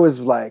I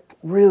was like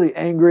really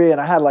angry, and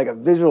I had like a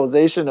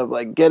visualization of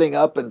like getting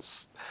up and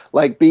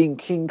like being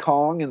King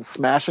Kong and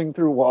smashing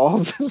through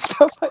walls and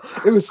stuff.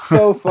 It was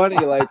so funny.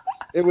 Like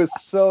it was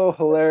so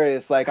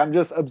hilarious. Like I'm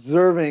just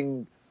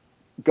observing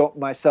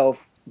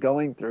myself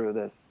going through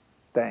this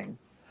thing.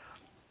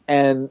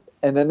 And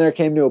then there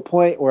came to a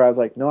point where I was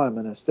like, no, I'm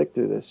going to stick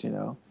through this.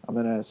 I'm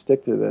going to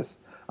stick through this.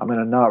 I'm going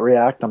to not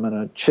react. I'm going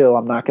to chill.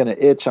 I'm not going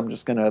to itch. I'm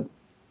just going to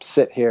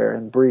sit here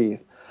and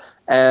breathe.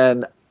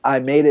 And I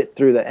made it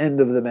through the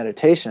end of the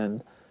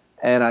meditation,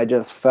 and I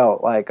just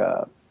felt like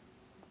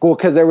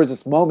because there was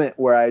this moment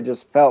where I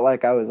just felt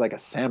like I was like a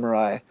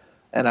samurai,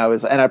 and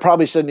I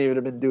probably shouldn't even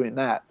have been doing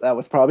that. That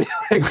was probably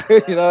like,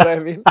 you know what I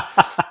mean?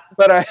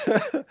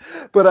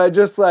 But I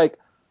just like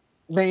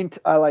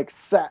I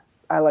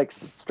like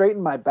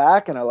straightened my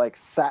back, and I like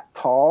sat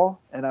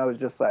tall, and I was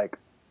just like,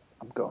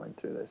 I'm going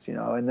through this,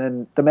 and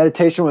then the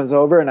meditation was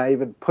over, and I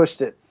even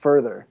pushed it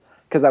further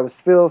because I was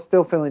still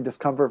feeling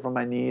discomfort from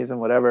my knees and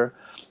whatever,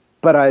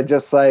 but I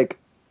just like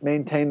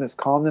maintained this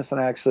calmness,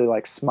 and I actually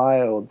like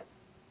smiled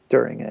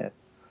during it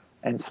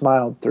and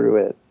smiled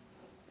through it.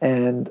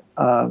 And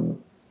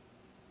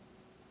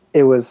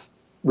it was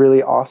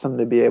really awesome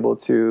to be able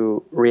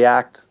to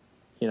react,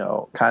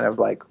 kind of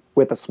like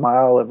with a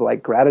smile of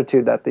like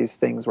gratitude that these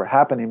things were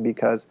happening,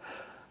 because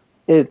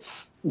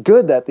it's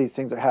good that these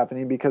things are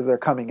happening because they're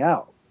coming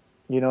out.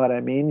 You know what I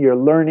mean? You're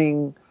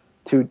learning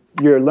to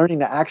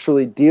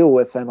actually deal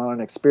with them on an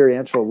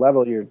experiential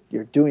level.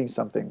 You're doing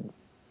something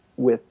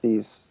with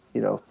these,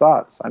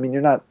 thoughts. I mean,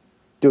 you're not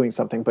doing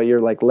something, but you're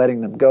like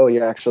letting them go.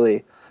 You're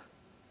actually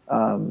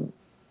kind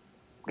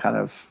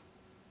of,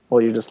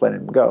 well, you're just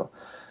letting them go.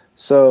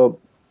 So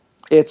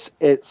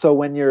so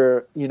when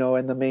you're,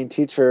 and the main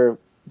teacher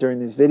during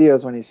these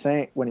videos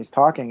when he's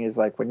talking, he's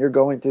like, when you're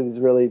going through these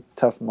really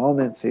tough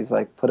moments, he's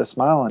like, put a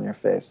smile on your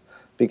face,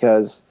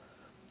 because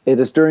it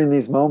is during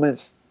these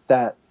moments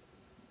that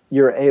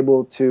you're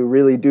able to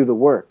really do the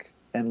work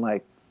and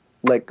like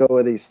let go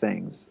of these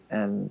things.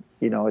 And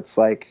it's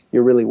like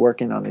you're really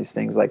working on these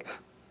things. Like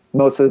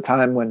most of the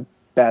time when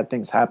bad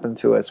things happen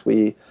to us,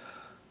 we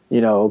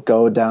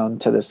go down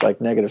to this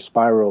like negative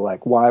spiral,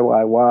 like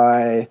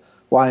why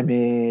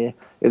me?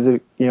 Is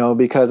it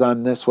because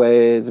I'm this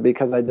way? Is it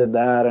because I did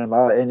that?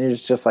 And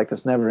it's just like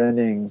this never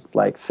ending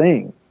like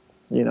thing,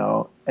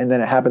 and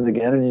then it happens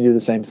again, and you do the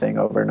same thing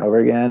over and over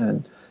again,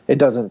 and it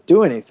doesn't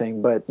do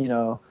anything. But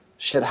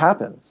shit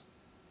happens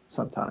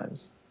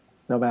sometimes,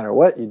 no matter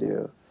what you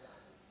do,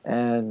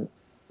 and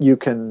you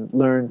can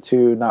learn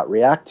to not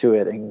react to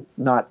it and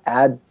not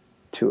add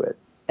to it,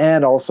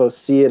 and also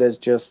see it as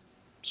just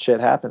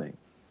shit happening,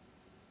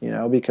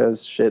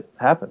 because shit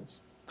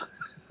happens.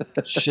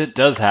 Shit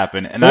does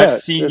happen, and Yeah, I've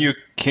seen you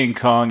King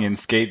Kong in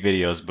skate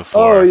videos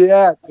before. oh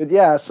yeah, dude,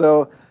 yeah.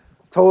 So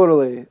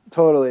totally,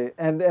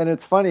 and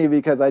it's funny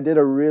because I did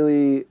a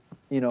really,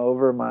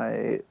 over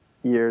my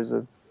years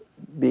of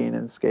being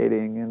in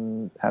skating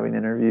and having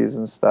interviews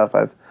and stuff,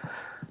 I've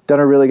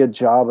done a really good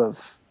job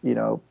of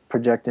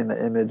projecting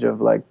the image of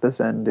like the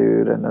Zen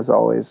dude, and as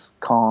always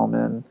calm,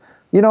 and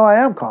I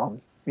am calm,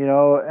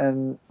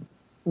 and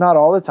not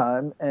all the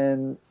time,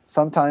 and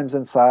sometimes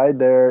inside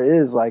there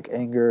is like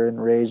anger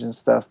and rage and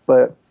stuff,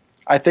 but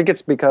I think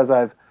it's because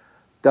I've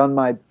done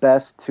my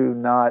best to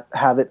not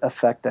have it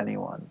affect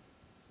anyone.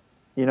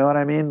 You know what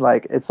I mean?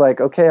 Like it's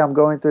like, okay, I'm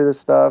going through this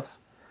stuff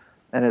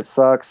and it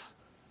sucks,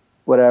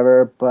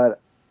 whatever, but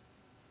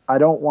I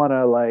don't want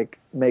to like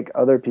make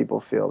other people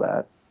feel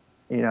that,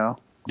 like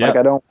Yeah.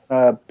 I don't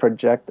want to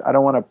project, I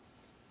don't want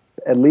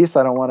to, at least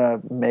I don't want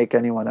to make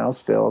anyone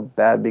else feel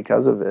bad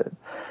because of it.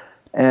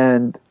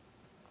 And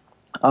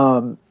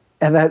and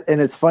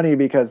it's funny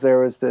because there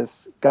was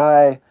this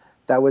guy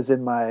that was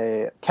in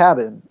my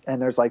cabin, and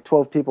there's like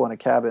 12 people in a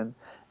cabin,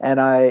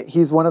 and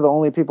he's one of the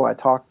only people I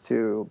talked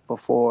to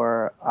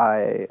before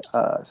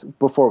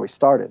we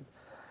started.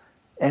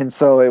 And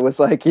so it was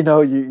like,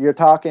 you're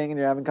talking and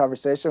you're having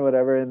conversation,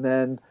 whatever, and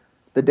then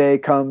the day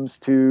comes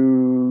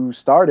to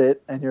start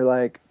it, and you're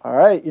like, all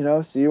right,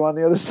 see you on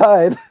the other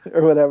side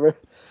or whatever.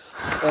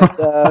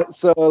 And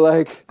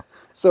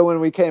so when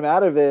we came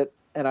out of it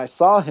and I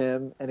saw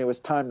him and it was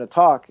time to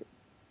talk,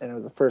 and it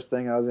was the first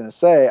thing I was going to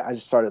say, I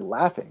just started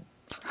laughing.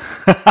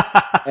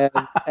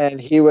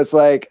 And he was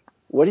like,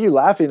 what are you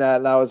laughing at?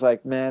 And I was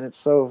like, man, it's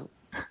so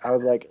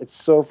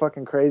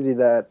fucking crazy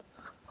that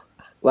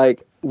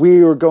like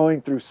we were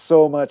going through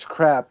so much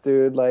crap,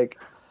 dude. Like,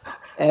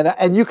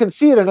 and you can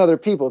see it in other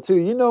people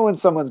too. When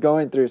someone's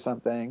going through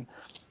something.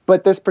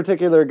 But this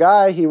particular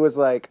guy, he was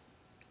like,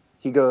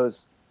 he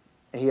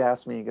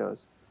asked me, he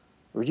goes,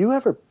 were you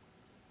ever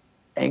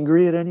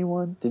angry at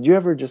anyone? Did you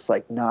ever just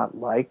like not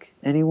like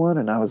anyone?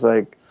 And I was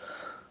like,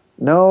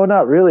 no,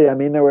 not really. I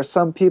mean, there were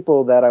some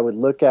people that I would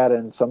look at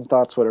and some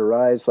thoughts would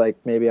arise, like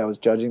maybe I was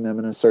judging them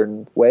in a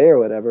certain way or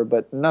whatever,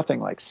 but nothing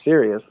like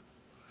serious.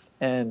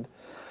 And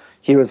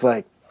he was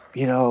like,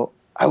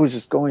 I was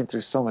just going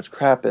through so much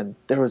crap. And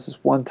there was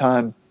this one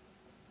time,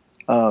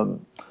 and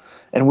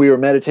we were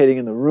meditating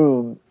in the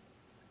room,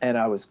 and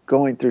I was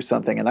going through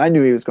something, and I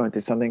knew he was going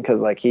through something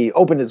because like he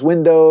opened his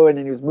window and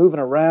then he was moving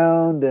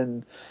around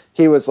and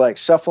he was like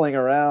shuffling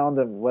around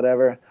and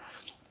whatever.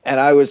 And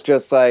I was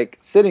just like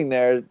sitting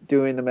there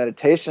doing the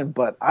meditation,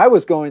 but I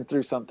was going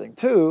through something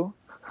too,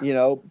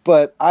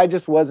 but I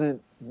just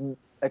wasn't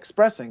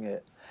expressing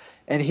it.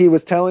 And he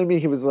was telling me,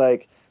 he was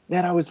like,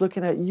 man, I was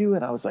looking at you,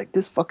 and I was like,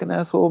 this fucking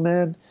asshole,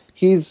 man,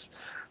 he's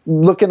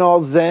looking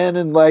all zen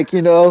and like,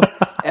 and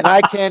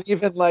I can't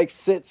even like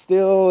sit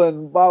still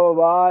and blah, blah,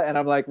 blah. And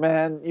I'm like,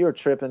 man, you're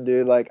tripping,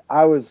 dude. Like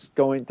I was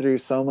going through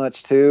so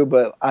much too,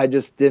 but I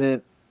just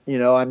didn't,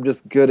 I'm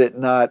just good at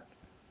not,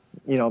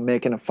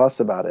 making a fuss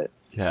about it.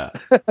 Yeah.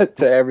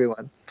 To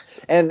everyone.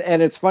 And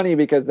it's funny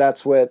because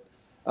that's what,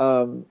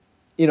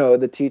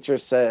 the teacher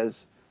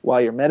says while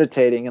you're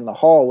meditating in the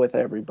hall with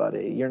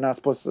everybody. You're not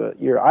supposed to,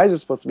 your eyes are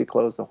supposed to be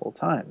closed the whole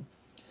time.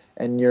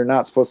 And you're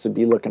not supposed to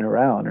be looking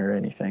around or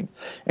anything.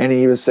 And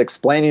he was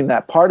explaining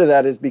that part of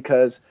that is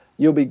because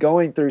you'll be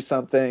going through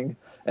something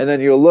and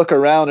then you'll look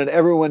around and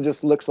everyone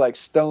just looks like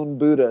stone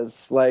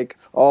Buddhas, like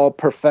all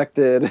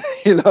perfected,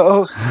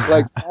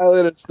 like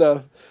silent and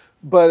stuff.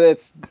 But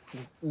it's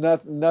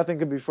nothing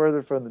could be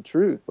further from the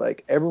truth.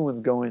 Like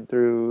everyone's going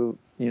through,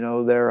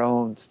 their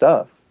own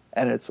stuff,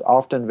 and it's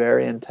often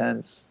very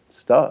intense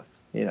stuff,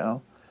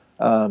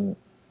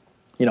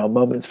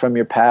 moments from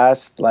your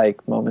past,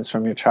 like moments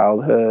from your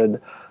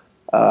childhood,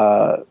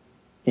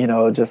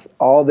 just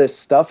all this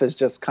stuff is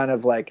just kind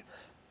of like,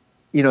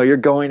 you're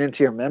going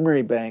into your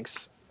memory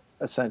banks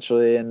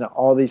essentially, and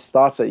all these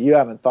thoughts that you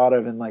haven't thought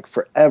of in like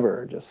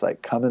forever, just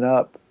like coming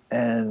up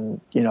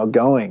and,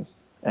 going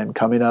and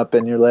coming up,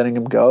 and you're letting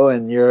them go,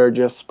 and you're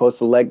just supposed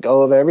to let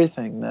go of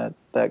everything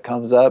that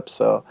comes up.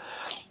 So,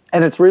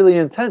 and it's really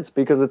intense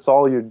because it's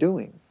all you're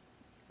doing,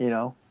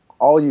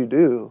 all you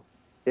do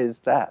is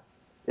that.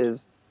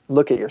 is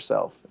look at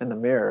yourself in the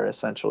mirror,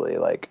 essentially,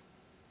 like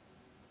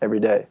every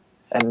day,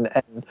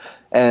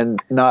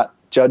 and not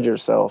judge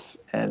yourself,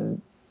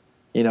 and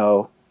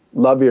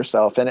love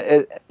yourself.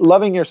 And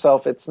loving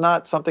yourself, it's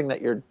not something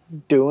that you're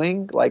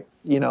doing, like,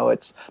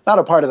 it's not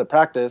a part of the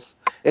practice.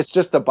 It's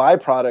just a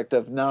byproduct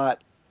of not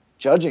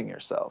judging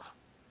yourself.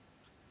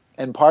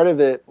 And part of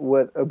it,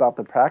 what about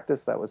the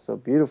practice that was so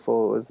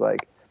beautiful, was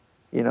like,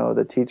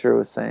 the teacher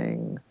was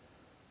saying,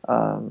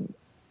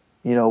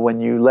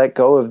 when you let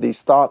go of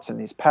these thoughts and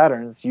these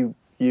patterns,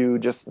 you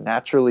just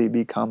naturally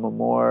become a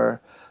more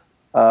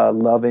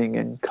loving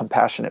and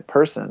compassionate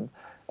person.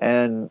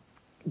 And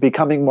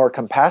becoming more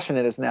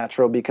compassionate is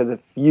natural, because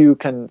if you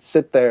can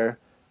sit there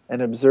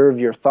and observe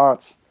your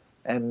thoughts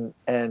and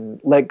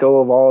let go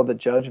of all the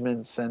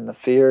judgments and the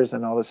fears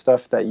and all the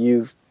stuff that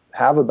you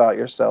have about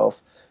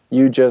yourself,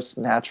 you just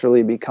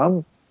naturally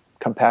become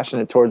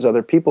compassionate towards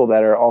other people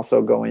that are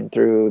also going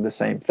through the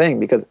same thing,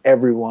 because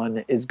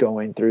everyone is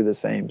going through the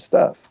same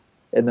stuff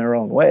in their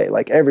own way.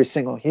 Like every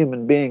single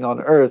human being on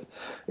earth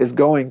is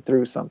going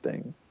through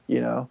something,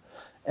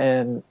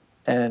 and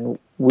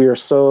we're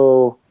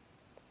so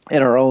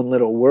in our own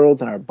little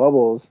worlds and our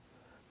bubbles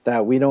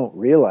that we don't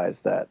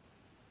realize that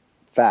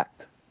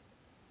fact.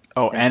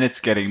 Oh, and it's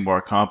getting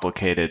more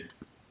complicated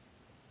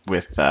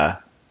with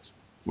our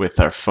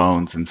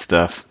phones and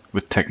stuff,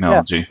 with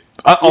technology.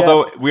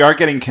 Although we are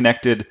getting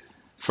connected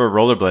for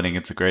rollerblading,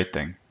 it's a great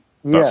thing.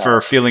 But for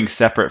feeling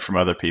separate from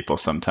other people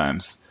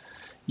sometimes.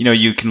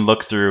 You can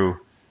look through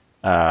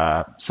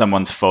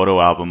someone's photo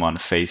album on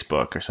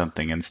Facebook or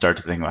something and start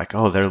to think like,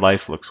 oh, their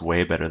life looks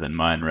way better than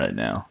mine right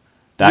now.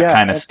 That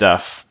kind of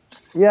stuff.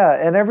 Yeah,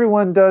 and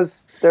everyone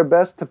does their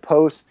best to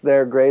post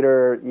their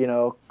greater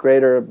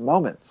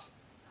moments,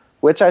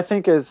 which I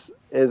think is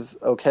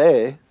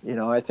okay.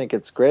 I think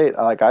it's great.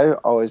 Like I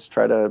always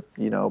try to,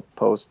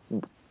 post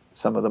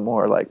some of the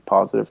more like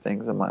positive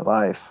things in my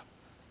life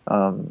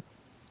on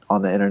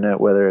the internet,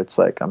 whether it's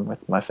like I'm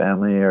with my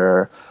family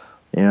or,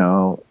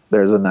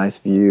 there's a nice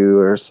view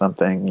or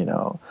something,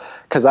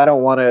 because I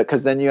don't want to,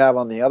 because then you have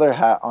on the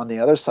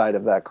other side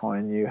of that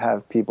coin, you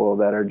have people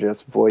that are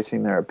just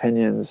voicing their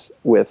opinions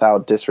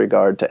without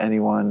disregard to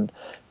anyone,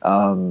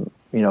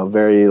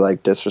 very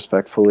like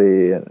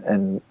disrespectfully,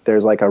 and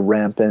there's like a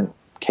rampant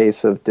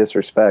case of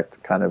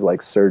disrespect kind of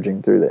like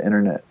surging through the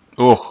internet.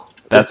 Oh,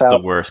 that's the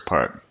worst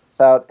part.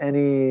 Without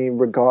any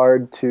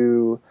regard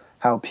to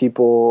how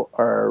people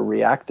are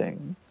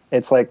reacting.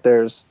 It's like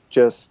there's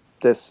just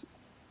this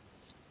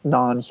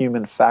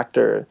non-human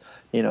factor,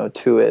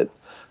 to it.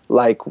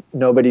 Like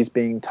nobody's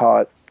being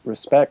taught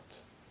respect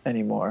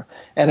anymore.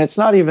 And it's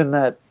not even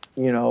that,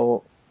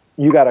 you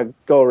got to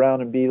go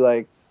around and be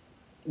like,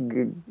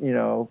 goody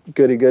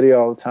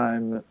all the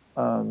time,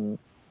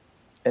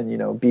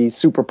 and be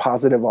super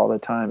positive all the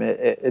time.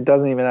 It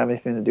doesn't even have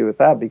anything to do with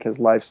that, because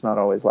life's not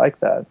always like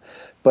that.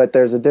 But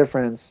there's a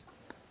difference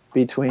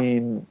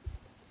between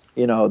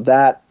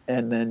that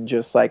and then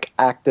just like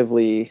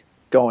actively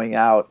going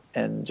out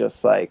and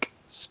just like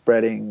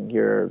spreading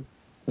your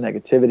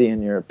negativity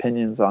and your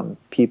opinions on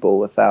people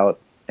without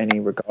any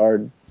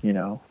regard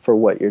for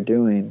what you're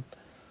doing.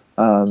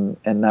 And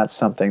that's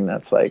something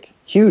that's like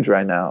huge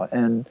right now,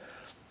 and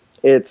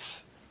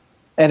it's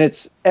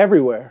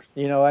everywhere.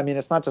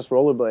 It's not just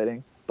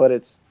rollerblading, but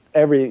it's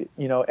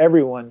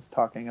everyone's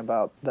talking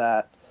about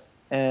that,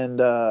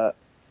 and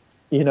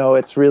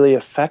it's really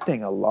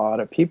affecting a lot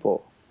of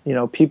people.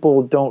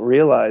 People don't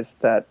realize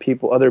that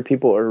other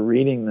people are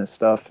reading this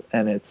stuff,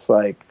 and it's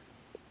like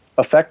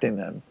affecting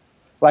them.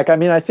 Like,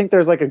 I think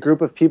there's like a group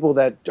of people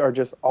that are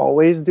just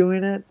always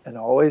doing it and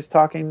always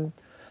talking,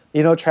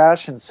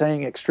 trash and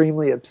saying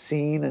extremely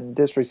obscene and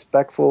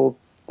disrespectful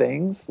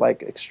things,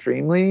 like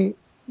extremely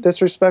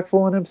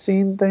disrespectful and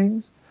obscene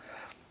things.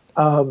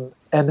 And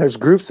there's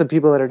groups of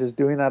people that are just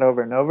doing that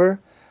over and over,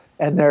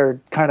 and they're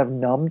kind of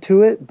numb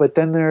to it. But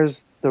then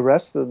there's the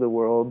rest of the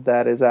world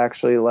that is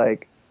actually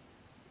like,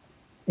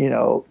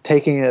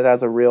 taking it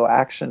as a real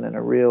action and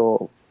a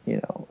real,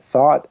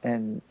 thought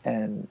and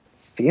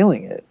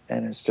feeling it.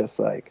 And it's just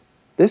like,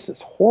 this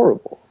is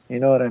horrible. You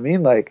know what I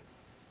mean? Like,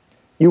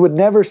 you would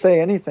never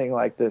say anything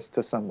like this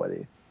to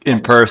somebody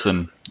in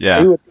person.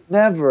 Yeah. You would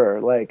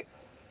never, like,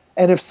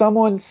 and if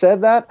someone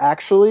said that,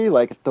 actually,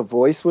 like if the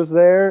voice was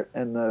there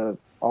and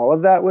all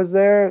of that was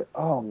there,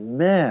 oh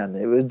man,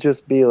 it would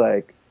just be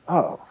like,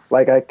 oh,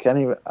 like I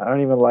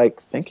don't even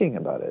like thinking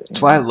about it.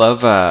 That's why I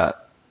love, I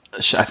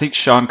think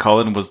Sean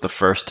Cullen was the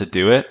first to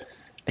do it.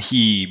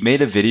 He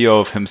made a video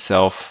of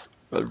himself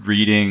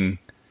reading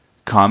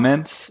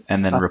comments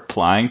and then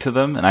replying to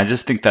them, and I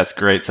just think that's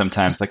great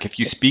sometimes. Like if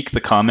you speak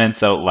the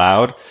comments out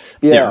loud,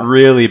 it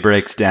really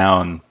breaks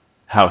down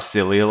how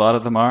silly a lot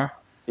of them are.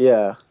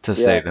 To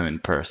say them in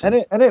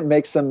person, and it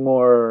makes them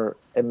more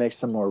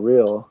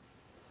real.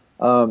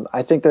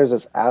 I think there's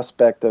this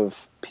aspect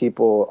of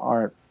people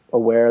aren't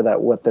aware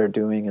that what they're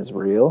doing is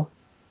real.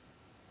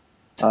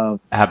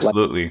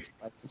 Absolutely.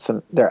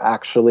 They're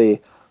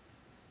actually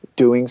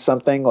doing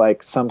something,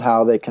 like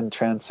somehow they can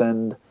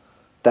transcend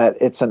that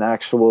it's an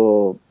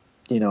actual,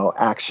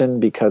 action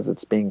because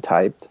it's being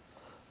typed.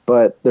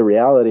 But the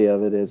reality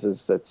of it is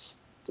it's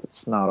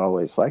not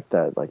always like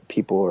that. Like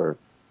people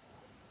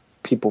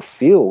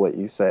feel what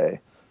you say.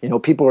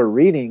 People are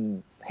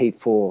reading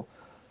hateful,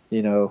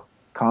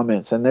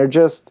 comments, and they're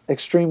just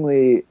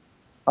extremely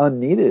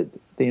unneeded.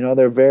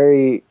 They're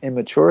very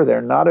immature.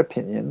 They're not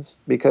opinions,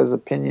 because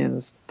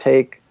opinions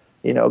take,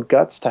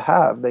 guts to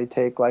have. They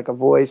take like a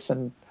voice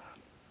and,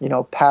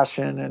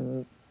 passion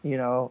and,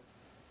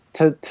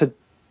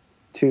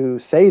 to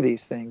say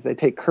these things. They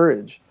take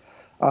courage.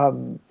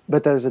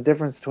 But there's a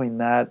difference between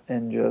that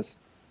and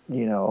just,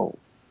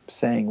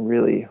 saying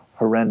really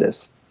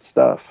horrendous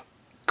stuff.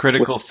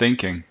 Critical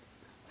thinking.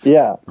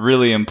 Yeah.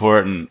 Really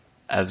important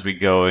as we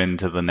go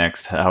into the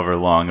next however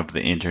long of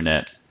the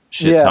internet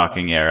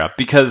shit-talking era.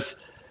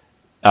 Because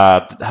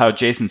how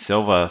Jason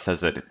Silva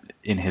says it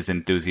in his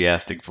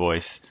enthusiastic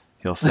voice,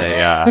 he'll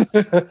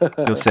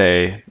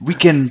say, we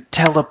can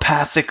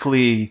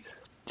telepathically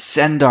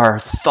send our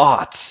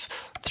thoughts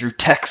through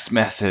text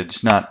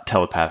message, not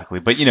telepathically,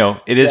 but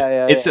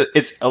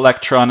it's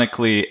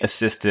electronically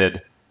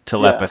assisted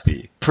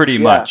telepathy, pretty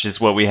much is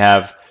what we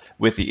have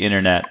with the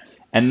internet.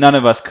 And none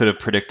of us could have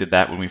predicted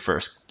that when we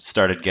first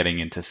started getting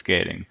into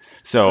skating.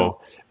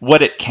 So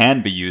what it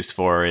can be used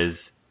for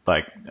is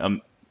like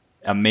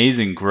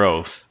amazing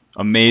growth,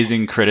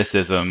 amazing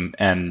criticism,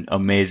 and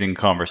amazing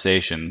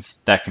conversations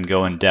that can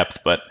go in depth.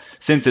 But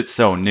since it's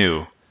so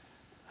new,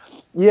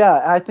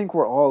 yeah, I think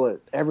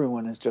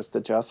everyone is just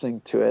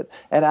adjusting to it.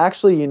 And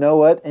actually, you know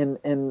what?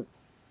 In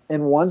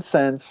one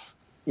sense,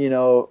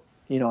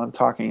 I'm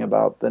talking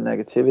about the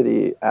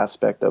negativity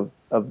aspect of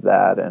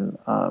that,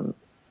 and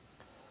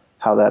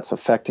how that's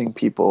affecting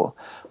people.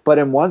 But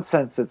in one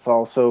sense, it's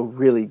also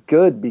really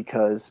good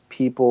because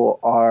people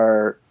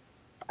are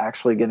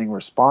actually getting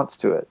response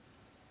to it.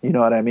 You know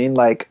what I mean?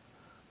 Like,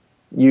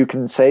 you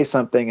can say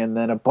something and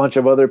then a bunch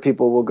of other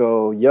people will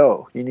go,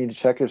 yo, you need to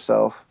check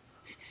yourself.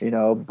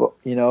 But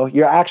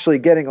you're actually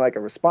getting like a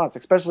response,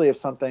 especially if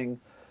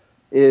something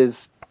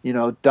is,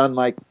 done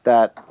like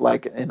that,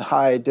 like in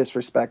high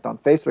disrespect on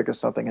Facebook or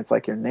something. It's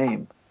like your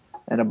name,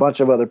 and a bunch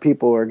of other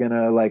people are going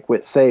to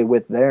say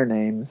with their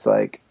names,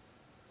 like,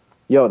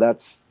 yo,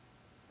 that's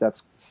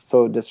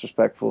so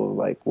disrespectful.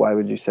 Like, why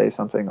would you say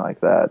something like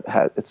that?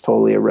 It's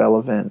totally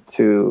irrelevant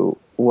to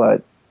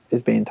what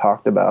is being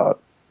talked about,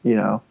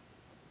 So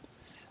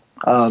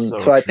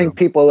I think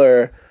people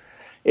are,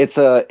 it's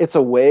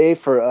a way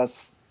for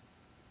us.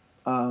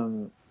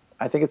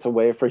 I think it's a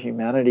way for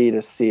humanity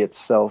to see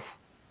itself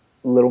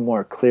a little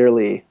more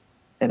clearly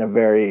in a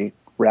very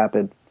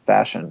rapid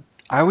fashion.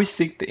 I always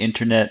think the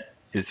internet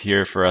is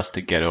here for us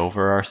to get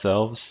over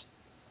ourselves.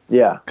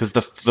 Yeah. Because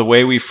the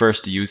way we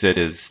first use it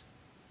is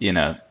in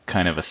a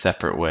kind of a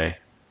separate way.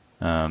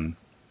 And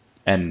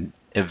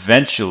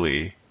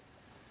eventually,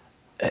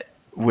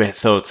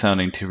 without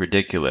sounding too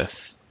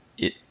ridiculous,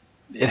 it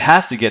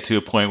has to get to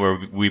a point where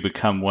we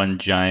become one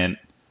giant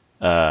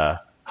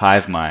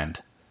hive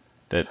mind.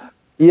 That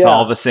it's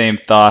all the same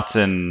thoughts,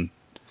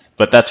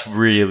 but that's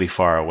really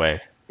far away.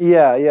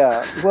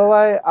 Yeah. Well,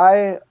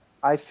 I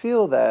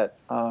feel that,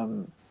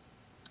 I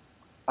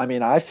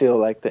feel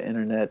like the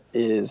internet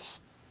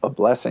is a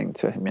blessing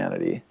to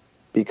humanity,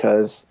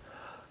 because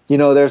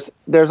there's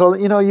a,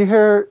 you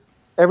hear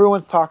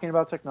everyone's talking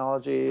about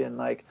technology and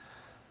like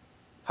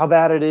how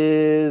bad it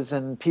is,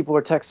 and people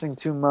are texting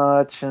too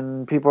much,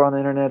 and people are on the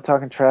internet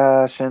talking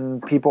trash,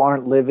 and people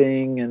aren't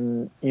living,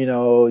 and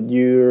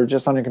you're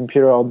just on your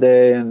computer all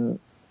day, and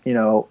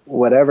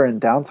whatever, and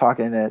down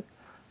talking it.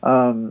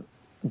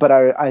 But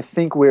I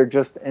think we're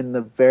just in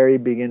the very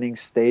beginning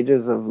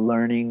stages of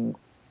learning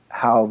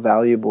how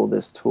valuable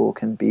this tool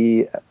can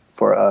be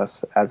for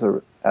us as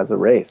a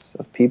race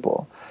of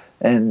people,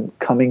 and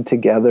coming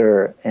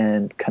together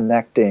and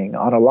connecting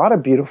on a lot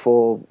of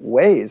beautiful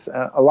ways,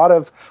 a lot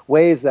of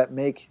ways that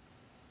make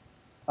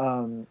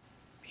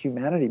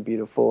humanity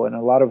beautiful, and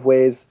a lot of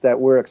ways that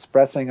we're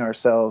expressing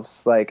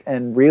ourselves, like,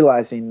 and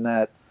realizing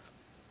that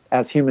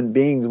as human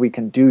beings we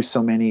can do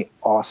so much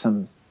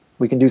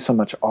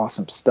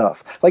awesome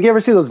stuff. Like, you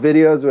ever see those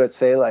videos where it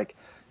say like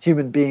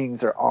human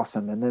beings are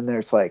awesome, and then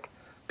there's like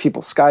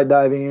people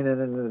skydiving,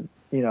 and then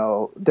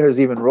there's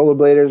even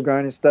rollerbladers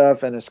grinding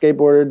stuff, and a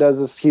skateboarder does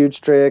this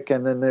huge trick,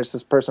 and then there's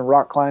this person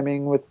rock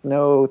climbing with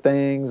no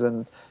things.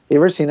 And you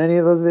ever seen any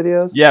of those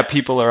videos? Yeah,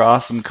 people are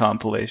awesome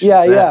compilation.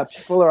 Yeah,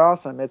 people are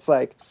awesome. It's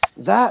like,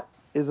 that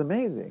is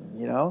amazing,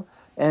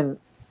 and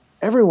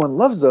everyone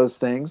loves those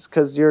things,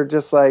 because you're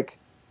just like,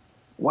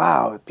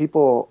 wow,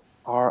 people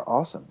are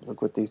awesome.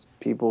 Look what these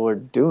people are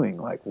doing.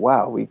 Like,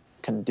 wow, we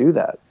can do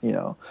that.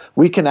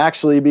 We can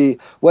actually be,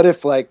 what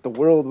if like the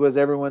world was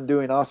everyone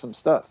doing awesome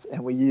stuff,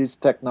 and we use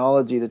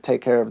technology to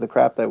take care of the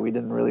crap that we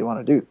didn't really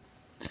want to do?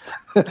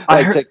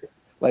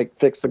 Like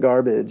fix the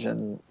garbage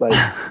and like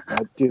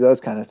do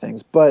those kind of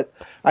things. But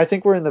I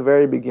think we're in the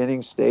very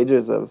beginning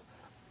stages of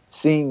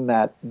seeing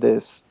that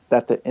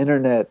the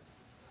internet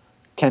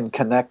can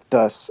connect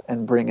us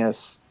and bring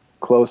us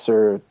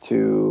closer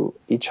to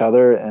each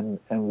other, and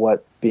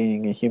what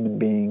being a human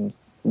being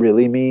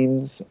really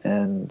means,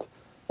 and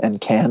and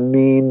can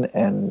mean,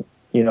 and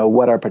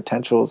what our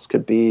potentials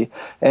could be.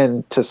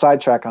 And to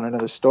sidetrack on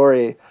another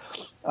story,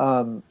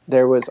 I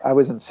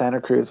was in Santa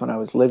Cruz when I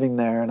was living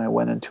there, and I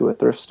went into a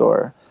thrift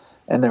store,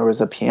 and there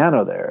was a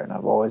piano there, and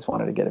I've always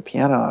wanted to get a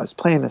piano. I was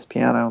playing this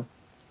piano,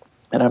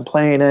 and I'm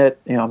playing it,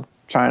 I'm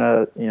trying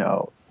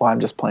to, I'm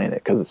just playing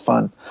it because it's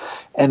fun.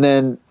 And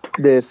then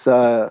this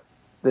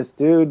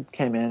dude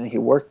came in, and he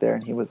worked there,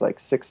 and he was like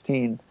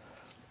 16,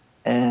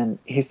 and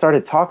he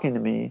started talking to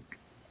me,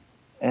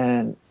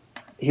 and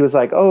he was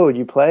like, "Oh,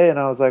 you play?" And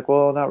I was like,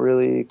 "Well, not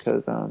really,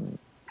 because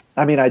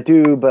I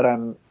do, but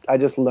I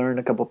just learned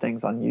a couple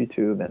things on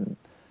YouTube."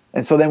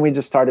 And so then we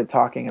just started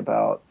talking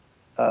about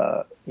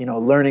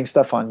learning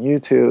stuff on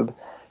YouTube.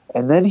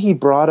 And then he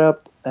brought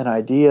up an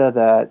idea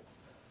that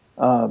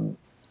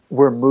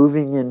we're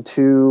moving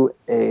into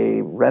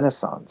a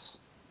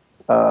renaissance.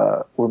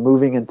 We're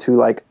moving into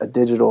like a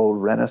digital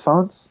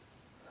renaissance.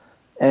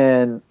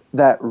 And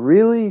that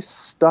really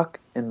stuck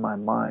in my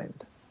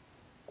mind.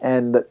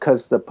 And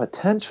because the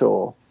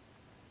potential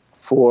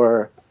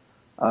for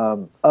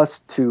us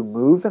to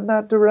move in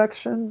that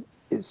direction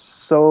is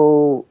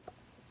so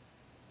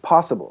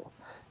possible.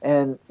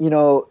 And,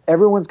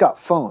 everyone's got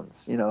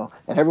phones, and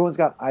everyone's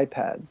got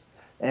iPads,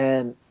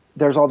 and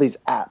there's all these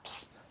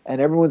apps,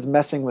 and everyone's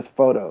messing with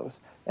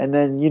photos. And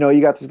then,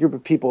 you got this group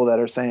of people that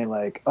are saying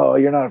like, "Oh,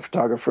 you're not a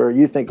photographer.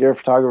 You think you're a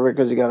photographer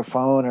because you got a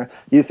phone, or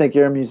you think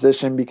you're a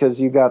musician because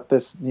you got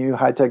this new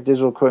high-tech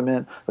digital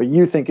equipment, or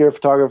you think you're a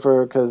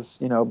photographer because,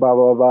 blah,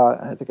 blah, blah."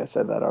 I think I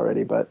said that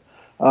already, but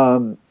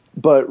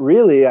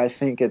really, I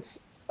think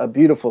it's a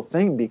beautiful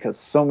thing because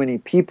so many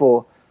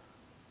people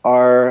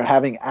are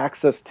having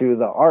access to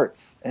the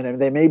arts,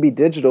 and they may be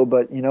digital,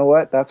 but you know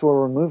what? That's where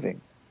we're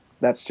moving.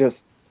 That's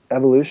just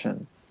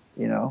evolution.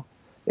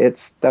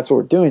 That's what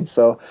we're doing.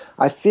 So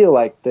I feel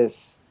like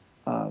this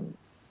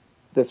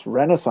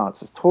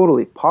renaissance is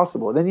totally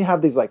possible. Then you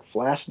have these like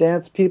flash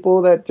dance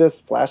people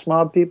flash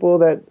mob people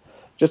that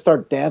just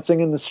start dancing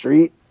in the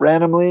street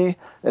randomly.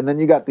 And then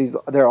you got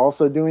they're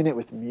also doing it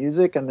with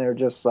music, and they're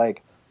just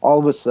like, all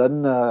of a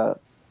sudden,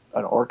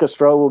 an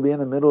orchestra will be in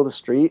the middle of the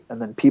street,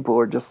 and then people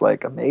are just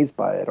like amazed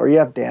by it. Or you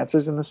have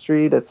dancers in the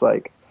street. It's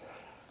like,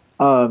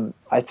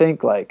 I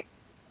think like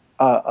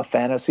a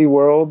fantasy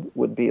world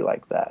would be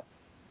like that.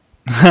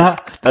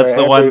 That's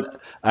the one.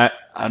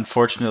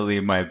 Unfortunately,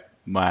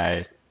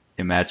 my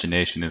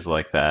imagination is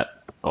like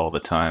that all the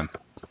time.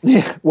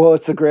 Yeah, well,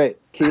 it's great.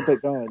 Keep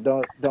it going.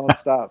 Don't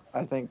stop.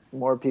 I think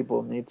more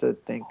people need to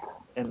think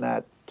in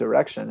that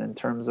direction in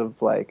terms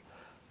of like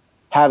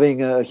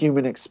having a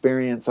human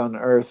experience on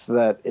Earth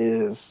that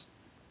is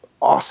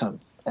awesome,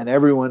 and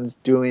everyone's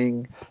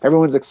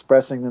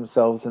expressing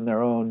themselves in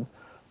their own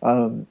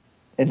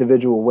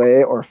individual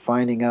way, or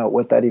finding out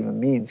what that even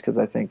means. Because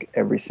I think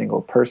every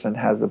single person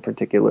has a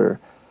particular,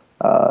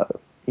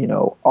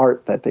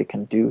 art that they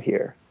can do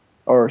here,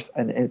 or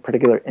a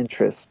particular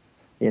interest,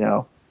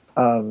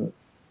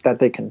 that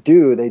they can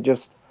do. They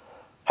just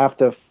have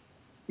to,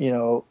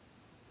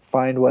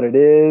 find what it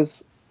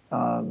is,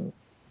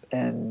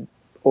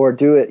 or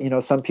do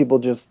it. Some people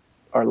just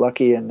are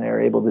lucky and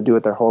they're able to do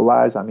it their whole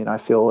lives. I mean, I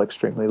feel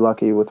extremely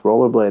lucky with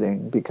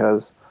rollerblading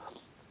because,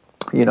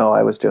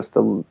 I was just,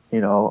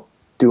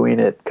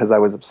 doing it because I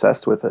was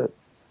obsessed with it.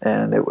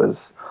 And it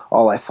was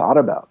all I thought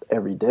about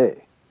every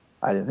day.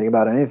 I didn't think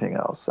about anything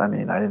else. I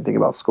mean, I didn't think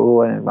about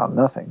school. I didn't think about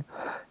nothing.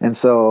 And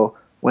so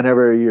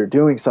whenever you're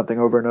doing something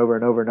over and over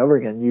and over and over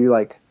again,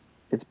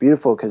 it's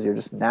beautiful because you're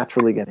just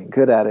naturally getting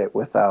good at it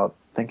without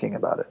thinking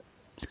about it.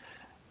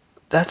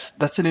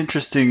 That's an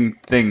interesting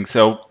thing.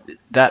 So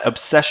that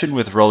obsession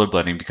with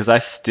rollerblading, because I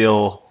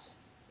still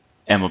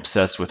am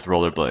obsessed with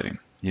rollerblading.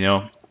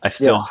 I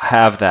still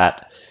have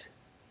that,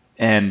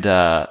 and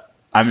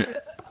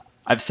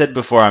I've said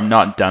before I'm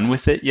not done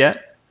with it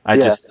yet.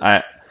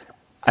 I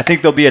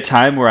think there'll be a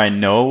time where I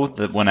know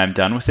that when I'm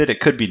done with it, it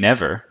could be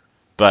never.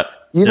 But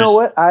you know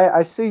what?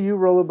 I see you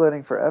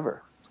rollerblading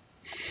forever.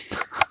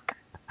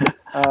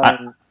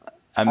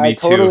 Me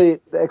too.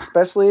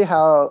 Especially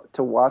how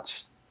to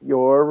watch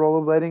your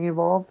rollerblading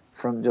evolve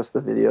from just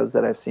the videos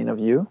that I've seen of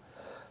you.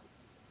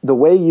 The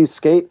way you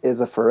skate is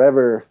a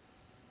forever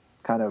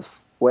kind of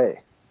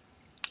way.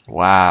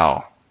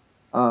 Wow.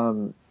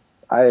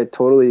 I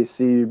totally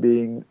see you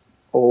being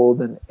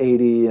old and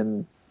 80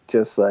 and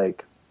just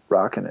like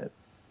rocking it.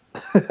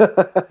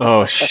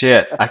 Oh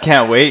shit! I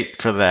can't wait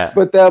for that.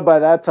 But by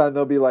that time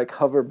there'll be like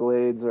hover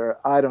blades, or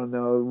I don't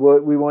know.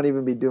 We won't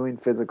even be doing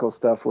physical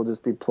stuff. We'll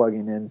just be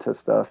plugging into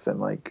stuff and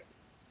like,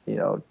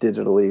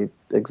 digitally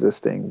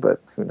existing.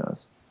 But who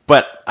knows?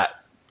 But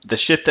the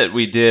shit that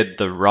we did,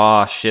 the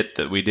raw shit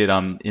that we did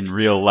in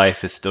real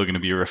life, is still going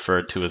to be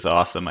referred to as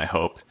awesome. I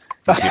hope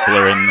when people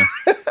are in.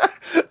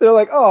 They're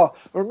like, "Oh,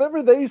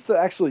 remember they used to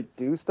actually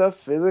do stuff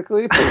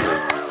physically."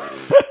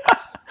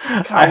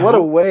 God, what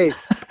a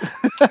waste.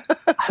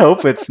 I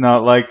hope it's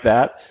not like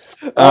that.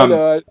 I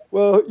know.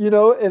 Well,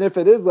 and if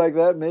it is like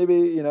that,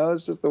 maybe,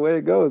 it's just the way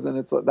it goes,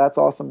 and that's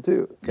awesome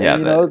too.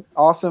 And, Yeah,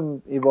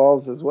 awesome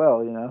evolves as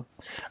well,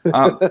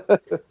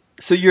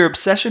 So your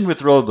obsession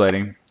with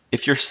rollerblading,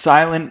 if you're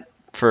silent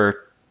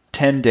for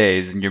 10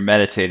 days and you're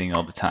meditating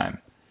all the time,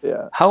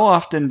 Yeah. how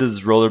often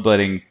does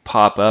rollerblading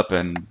pop up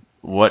and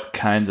what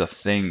kinds of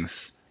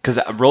things? Because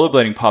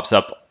rollerblading pops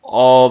up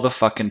all the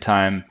fucking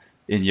time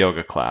in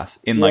yoga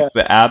class. In Yeah. like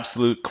the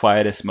absolute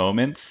quietest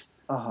moments,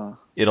 Uh-huh.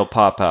 it'll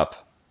pop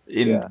up.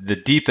 In Yeah. the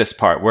deepest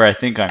part where I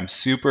think I'm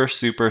super,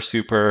 super,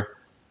 super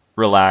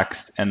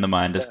relaxed and the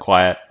mind is Yeah.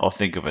 quiet, I'll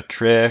think of a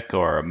trick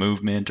or a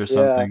movement or Yeah.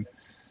 something.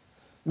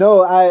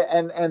 No,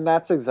 and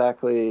that's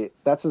exactly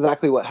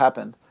what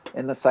happened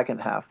in the second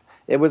half.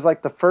 It was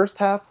like the first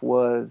half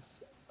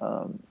was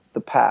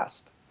the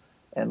past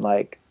and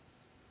like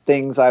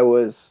things I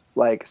was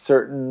like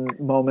certain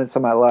moments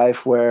of my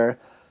life where,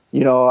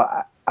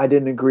 I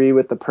didn't agree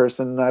with the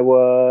person I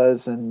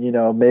was, and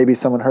maybe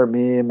someone hurt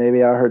me, and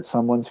maybe I hurt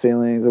someone's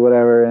feelings or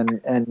whatever,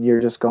 and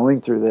you're just going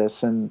through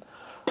this, um,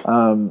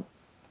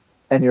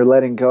 and you're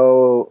letting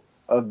go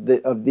of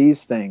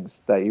these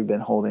things that you've been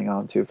holding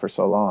on to for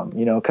so long,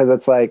 because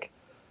it's like,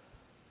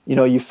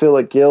 you feel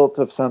a guilt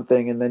of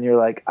something, and then you're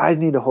like, I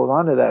need to hold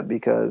on to that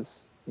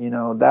because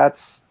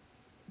that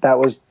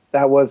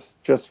was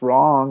just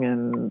wrong,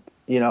 and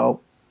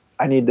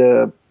I need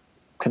to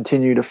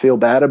continue to feel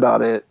bad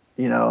about it,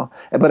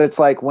 but it's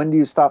like, when do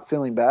you stop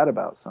feeling bad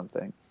about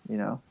something,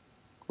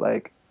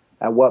 like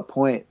at what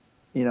point,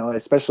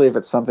 especially if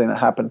it's something that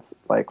happened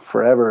like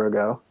forever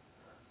ago.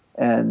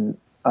 And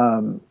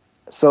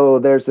so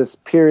there's this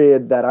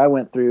period that I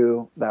went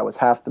through that was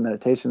half the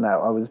meditation, that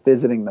I was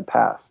visiting the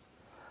past,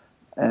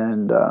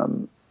 and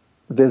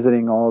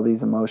visiting all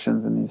these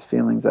emotions and these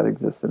feelings that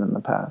existed in the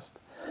past.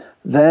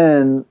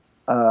 Then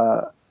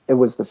it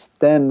was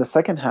then the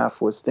second half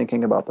was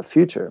thinking about the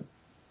future,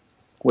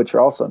 which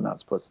you're also not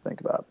supposed to think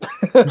about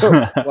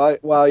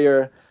while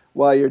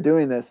you're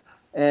doing this.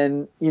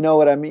 And you know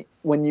what I mean?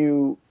 When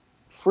you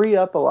free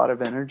up a lot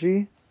of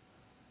energy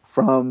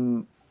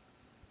from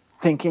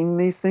thinking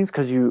these things,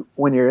 because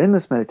when you're in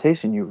this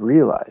meditation, you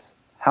realize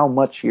how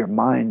much your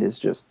mind is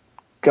just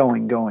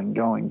going,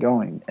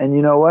 and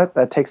you know what,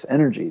 that takes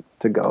energy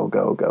to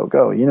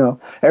go.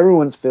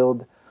 Everyone's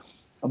filled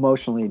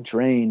emotionally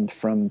drained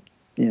from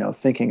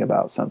thinking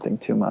about something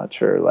too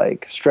much, or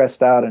like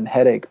stressed out and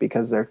headache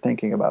because they're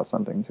thinking about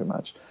something too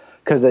much,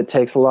 because it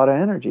takes a lot of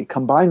energy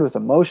combined with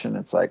emotion.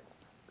 It's like,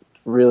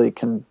 really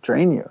can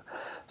drain you.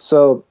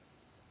 So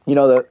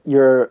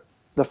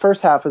the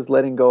first half is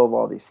letting go of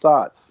all these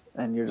thoughts,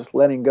 and you're just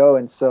letting go.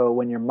 And so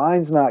when your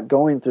mind's not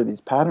going through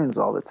these patterns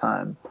all the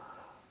time,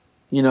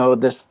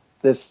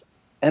 this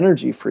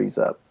energy frees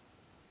up,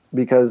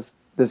 because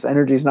this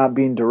energy is not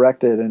being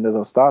directed into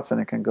those thoughts, and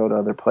it can go to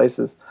other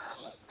places.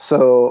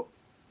 So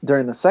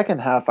during the second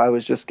half, I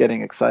was just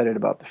getting excited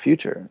about the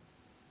future.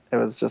 It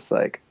was just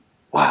like,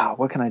 wow,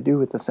 what can I do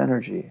with this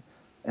energy?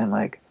 And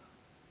like,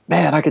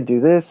 man, I could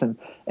do this.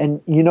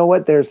 And you know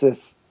what? There's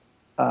this,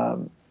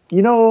 when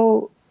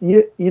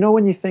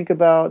you think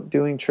about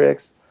doing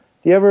tricks,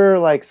 do you ever,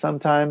 like,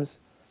 sometimes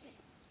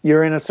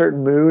you're in a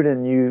certain mood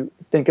and you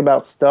think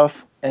about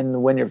stuff,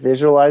 and when you're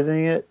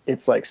visualizing it,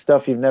 it's like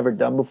stuff you've never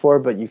done before,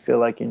 but you feel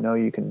like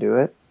you can do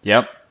it.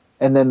 Yep.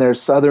 And then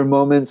there's other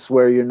moments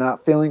where you're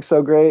not feeling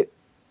so great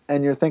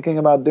and you're thinking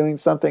about doing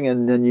something,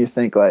 and then you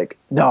think like,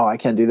 no, I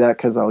can't do that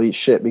because I'll eat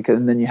shit.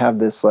 And then you have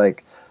this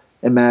like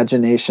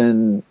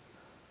imagination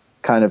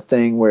kind of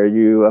thing where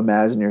you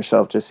imagine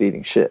yourself just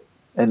eating shit.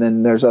 And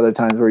then there's other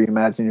times where you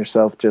imagine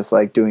yourself just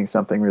like doing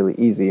something really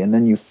easy, and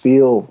then you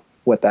feel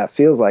what that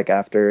feels like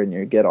after, and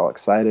you get all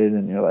excited,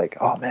 and you're like,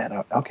 oh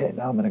man, okay,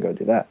 now I'm going to go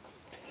do that.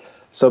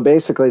 So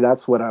basically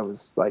that's what I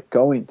was like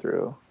going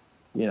through,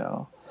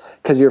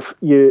 because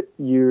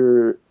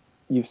you've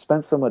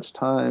spent so much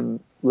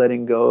time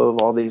letting go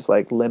of all these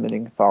like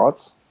limiting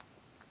thoughts,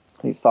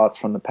 these thoughts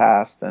from the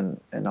past, and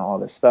all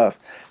this stuff,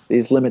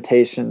 these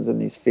limitations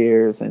and these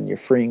fears, and you're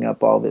freeing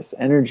up all this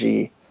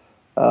energy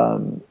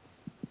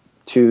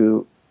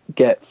to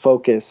get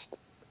focused,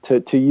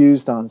 to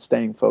use on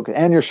staying focused,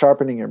 and you're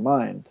sharpening your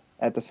mind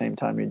at the same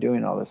time you're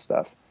doing all this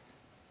stuff,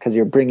 because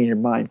you're bringing your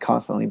mind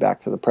constantly back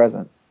to the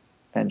present,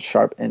 and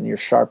you're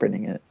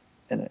sharpening it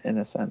in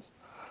a sense.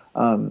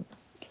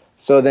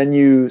 So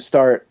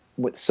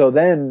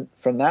then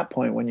from that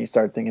point, when you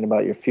start thinking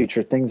about your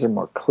future, things are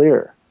more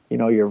clear.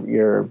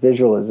 Your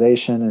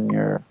visualization and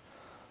your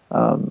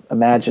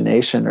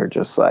imagination are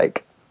just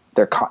like,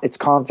 it's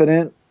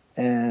confident,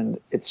 and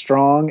it's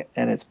strong,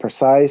 and it's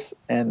precise,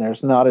 and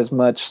there's not as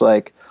much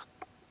like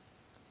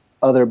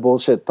other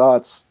bullshit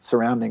thoughts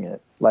surrounding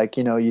it. Like,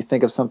 you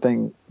think of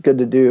something good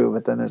to do,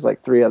 but then there's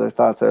like three other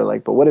thoughts that are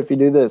like, but what if you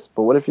do this?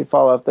 But what if you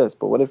fall off this?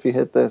 But what if you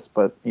hit this?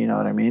 But you know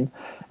what I mean?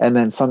 And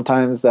then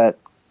sometimes that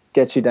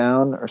gets you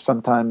down, or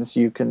sometimes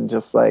you can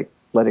just like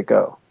let it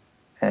go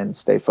and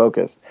stay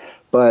focused.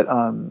 But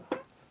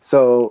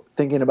so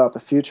thinking about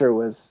the future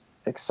was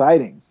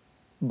exciting,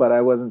 but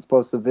I wasn't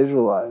supposed to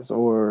visualize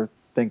or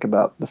think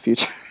about the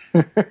future.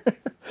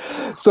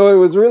 So it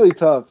was really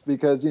tough,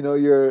 because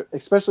you're,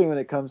 especially when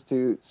it comes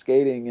to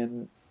skating,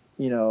 and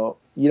you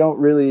don't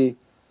really,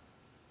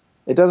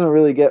 it doesn't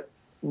really get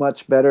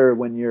much better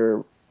when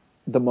you're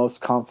the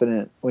most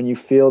confident, when you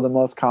feel the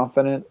most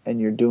confident and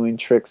you're doing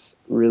tricks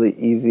really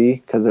easy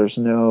because there's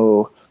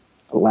no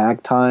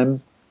lag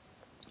time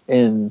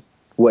in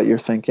what you're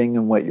thinking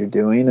and what you're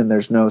doing, and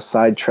there's no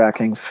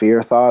sidetracking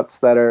fear thoughts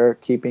that are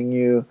keeping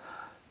you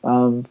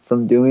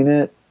from doing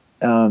it.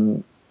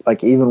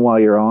 Like even while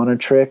you're on a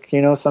trick,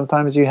 you know,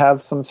 sometimes you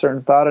have some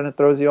certain thought and it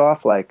throws you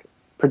off, like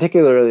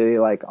particularly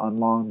like on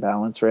long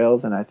balance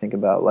rails. And I think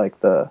about like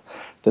the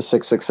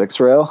 666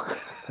 rail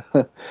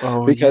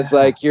Oh because yeah.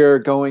 like you're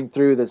going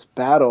through this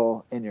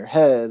battle in your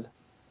head,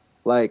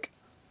 like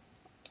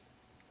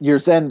you're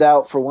zenned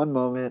out for one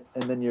moment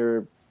and then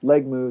your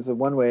leg moves in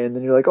one way and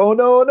then you're like, oh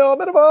no, I'm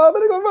gonna fall, I'm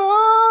gonna go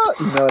fall.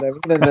 You know what I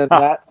mean? And then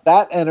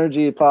that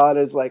energy thought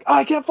is like, oh,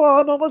 I can't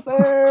fall, I'm almost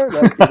there.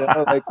 Like, you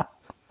know, like,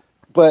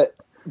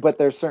 but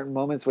there's certain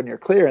moments when you're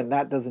clear and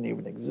that doesn't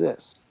even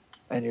exist.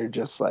 And you're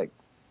just like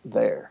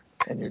there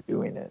and you're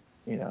doing it,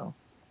 you know.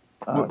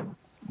 Wh- Um,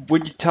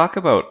 When you talk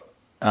about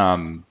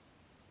um,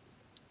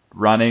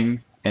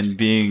 running and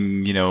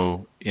being, you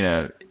know,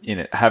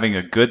 having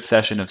a good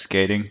session of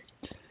skating,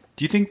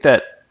 do you think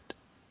that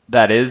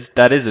that is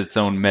its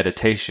own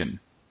meditation?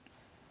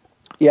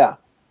 yeah.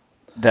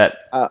 That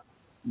Uh,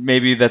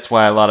 maybe that's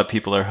why a lot of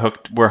people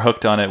were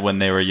hooked on it when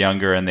they were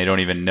younger and they don't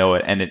even know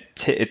it, and it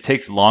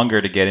takes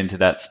longer to get into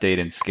that state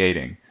in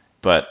skating.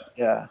 But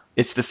yeah.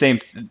 it's the same.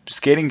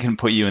 Skating can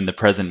put you in the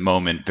present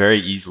moment very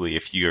easily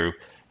if you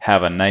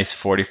have a nice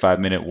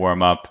 45-minute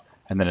warm up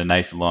and then a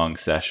nice long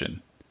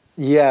session.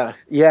 Yeah.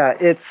 Yeah.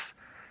 It's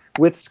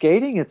with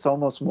skating, it's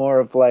almost more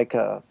of like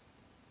a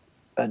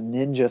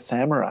ninja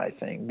samurai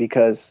thing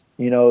because,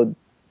 you know,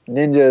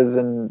 ninjas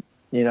and,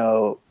 you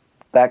know,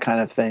 that kind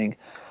of thing,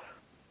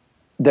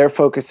 they're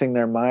focusing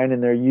their mind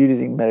and they're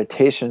using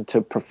meditation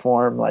to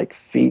perform like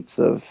feats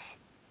of,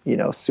 you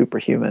know,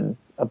 superhuman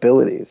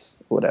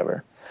abilities,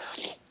 whatever.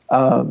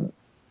 Um,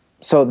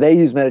 so they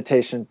use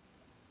meditation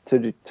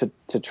to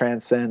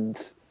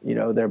transcend, you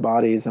know, their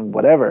bodies and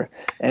whatever.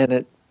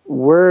 And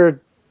we're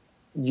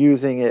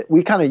using it.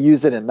 We kind of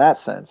use it in that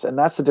sense, and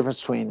that's the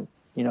difference between,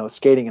 you know,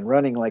 skating and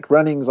running. Like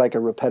running's like a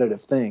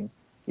repetitive thing,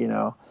 you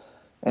know,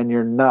 and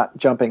you're not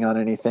jumping on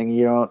anything.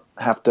 You don't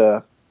have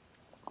to.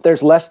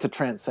 There's less to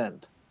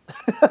transcend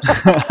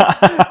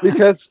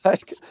because,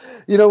 like,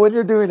 you know, when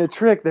you're doing a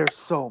trick, there's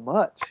so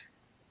much.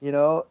 You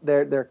know,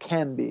 there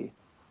can be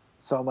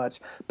so much.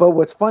 But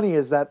what's funny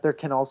is that there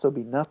can also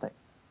be nothing.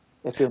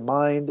 If your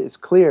mind is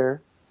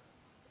clear,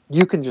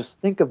 you can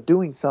just think of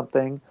doing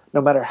something,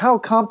 no matter how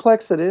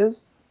complex it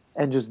is,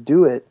 and just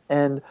do it.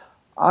 And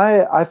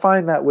I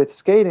find that with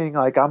skating,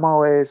 like I'm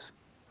always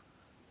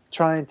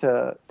trying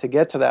to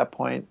get to that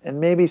point, and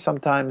maybe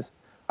sometimes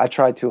I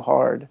try too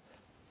hard,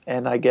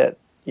 and I get,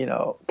 you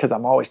know, because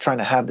I'm always trying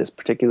to have this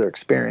particular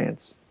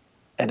experience,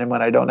 and then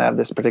when I don't have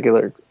this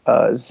particular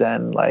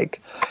Zen,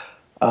 like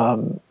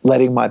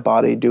letting my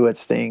body do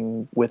its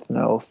thing with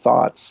no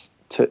thoughts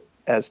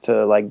as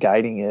to like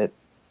guiding it,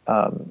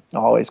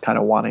 always kind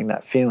of wanting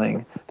that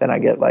feeling, then I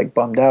get like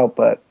bummed out.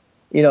 But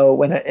you know,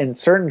 when in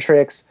certain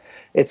tricks,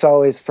 it's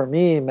always for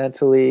me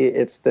mentally,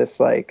 it's this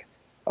like,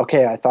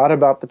 okay, I thought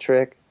about the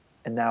trick,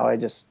 and now I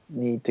just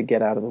need to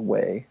get out of the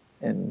way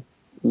and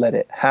let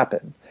it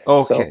happen.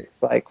 So Okay.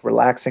 it's like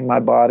relaxing my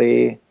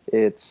body.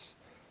 It's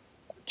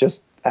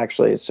just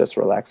actually it's just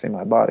relaxing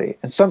my body,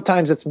 and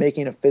sometimes it's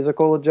making a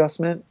physical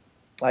adjustment.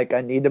 Like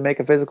I need to make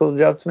a physical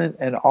adjustment,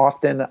 and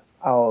often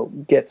I'll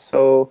get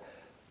so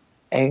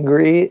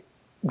angry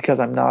because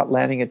I'm not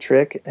landing a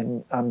trick,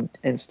 and I'm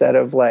instead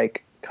of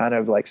like kind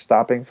of like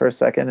stopping for a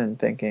second and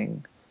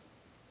thinking,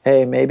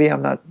 hey, maybe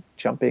I'm not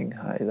jumping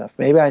high enough.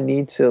 Maybe I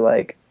need to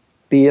like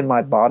be in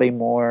my body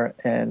more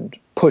and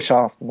push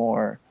off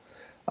more.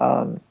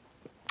 Um,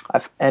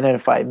 and then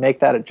if I make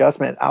that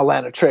adjustment, I'll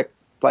land a trick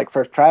like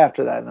first try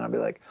after that, and then I'll be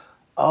like,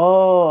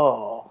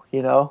 oh,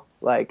 you know,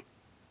 like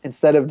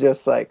instead of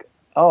just like,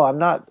 oh, I'm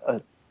not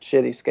a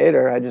shitty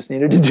skater, I just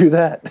needed to do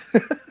that.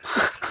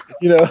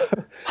 You know,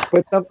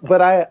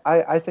 but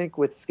I think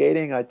with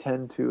skating I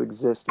tend to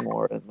exist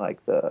more in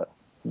like the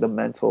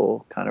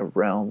mental kind of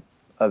realm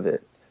of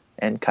it,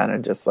 and kind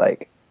of just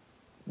like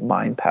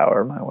mind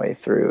power my way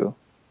through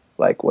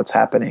like what's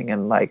happening,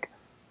 and like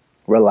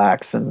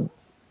relax, and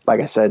like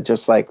I said,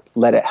 just like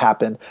let it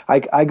happen.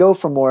 I go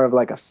for more of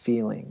like a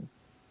feeling,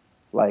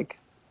 like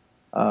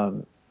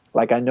um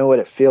like I know what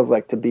it feels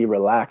like to be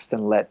relaxed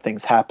and let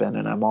things happen,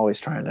 and I'm always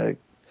trying to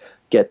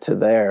get to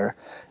there.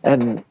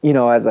 And you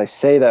know, as I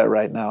say that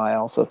right now, I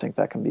also think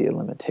that can be a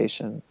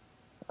limitation,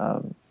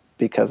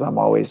 because I'm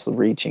always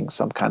reaching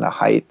some kind of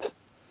height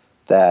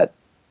that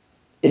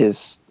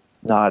is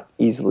not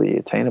easily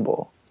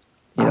attainable.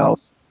 You know, Um,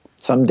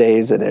 some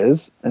days it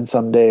is, and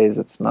some days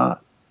it's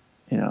not.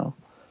 You know,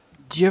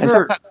 do you and ever?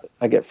 sometimes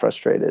I get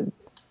frustrated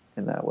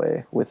in that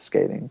way with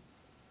skating.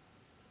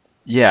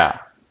 Yeah,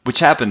 which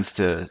happens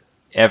to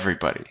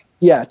everybody.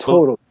 Yeah, But,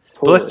 totally,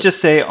 but let's totally.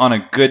 just say on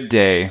a good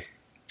day,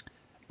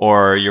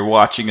 or you're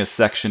watching a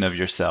section of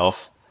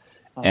yourself,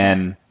 Uh huh.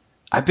 and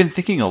I've been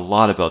thinking a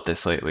lot about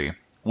this lately.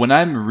 When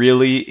I'm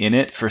really in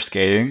it for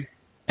skating,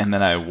 and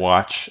then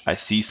I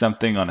see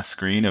something on a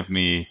screen of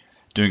me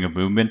doing a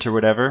movement or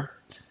whatever,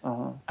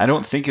 Uh-huh. I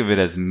don't think of it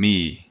as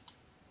me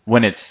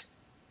when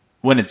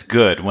it's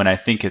good, when I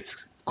think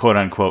it's quote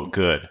unquote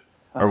good,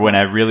 or when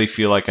Uh-huh. I really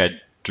feel like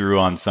I drew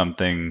on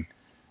something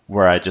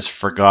where I just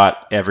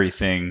forgot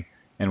everything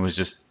and was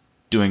just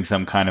doing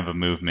some kind of a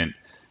movement.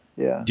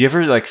 Yeah. Do you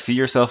ever like see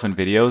yourself in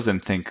videos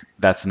and think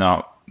that's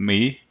not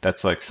me?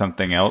 That's like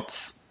something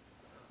else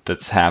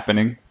that's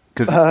happening?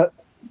 Because Uh,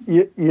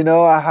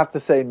 I have to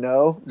say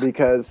no,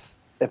 because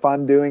if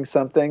I'm doing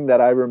something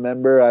that I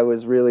remember I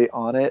was really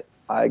on it,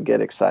 I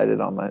get excited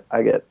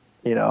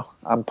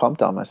I'm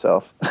pumped on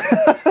myself.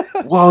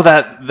 whoa,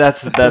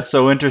 that's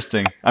so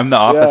interesting. I'm the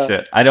Yeah.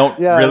 opposite. I don't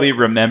Yeah. really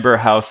remember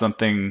how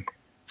something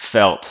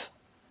felt.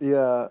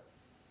 Yeah.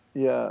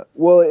 Yeah.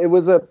 Well, it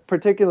was a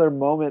particular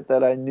moment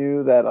that I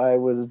knew that I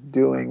was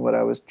doing what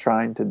I was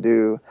trying to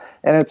do.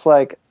 And it's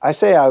like,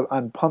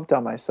 I'm pumped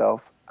on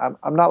myself.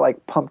 I'm not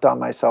like pumped on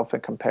myself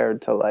and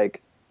compared to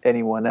like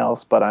anyone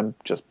else, but I'm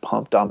just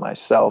pumped on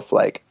myself.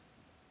 Like,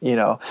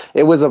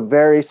 it was a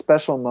very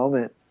special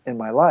moment in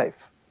my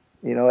life.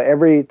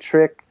 Every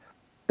trick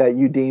that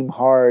you deem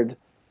hard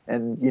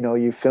and,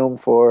 you film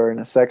for in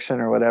a section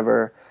or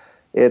whatever,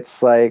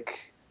 it's like,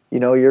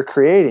 you're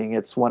creating.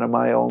 It's one of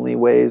my only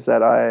ways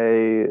that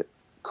I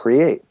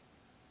create.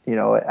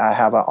 I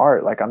have an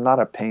art. Like, I'm not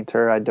a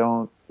painter. I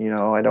don't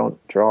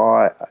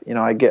draw.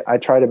 I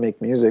try to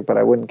make music, but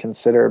I wouldn't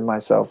consider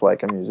myself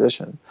like a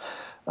musician.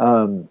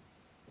 Um,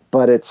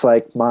 but it's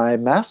like my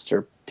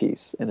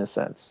masterpiece in a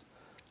sense.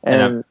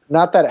 And I'm And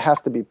not that it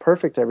has to be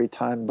perfect every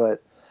time,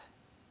 but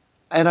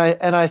and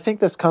I think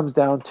this comes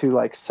down to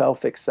like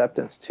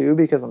self-acceptance too,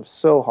 because I'm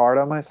so hard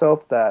on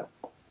myself that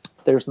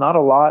there's not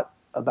a lot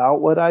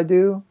about what I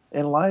do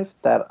in life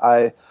that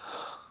I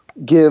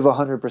give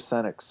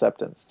 100%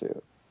 acceptance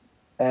to.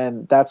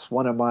 And that's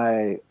one of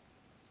my,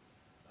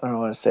 I don't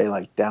want to say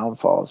like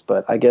downfalls,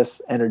 but I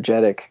guess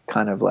energetic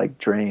kind of like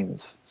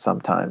drains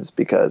sometimes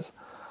because,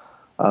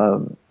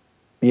 um,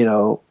 you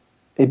know,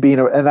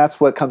 and that's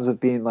what comes with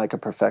being like a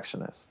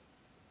perfectionist.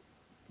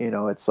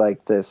 It's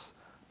like this,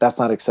 that's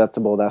not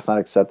acceptable, that's not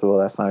acceptable,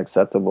 that's not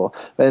acceptable.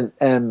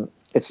 And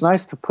it's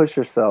nice to push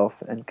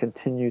yourself and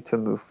continue to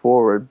move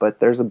forward, but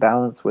there's a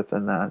balance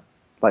within that.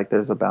 Like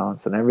there's a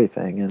balance in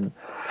everything. And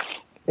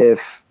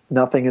if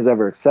nothing is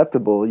ever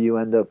acceptable, you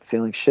end up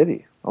feeling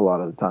shitty a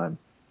lot of the time.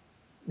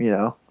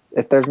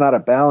 If there's not a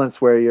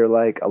balance where you're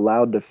like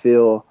allowed to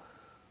feel,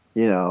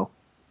 you know,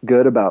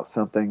 good about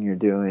something you're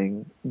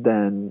doing,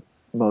 then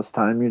most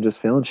time you're just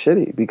feeling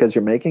shitty because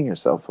you're making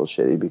yourself feel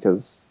shitty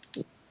because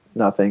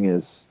nothing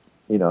is,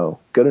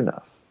 good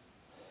enough.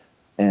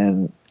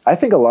 And I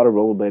think a lot of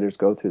rollerbladers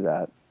go through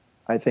that.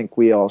 I think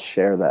we all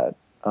share that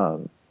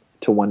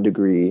to one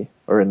degree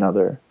or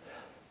another.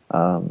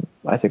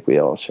 I think we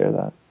all share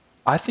that.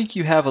 I think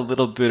you have a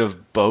little bit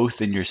of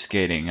both in your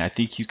skating. I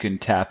think you can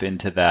tap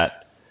into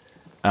that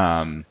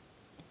um,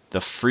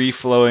 the free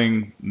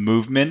flowing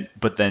movement,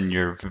 but then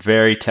you're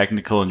very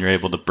technical and you're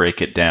able to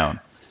break it down.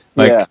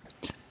 Like Yeah.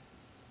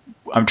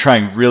 I'm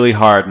trying really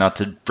hard not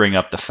to bring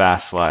up the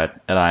fast slide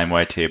at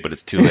IMYT, but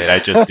it's too late. I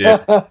just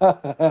did.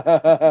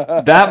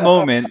 That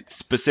moment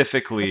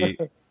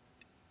specifically,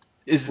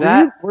 is were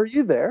you that were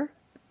you there?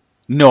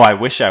 no, I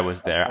wish I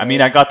was there. I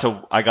mean,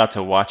 Oh, I got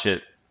to watch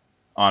it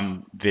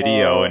on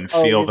video and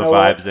oh, feel you the know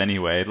what? vibes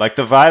anyway. Like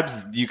the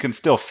vibes, you can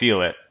still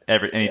feel it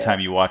Yeah, anytime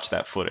you watch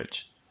that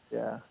footage.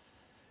 yeah,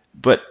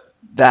 But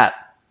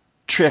that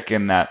trick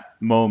in that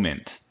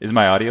moment, is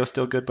my audio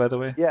still good, by the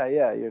way? yeah,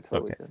 yeah. You're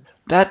totally Okay. good.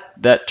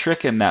 That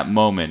trick in that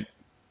moment,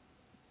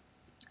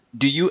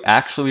 do you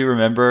actually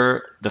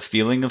remember the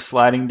feeling of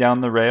sliding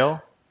down the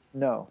rail?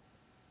 No.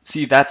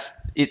 See,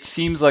 it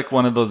seems like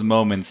one of those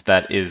moments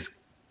that is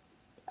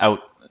out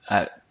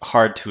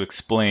hard to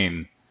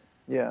explain.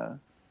 Yeah,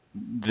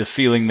 The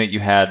feeling that you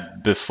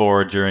had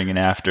before, during, and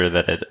after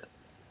that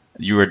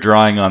you were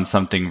drawing on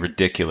something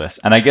ridiculous.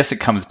 And I guess it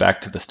comes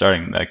back to the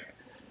starting, like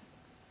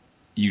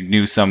you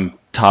knew some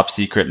top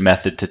secret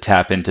method to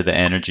tap into the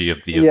energy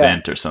of the yeah,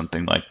 event or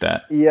something like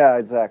that. yeah.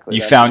 Exactly.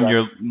 You That's found exactly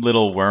your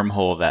little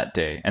wormhole that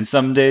day. And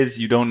some days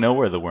you don't know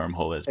where the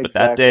wormhole is, but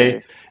that day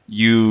exactly.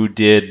 you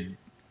did,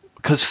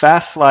 because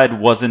Fast Slide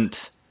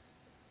wasn't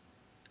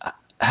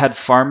had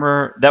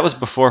Farmer, that was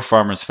before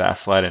Farmer's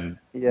Fast Slide and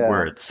Yeah,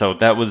 Words. So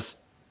that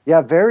was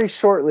yeah. Very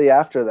shortly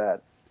after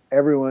that,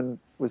 everyone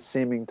was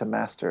seeming to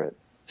master it,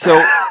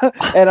 so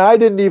and I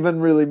didn't even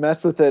really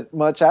mess with it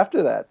much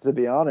after that, to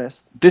be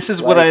honest. this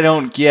is what Like, I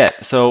don't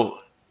get. So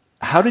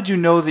how did you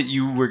know that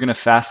you were going to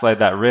fast slide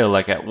that rail?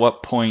 Like at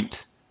what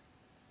point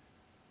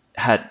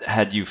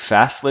had you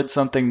fast slid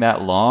something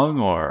that long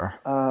or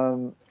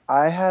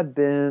I had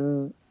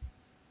been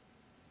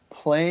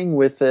playing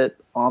with it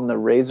on the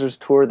Razors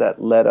tour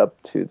that led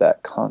up to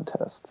that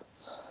contest.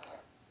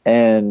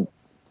 And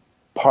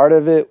part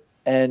of it,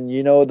 and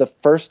the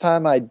first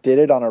time I did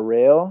it on a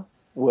rail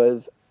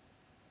was,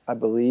 I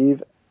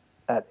believe,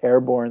 at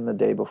Airborne the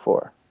day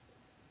before.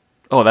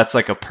 oh, that's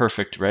like a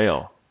perfect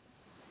rail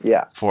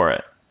Yeah. for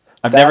it.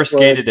 I've never That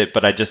skated was, it,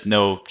 but I just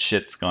know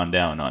shit's gone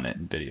down on it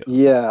in videos.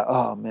 yeah.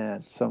 Oh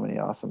man, so many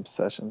awesome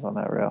sessions on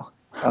that rail.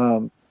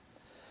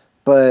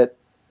 But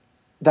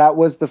that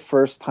was the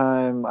first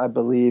time I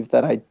believe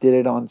that I did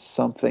it on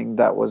something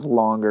that was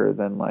longer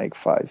than like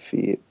 5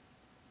 feet,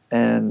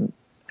 and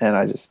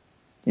I just,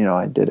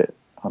 I did it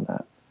on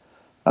that.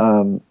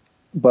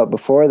 But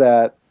before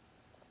that,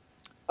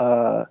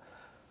 uh,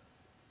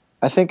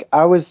 I think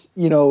I was,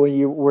 when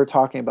you were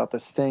talking about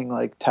this thing,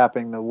 like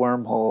tapping the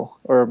wormhole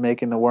or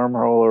making the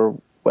wormhole or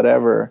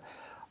whatever,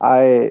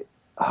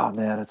 oh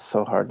man, it's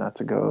so hard not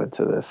to go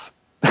into this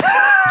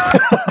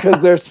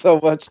because there's so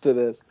much to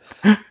this.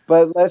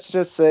 But let's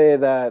just say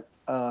that,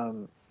 I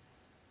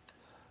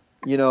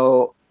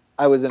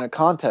was in a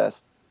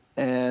contest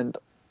and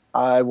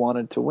I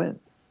wanted to win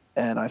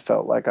and I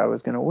felt like I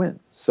was going to win.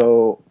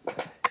 So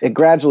it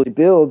gradually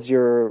builds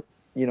you're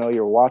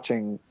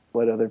watching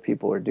what other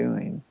people are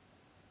doing.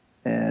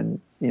 And,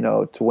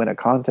 to win a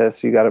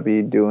contest, you got to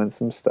be doing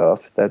some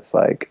stuff that's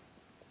like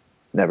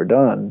never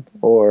done,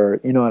 or,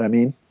 you know what I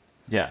mean?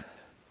 Yeah.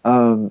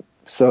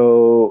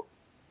 So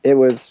it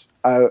was,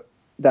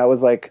 that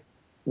was like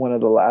one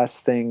of the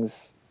last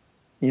things,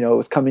 it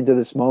was coming to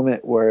this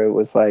moment where it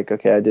was like,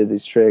 okay, I did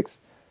these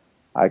tricks.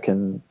 I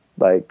can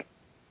like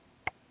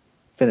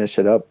finish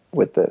it up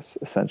with this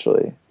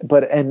essentially.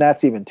 And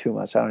that's even too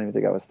much. I don't even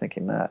think I was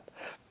thinking that.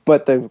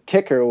 But the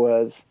kicker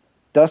was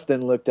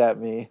Dustin looked at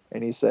me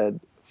and he said,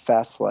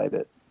 fast slide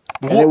it.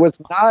 And it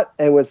was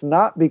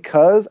not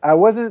because I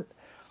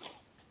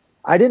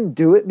didn't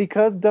do it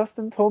because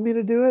Dustin told me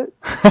to do it.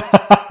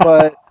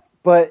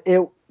 but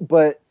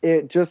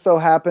it just so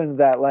happened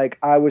that like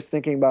I was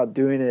thinking about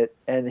doing it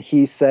and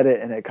he said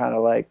it and it kind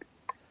of like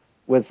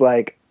was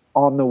like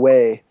on the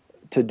way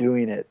to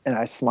doing it. And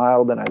I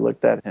smiled and I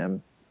looked at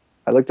him.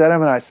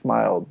 And I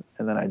smiled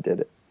and then I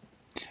did it.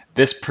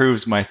 This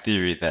proves my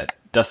theory that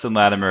Dustin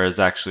Latimer is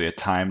actually a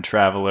time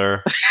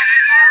traveler.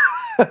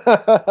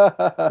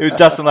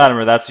 Dustin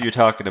Latimer, that's who you're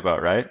talking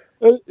about, right?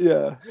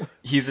 Yeah.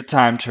 He's a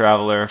time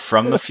traveler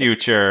from the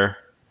future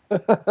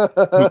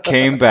who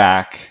came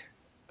back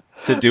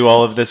to do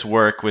all of this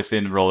work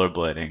within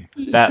rollerblading.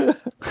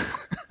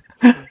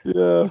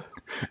 Yeah.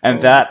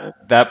 And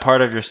that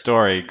part of your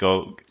story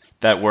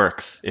that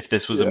works. If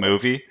this was a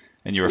movie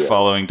and you were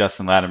following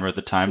Dustin Latimer,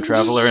 the time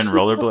traveler, in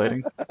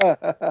rollerblading.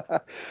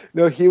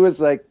 No, it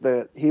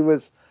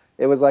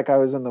was like I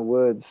was in the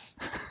woods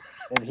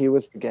and he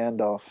was the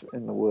Gandalf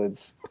in the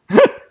woods.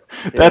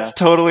 That's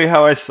totally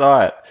how I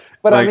saw it.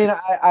 But like, I mean,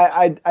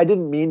 I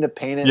didn't mean to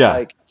paint it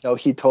like,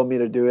 he told me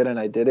to do it and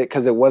I did it,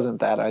 because it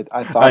wasn't that.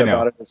 I thought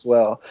about it as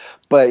well.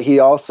 But he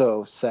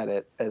also said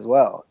it as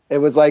well. It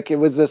was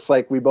this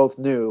like we both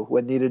knew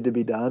what needed to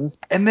be done.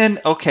 And then,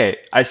 okay,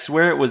 I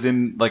swear it was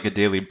in like a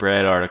Daily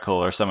Bread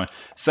article or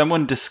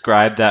someone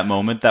described that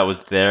moment that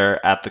was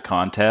there at the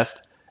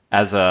contest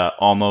as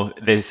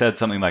they said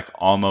something like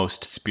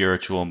almost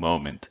spiritual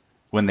moment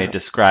when they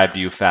described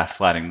you fast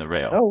sliding the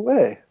rail. No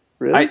way.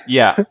 Really?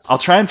 I'll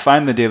try and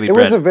find the Daily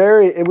Bread.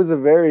 It was a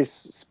very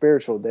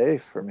spiritual day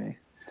for me,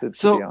 to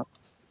be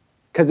honest.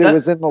 Because it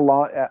was in the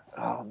law.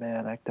 Oh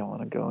man, I don't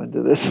want to go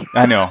into this.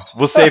 I know.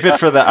 We'll save it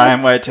for the I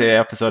Am White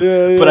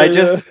episode. But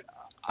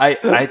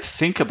I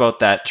think about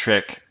that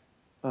trick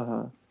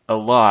a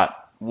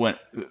lot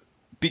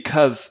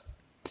because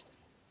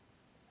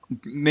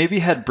maybe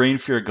had Brain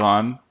Fear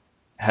Gone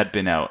had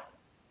been out.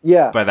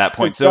 Yeah. By that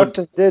point,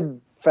 Dustin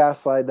did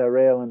fast slide the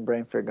rail in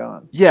Brain Fear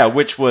Gone. Yeah,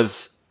 which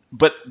was.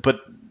 But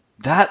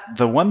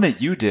the one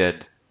that you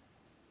did,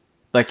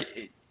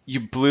 like you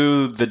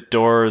blew the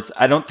doors.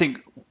 I don't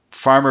think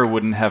Farmer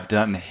wouldn't have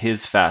done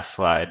his fast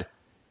slide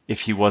if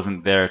he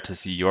wasn't there to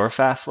see your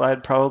fast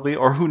slide, probably,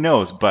 or who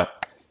knows.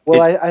 But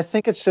I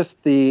think it's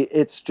just the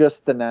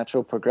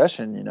natural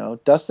progression.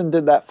 Dustin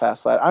did that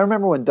fast slide. I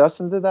remember when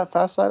Dustin did that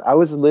fast slide. I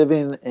was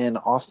living in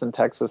Austin,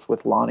 Texas,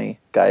 with Lonnie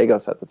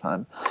Gallegos at the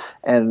time,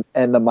 and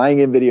the Mind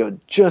Game video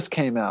just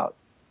came out,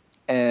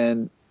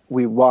 and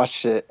we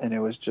watched it and it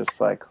was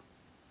just like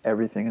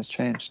everything has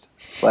changed.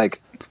 Like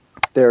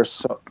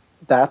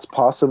that's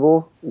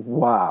possible.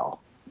 Wow.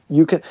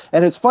 You can,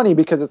 and it's funny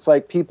because it's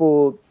like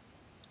people,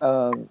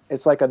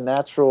 it's like a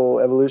natural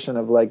evolution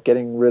of like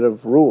getting rid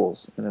of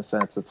rules in a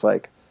sense. It's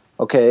like,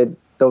 okay,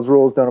 those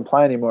rules don't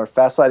apply anymore.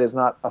 Fast slide is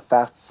not a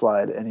fast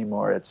slide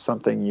anymore. It's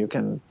something you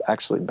can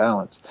actually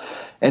balance.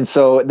 And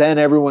so then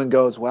everyone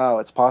goes, wow,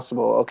 it's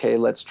possible. Okay,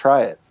 let's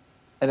try it.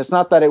 And it's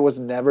not that it was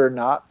never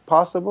not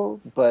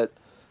possible, but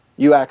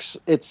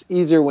it's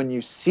easier when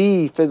you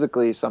see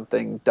physically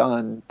something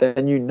done,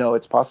 then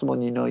it's possible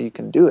and you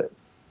can do it.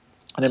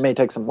 And it may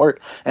take some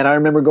work. And I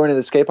remember going to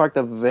the skate park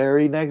the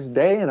very next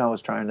day and I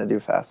was trying to do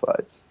fast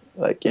slides,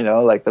 like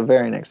the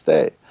very next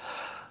day.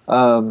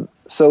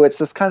 So it's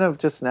this kind of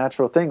just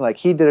natural thing. Like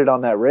he did it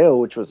on that rail,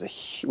 which was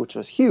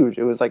huge.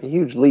 It was like a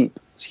huge leap,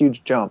 a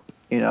huge jump,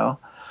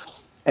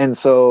 And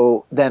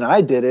so then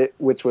I did it,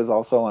 which was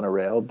also on a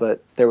rail,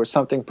 but there was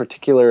something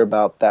particular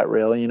about that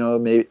rail.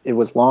 Maybe it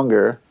was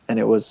longer and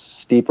it was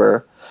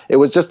steeper. It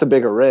was just a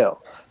bigger rail.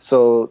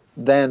 So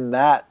then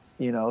that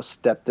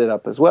stepped it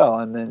up as well.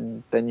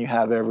 And then you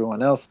have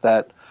everyone else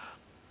that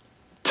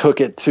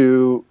took it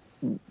to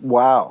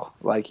wow,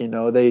 like,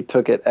 they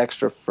took it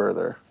extra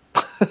further.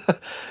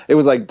 It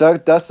was like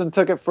Dustin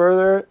took it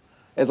further.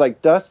 It's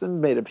like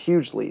Dustin made a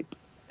huge leap,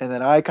 and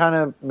then I kind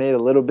of made a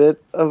little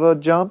bit of a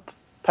jump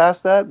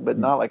past that, but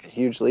not like a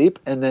huge leap.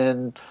 And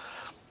then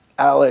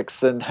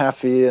Alex and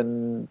Heffy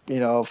and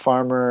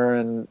Farmer,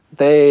 and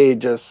they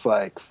just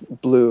like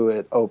blew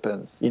it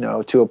open,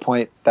 to a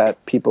point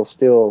that people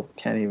still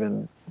can't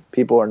even.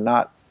 People are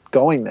not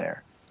going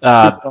there.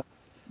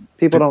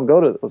 People don't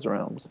go to those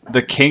realms.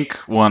 The kink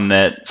one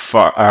that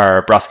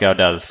Broskow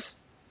does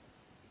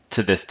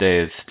to this day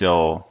is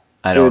still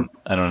I don't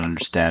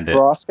understand it.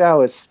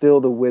 Broskow is still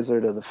the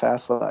wizard of the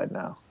fast slide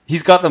now.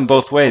 He's got them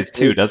both ways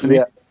too, doesn't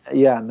he?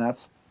 Yeah, and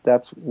that's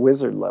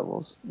wizard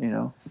levels,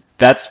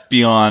 That's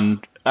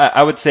beyond.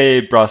 I would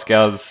say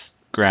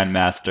Broskow's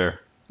grandmaster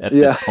at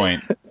this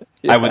point.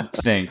 I would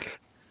think.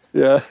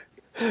 Yeah.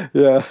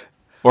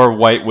 Or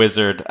White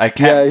Wizard. I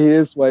can't. Yeah, he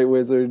is White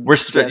Wizard. We're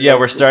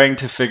starting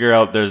to figure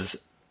out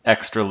there's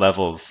extra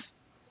levels.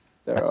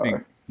 There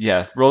are.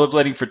 Yeah,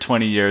 rollerblading for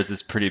 20 years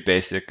is pretty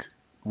basic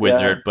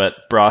wizard,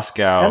 but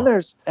Broskow.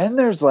 And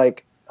there's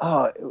like,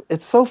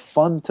 it's so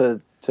fun to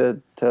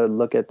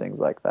look at things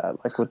like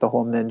that, like with the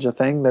whole ninja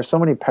thing. There's so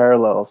many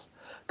parallels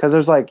because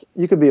there's like,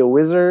 you could be a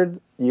wizard,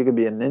 you could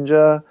be a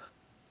ninja,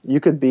 you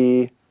could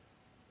be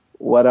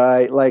what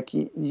I like.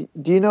 Do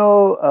you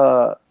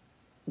know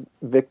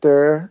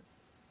Victor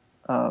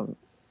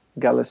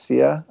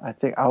Galicia? I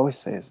think I always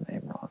say his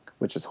name wrong,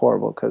 which is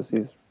horrible because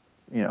he's,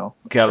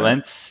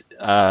 Galence.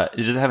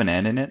 Does it have an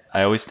N in it?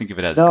 I always think of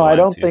it as no. Galencia. I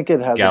don't think it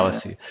has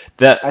Galaxy.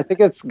 I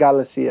think it's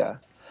Galicia.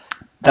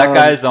 That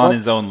guy's on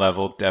his own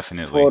level,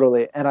 definitely.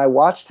 Totally. And I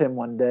watched him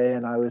one day,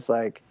 and I was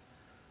like,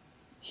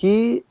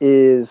 he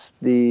is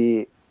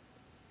the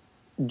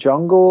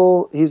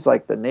jungle. He's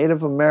like the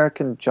Native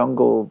American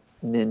jungle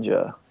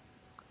ninja.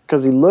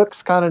 Because he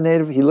looks kind of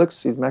native.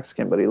 He's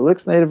Mexican, but he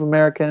looks Native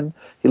American.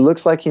 He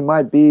looks like he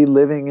might be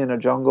living in a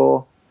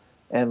jungle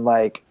and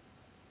like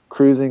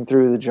cruising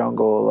through the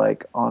jungle,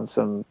 like on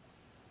some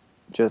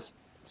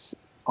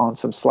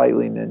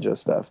slightly ninja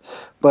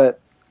stuff. But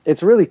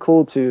it's really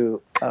cool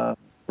to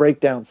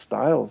break down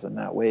styles in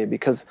that way,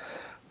 because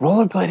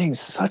rollerblading is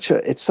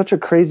such a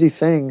crazy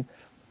thing.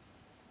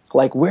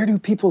 Like, where do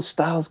people's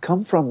styles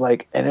come from?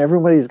 Like, and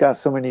everybody's got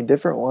so many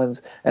different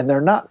ones, and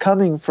they're not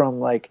coming from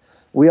like,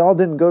 we all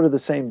didn't go to the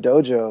same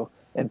dojo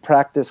and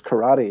practice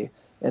karate,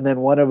 and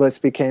then one of us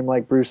became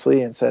like Bruce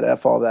Lee and said,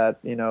 F all that,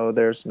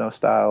 there's no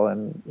style,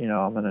 and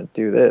I'm gonna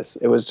do this.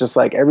 It was just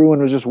like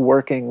everyone was just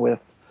working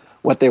with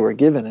what they were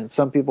given, and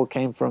some people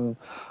came from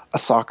a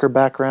soccer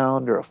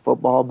background or a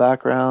football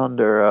background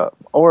or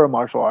a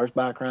martial arts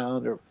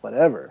background or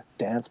whatever,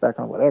 dance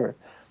background, whatever.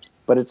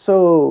 But it's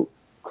so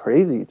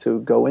crazy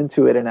to go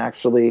into it and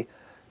actually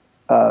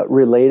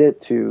relate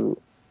it to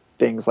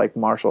things like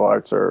martial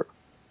arts or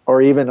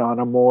even on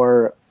the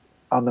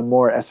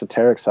more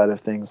esoteric side of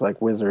things like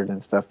wizard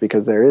and stuff,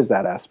 because there is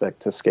that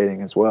aspect to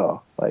skating as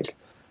well. Like,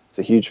 it's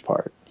a huge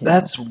part.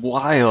 That's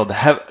wild.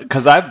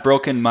 Because I've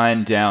broken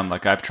mine down.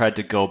 Like, I've tried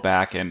to go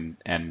back and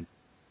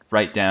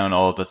write down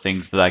all of the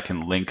things that I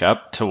can link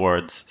up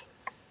towards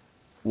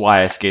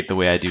why I skate the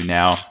way I do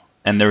now.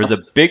 And there was a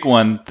big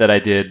one that I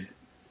did.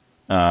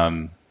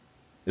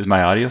 Is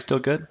my audio still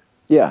good?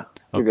 Yeah.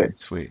 You're okay, good.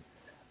 Sweet.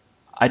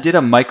 I did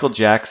a Michael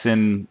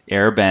Jackson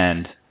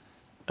airband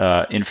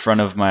in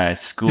front of my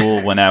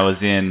school when I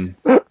was in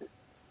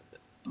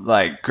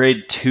like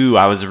grade 2.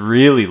 I was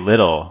really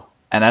little,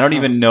 and I don't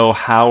even know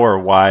how or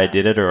why I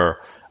did it,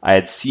 or I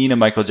had seen a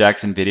Michael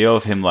Jackson video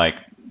of him like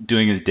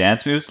doing his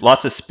dance moves,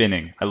 lots of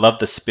spinning. I love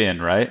the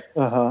spin, right?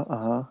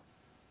 And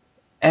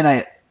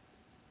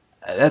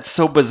that's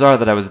so bizarre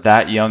that I was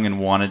that young and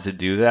wanted to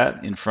do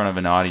that in front of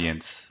an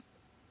audience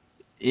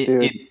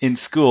in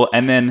school.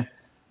 And then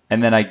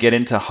I get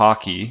into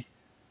hockey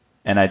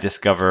and I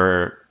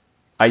discover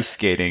ice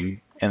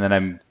skating, and then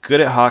I'm good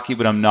at hockey,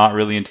 but I'm not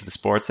really into the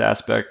sports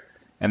aspect.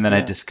 And then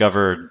I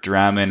discover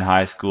drama in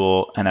high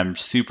school, and I'm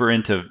super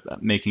into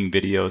making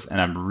videos,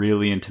 and I'm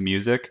really into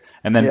music.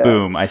 And then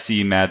boom, I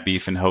see Mad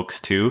Beef and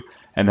Hoax 2,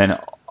 and then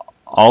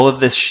all of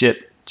this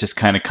shit just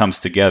kind of comes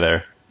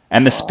together.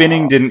 And the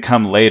spinning didn't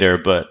come later,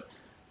 but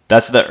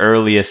that's the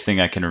earliest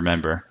thing I can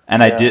remember.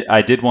 And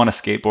I did want to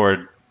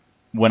skateboard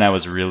when I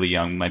was really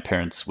young. My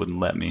parents wouldn't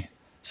let me.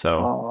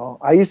 So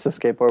I used to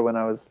skateboard when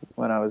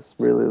I was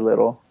really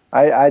little.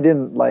 I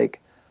didn't like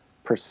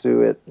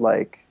pursue it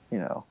like,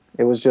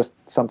 it was just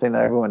something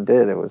that everyone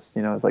did. It was,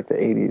 it was like the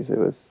 80s. It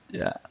was,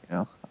 it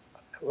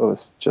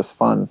was just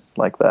fun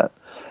like that.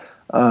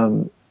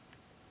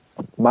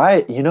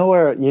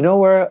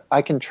 Where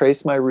I can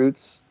trace my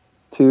roots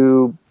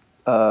to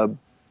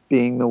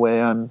being the way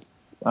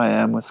I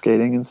am with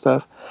skating and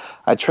stuff.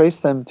 I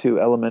trace them to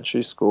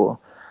elementary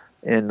school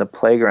in the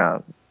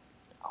playground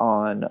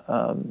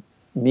on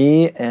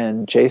me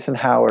and Jason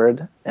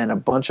Howard and a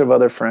bunch of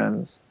other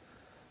friends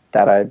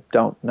that I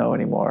don't know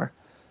anymore.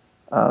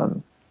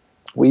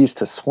 We used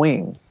to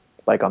swing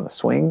like on the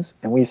swings,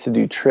 and we used to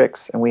do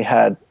tricks, and we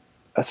had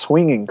a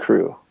swinging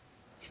crew,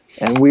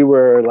 and we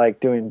were like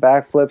doing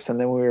backflips, and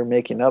then we were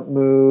making up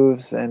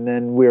moves, and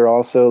then we were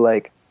also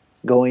like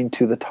going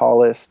to the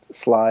tallest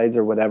slides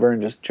or whatever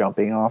and just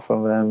jumping off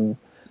of them.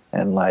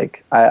 And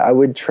like I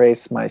would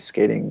trace my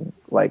skating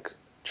like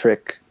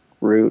trick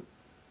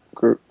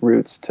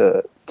roots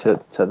to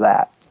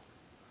that,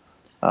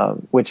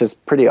 which is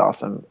pretty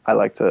awesome. I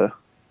like to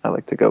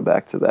go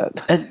back to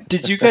that. And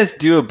did you guys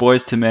do a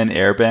Boys to Men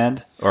air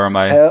band, or am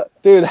I?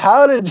 Dude,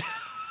 how did?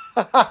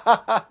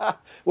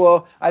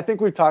 Well, I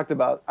think we talked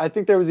about. I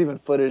think there was even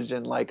footage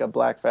in like a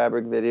Black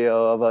Fabric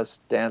video of us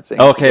dancing.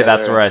 Okay, together.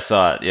 that's where I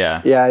saw it.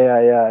 Yeah.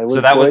 Yeah. It was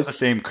So that was Boys. the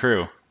same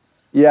crew.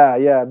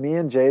 Yeah. Me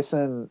and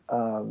Jason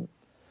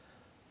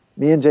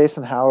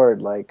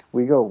Howard, like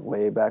we go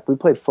way back. We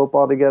played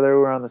football together.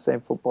 We were on the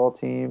same football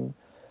team.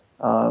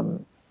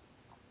 And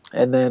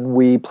then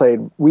we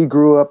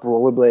grew up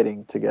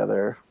rollerblading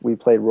together. We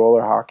played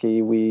roller hockey.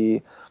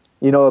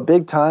 A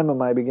big time of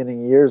my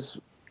beginning years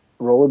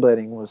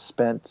rollerblading was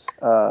spent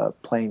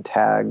playing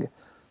tag,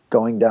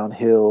 going down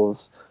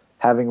hills,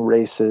 having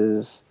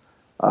races,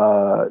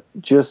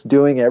 just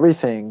doing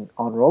everything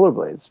on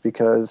rollerblades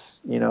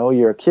because,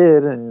 you're a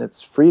kid and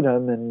it's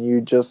freedom and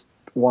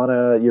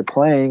you're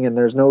playing and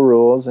there's no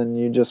rules and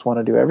you just want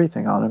to do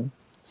everything on them.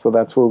 So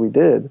that's what we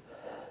did.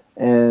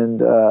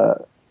 And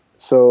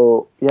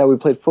so, yeah, we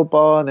played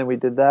football and then we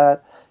did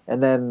that.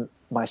 And then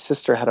my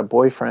sister had a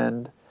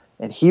boyfriend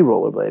and he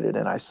rollerbladed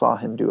and I saw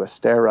him do a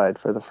stair ride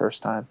for the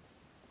first time.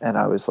 And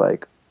I was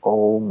like,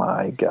 oh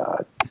my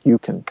God, you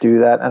can do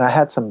that. And I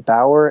had some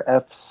Bauer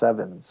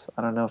F7s.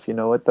 I don't know if you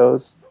know what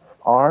those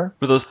are.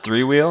 Were those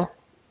 3-wheel?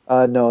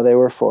 No, they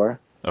were 4.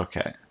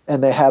 Okay.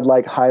 And they had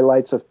like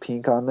highlights of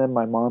pink on them.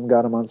 My mom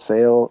got them on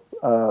sale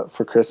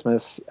for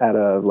Christmas at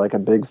a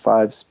Big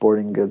 5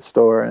 sporting goods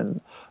store.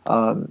 And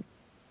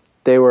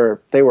they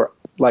were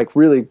like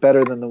really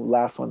better than the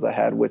last ones I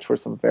had, which were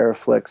some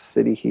Veriflex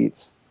City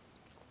Heats.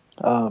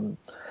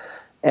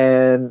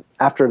 And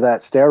after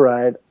that stair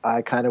ride,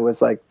 I kind of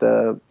was like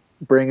the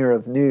bringer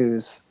of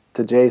news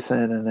to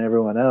Jason and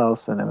everyone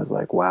else. And it was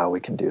like, wow, we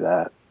can do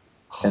that.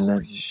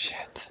 Holy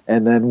shit.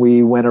 And then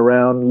we went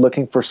around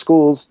looking for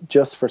schools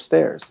just for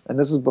stairs. And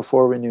this is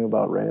before we knew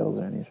about rails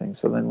or anything.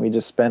 So then we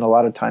just spent a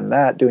lot of time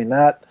doing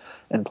that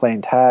and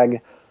playing tag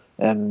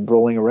and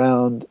rolling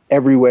around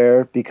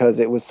everywhere because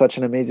it was such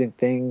an amazing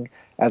thing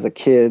as a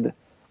kid,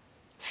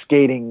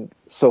 skating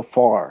so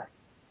far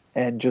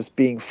and just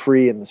being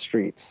free in the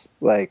streets.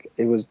 Like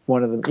it was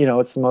one of the,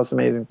 it's the most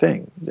amazing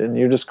thing. And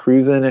you're just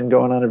cruising and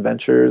going on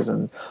adventures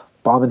and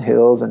bombing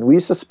hills. And we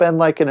used to spend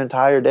like an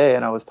entire day.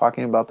 And I was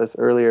talking about this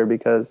earlier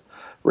because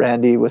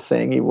Randy was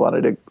saying he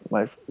wanted to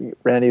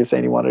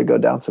go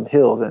down some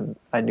hills, and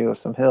I knew of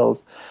some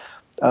hills.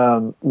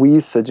 We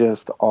used to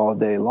just all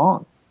day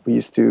long. We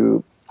used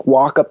to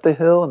walk up the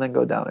hill and then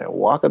go down it,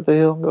 walk up the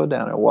hill and go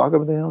down it, walk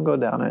up the hill and go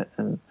down it.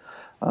 And,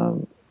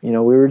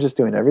 we were just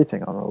doing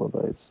everything on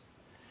rollerblades.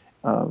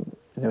 And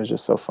it was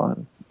just so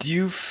fun. Do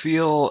you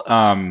feel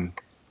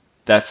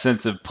that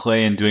sense of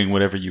play and doing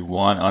whatever you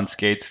want on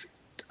skates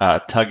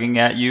tugging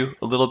at you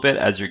a little bit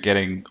as you're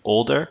getting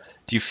older?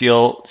 Do you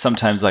feel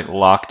sometimes like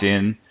locked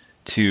in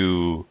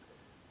to?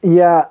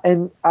 Yeah,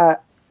 and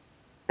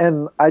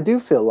I do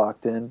feel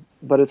locked in,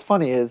 but it's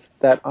funny is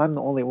that I'm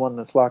the only one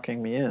that's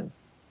locking me in,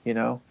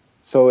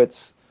 So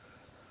it's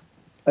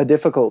a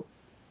difficult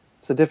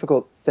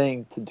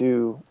thing to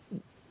do.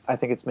 I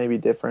think it's maybe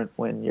different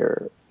when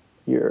your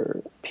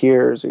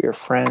peers or your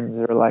friends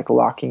are like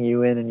locking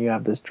you in and you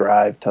have this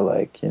drive to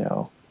like,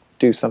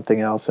 do something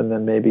else, and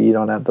then maybe you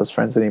don't have those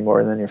friends anymore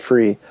and then you're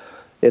free.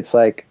 It's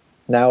like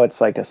now it's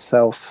like a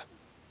self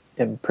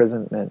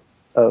imprisonment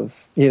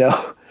of,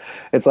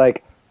 it's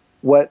like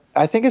what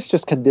I think it's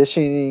just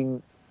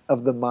conditioning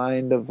of the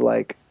mind of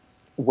like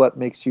what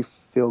makes you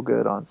feel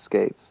good on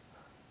skates.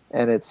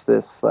 And it's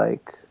this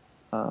like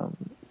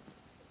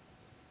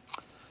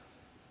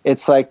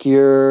it's like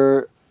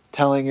you're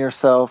telling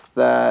yourself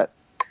that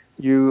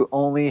you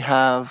only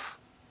have,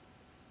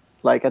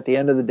 like at the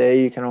end of the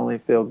day, you can only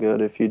feel good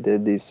if you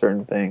did these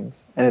certain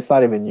things. And it's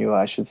not even you,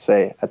 I should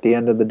say. At the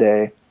end of the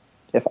day,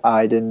 if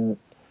I didn't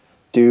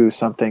do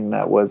something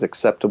that was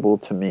acceptable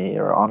to me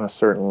or on a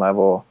certain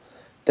level,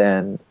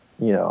 then,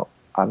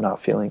 I'm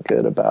not feeling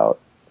good about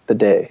the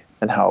day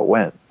and how it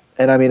went.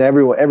 And I mean,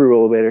 every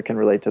rollerblader can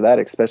relate to that,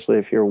 especially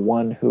if you're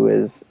one who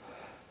is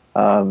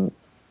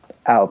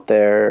out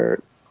there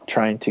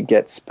trying to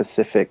get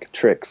specific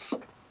tricks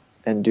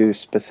and do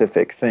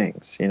specific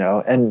things,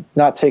 and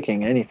not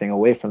taking anything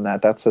away from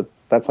that. That's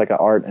like an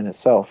art in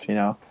itself,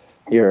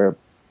 You're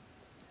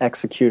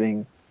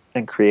executing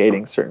and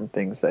creating certain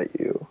things that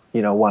you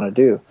want to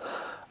do.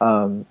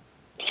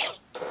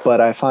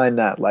 But I find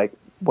that like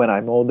when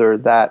I'm older,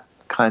 that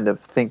kind of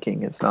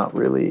thinking is not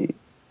really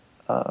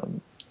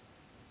kind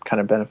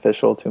of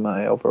beneficial to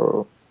my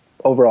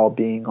overall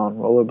being on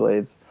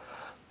rollerblades.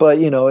 But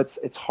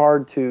it's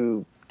hard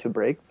to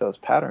break those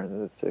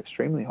patterns. It's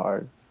extremely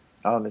hard.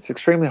 It's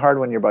extremely hard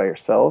when you're by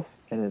yourself,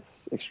 and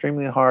it's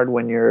extremely hard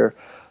when you're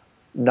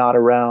not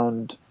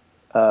around,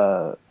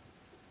 that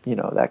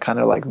kind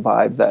of like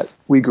vibe that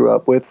we grew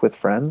up with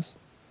friends,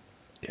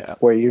 Yeah.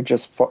 where you're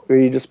just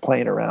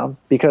playing around.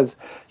 Because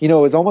it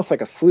was almost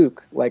like a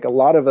fluke. Like a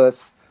lot of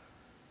us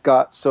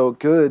got so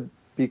good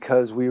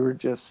because we were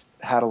just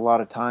had a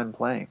lot of time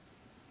playing,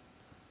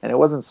 and it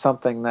wasn't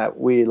something that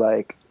we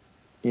like,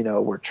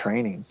 were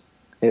training.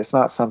 It's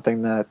not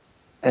something that,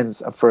 and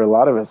for a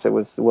lot of us, it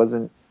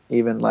wasn't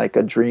even like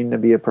a dream to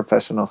be a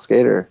professional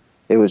skater.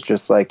 It was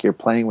just like you're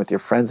playing with your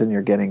friends and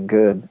you're getting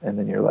good, and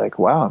then you're like,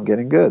 wow, I'm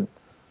getting good.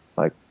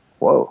 Like,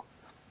 whoa,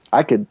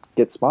 I could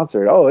get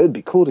sponsored. Oh, it'd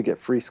be cool to get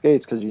free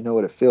skates, because you know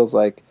what it feels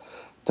like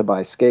to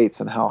buy skates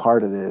and how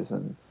hard it is.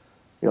 And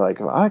you're like,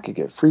 oh, I could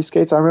get free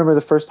skates. I remember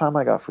the first time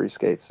I got free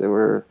skates. They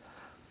were,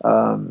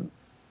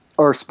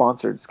 or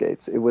sponsored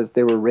skates. They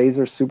were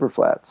Razor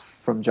Superflats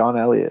from John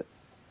Elliott,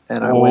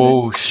 and I went in.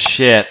 Oh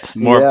shit!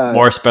 Yeah.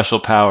 More special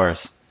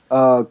powers.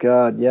 Oh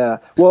God, yeah.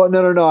 Well,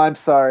 no. I'm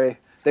sorry.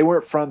 They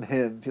weren't from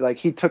him. Like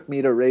he took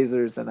me to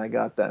Razors and I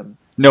got them.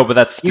 No, but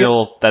that's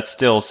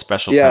still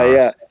special Yeah, power.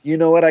 yeah. You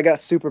know what? I got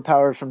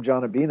superpower from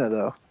John Abina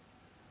though,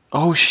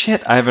 Oh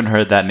shit! I haven't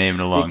heard that name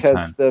in a long because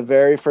time. the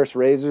very first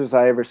Razors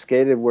I ever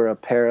skated were a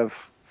pair of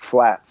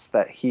flats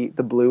the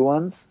blue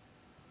ones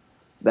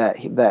that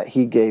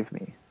he gave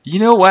me. You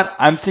know what?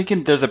 I'm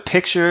thinking there's a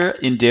picture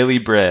in Daily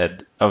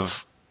Bread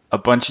of a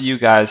bunch of you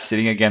guys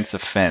sitting against a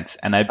fence,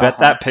 and I bet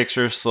Uh-huh. that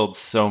picture sold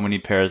so many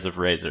pairs of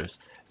razors.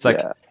 It's like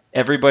Yeah.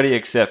 everybody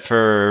except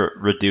for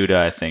Reduda,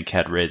 I think,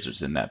 had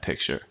razors in that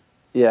picture.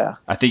 Yeah.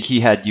 I think he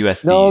had No,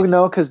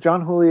 USDs. because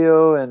John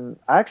Julio and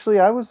actually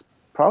I was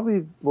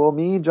probably, well,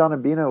 me, John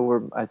Abina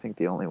were, I think,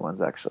 the only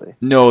ones actually.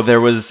 No,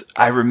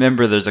 I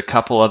remember there's a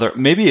couple other,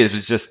 maybe it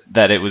was just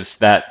that it was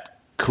that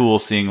cool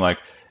seeing like,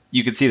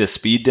 you could see the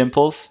speed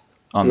dimples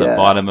on the Yeah.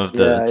 bottom of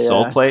the Yeah.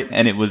 sole Yeah. plate,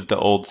 and it was the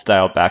old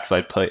style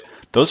backslide plate.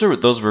 Those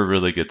were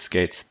really good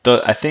skates.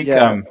 I think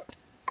Yeah.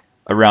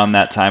 around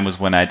that time was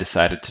when I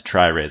decided to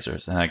try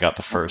razors, and I got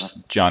the Uh-huh.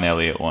 first John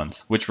Elliott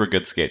ones, which were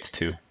good skates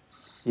too,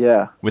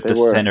 Yeah, with they the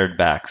were. centered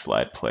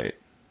backslide plate.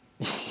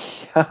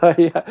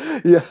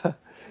 Yeah, yeah.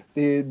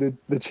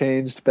 The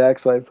changed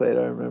backslide plate.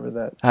 I remember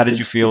that. How did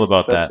you The feel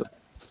about that?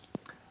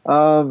 special.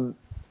 Um,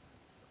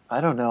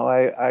 I don't know.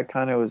 I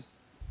kind of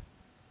was.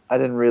 I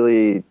didn't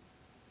really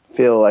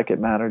feel like it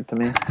mattered to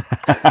me,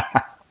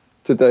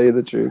 to tell you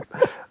the truth.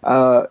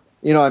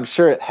 I'm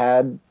sure it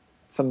had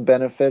some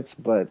benefits,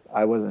 but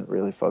I wasn't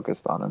really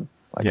focused on them.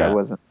 Like I Yeah.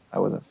 wasn't. I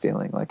wasn't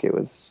feeling like it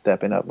was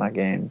stepping up my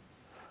game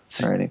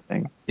So or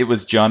anything. it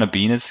was John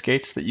Abina's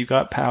skates that you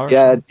got power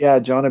Yeah, from? yeah.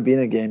 John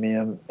Abina gave me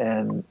them,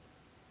 and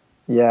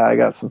yeah, I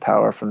got some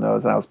power from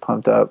those, and I was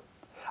pumped up.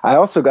 I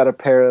also got a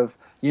pair of,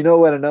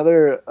 what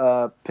another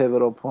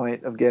pivotal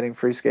point of getting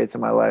free skates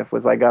in my life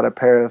was, I got a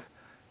pair of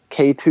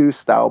K2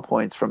 style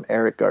points from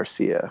Eric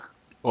Garcia.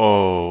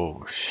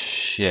 Oh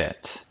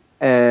shit.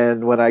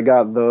 And when I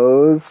got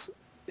those,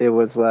 it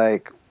was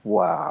like,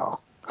 wow.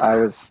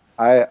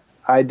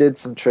 I did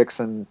some tricks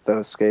in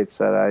those skates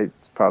that I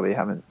probably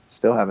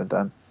still haven't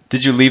done.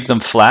 Did you leave them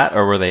flat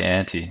or were they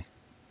anti?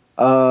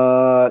 They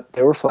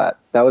were flat.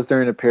 That was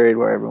during a period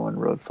where everyone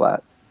rode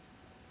flat.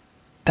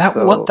 That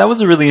So that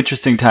was a really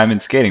interesting time in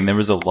skating. There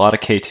was a lot of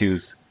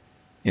K2s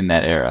in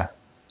that era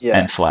yeah,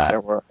 and flat.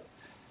 there were.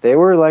 They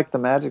were like the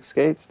magic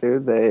skates,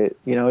 dude.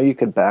 You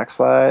could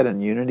backslide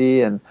and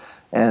unity, and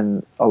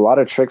a lot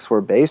of tricks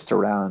were based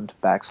around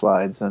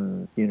backslides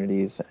and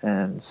unities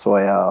and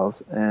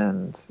soyals,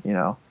 and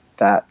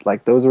that,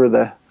 like, those are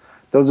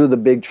the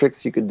big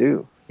tricks you could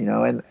do,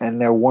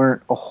 and there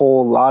weren't a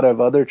whole lot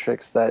of other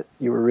tricks that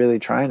you were really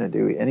trying to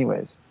do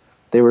anyways.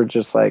 They were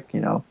just like,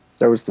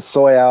 there was the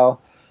soyal,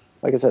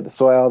 like I said, the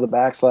soil, the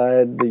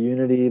backslide, the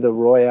unity, the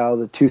royale,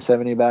 the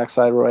 270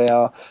 backslide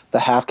royale, the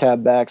half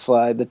cab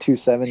backslide, the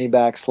 270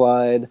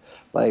 backslide.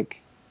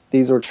 Like,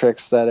 these were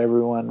tricks that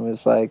everyone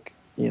was like,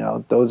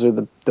 those are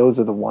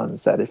the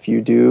ones that if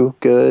you do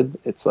good,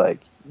 it's like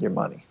your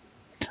money.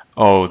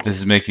 Oh, this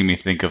is making me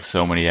think of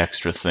so many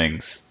extra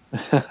things.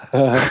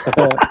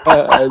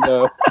 I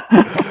know.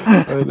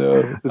 I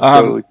know. It's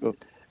Um, totally cool.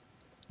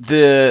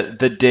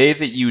 the day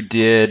that you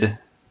did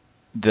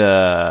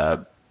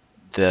the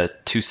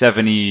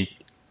 270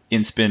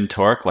 in spin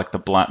torque, like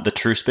the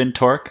true spin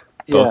torque,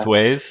 both Yeah.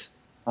 ways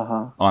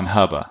Uh-huh. on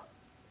Hubba,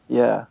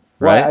 Yeah.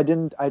 Well, right? I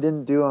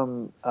didn't do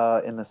them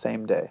in the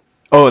same day.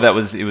 Oh, it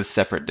was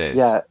separate days.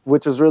 Yeah,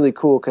 which was really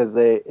cool because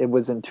it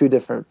was in two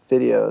different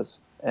videos,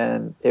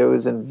 and it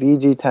was in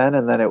VG10,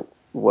 and then it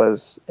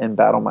was in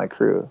Battle My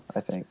Crew,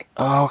 I think.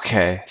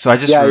 Okay, so I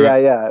just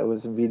Yeah. It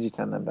was in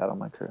VG10, then Battle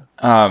My Crew.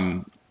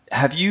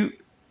 have you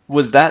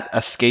was that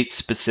a skate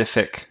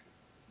specific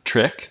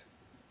trick?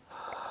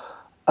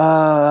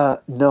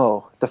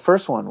 No, the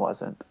first one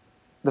wasn't.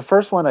 The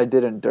first one I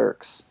did in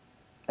Dirks,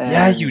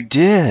 Yeah, and you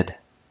did.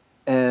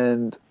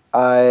 and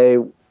I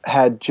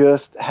had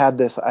just had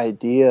this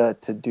idea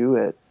to do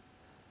it,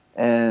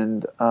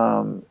 and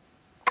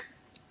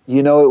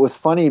it was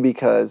funny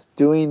because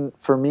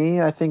for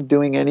me, I think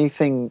doing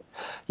anything,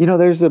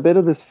 there's a bit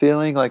of this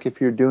feeling like if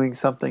you're doing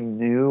something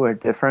new or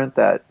different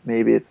that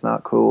maybe it's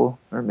not cool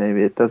or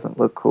maybe it doesn't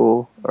look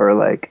cool or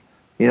like,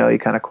 you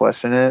kind of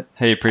question it.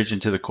 Hey, you're preaching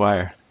to the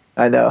choir.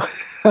 I know.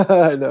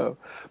 I know.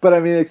 But I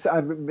mean,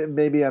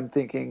 maybe I'm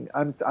thinking,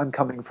 I'm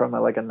coming from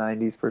like a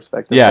 90s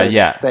perspective. Yeah, but it's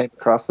yeah. the same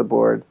across the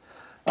board.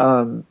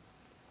 And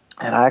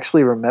I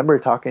actually remember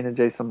talking to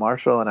Jason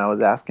Marshall and I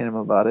was asking him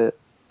about it.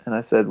 And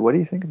I said, what do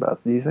you think about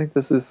it? Do you think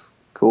this is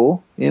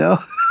cool? And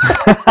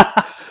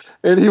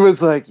he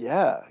was like,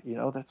 yeah,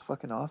 that's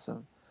fucking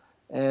awesome.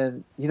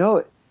 And,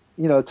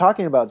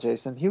 talking about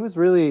Jason, he was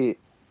really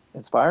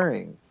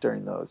inspiring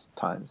during those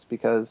times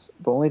because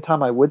the only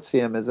time I would see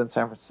him is in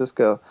San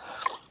Francisco.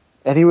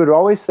 And he would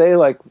always say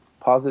like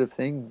positive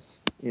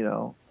things,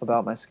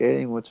 about my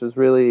skating, which was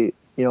really,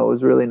 it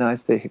was really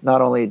nice to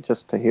not only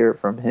just to hear it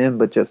from him,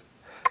 but just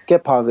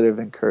get positive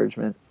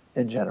encouragement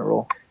in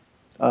general.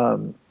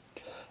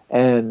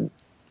 And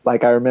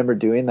like, I remember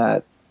doing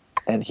that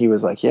and he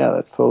was like, yeah,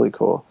 that's totally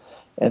cool.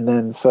 And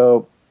then,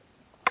 so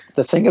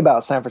the thing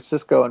about San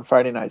Francisco and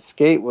Friday Night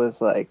Skate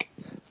was like,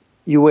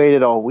 you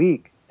waited all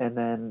week and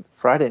then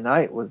Friday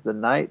night was the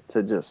night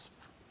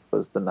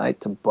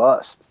to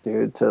bust,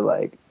 dude, to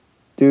like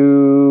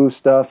do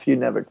stuff you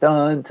never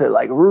done, to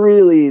like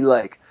really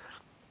like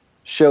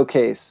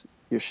showcase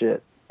your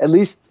shit. At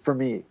least for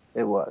me,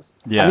 it was.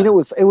 Yeah. I mean, it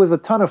was a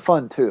ton of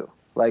fun too.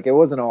 Like, it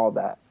wasn't all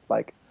that.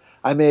 Like,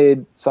 I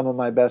made some of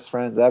my best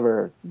friends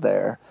ever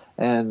there,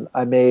 and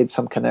I made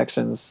some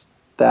connections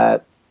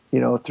that,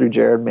 through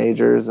Jared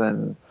Majors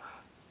and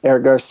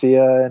Eric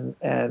Garcia,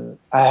 and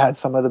I had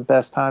some of the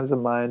best times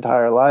of my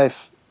entire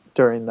life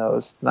during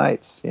those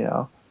nights,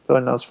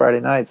 during those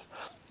Friday nights.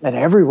 And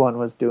everyone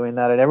was doing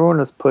that, and everyone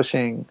was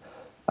pushing.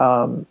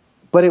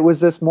 But it was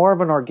this more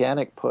of an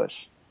organic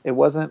push. It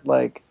wasn't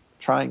like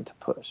trying to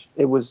push.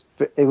 It was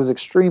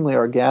extremely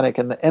organic,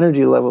 and the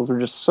energy levels were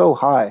just so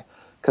high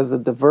because the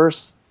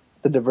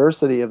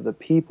diversity of the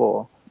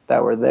people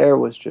that were there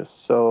was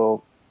just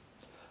so,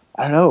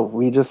 I don't know,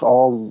 we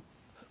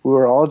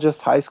were all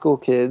just high school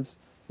kids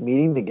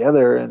meeting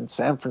together in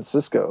San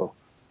Francisco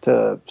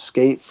to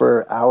skate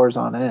for hours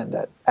on end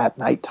at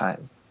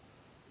nighttime.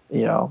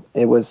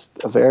 It was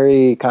a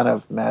very kind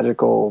of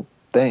magical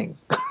thing.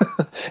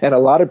 And a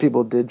lot of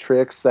people did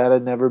tricks that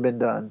had never been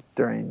done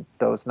during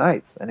those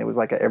nights. And it was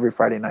like a every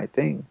Friday night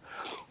thing.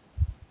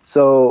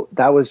 So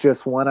that was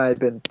just one I had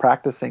been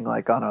practicing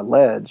like on a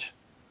ledge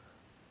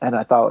and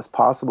I thought it was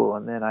possible.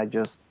 And then I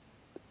just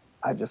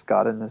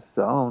got in this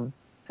zone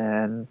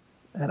and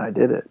I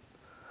did it.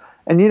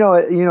 And,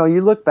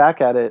 you look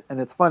back at it and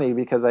it's funny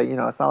because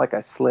it's not like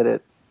I slid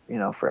it,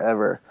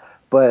 forever,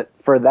 but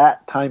for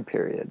that time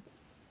period,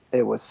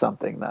 it was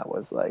something that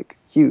was like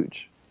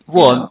huge.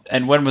 Well,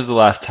 and when was the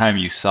last time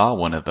you saw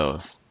one of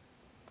those?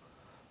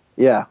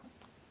 Yeah.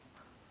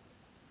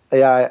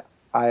 Yeah.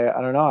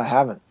 I don't know. I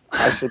haven't.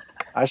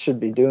 I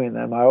should be doing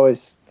them. I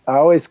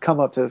always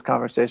come up to this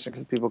conversation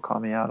because people call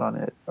me out on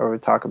it or we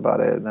talk about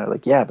it and they're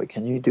like, yeah, but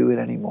can you do it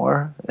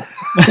anymore?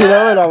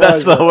 And I'm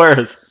That's the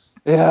worst.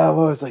 Yeah. I'm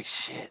always like,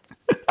 shit.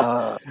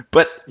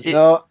 But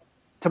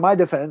to my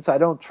defense, I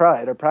don't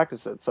try it or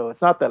practice it. So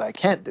it's not that I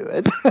can't do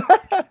it.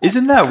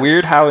 Isn't that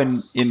weird how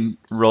in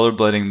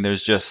rollerblading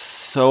there's just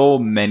so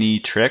many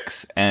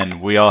tricks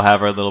and we all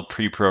have our little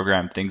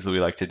pre-programmed things that we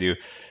like to do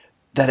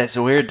that it's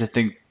weird to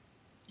think,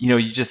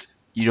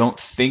 you don't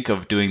think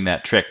of doing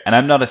that trick. And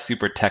I'm not a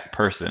super tech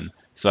person,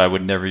 so I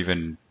would never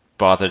even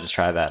bother to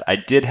try that. I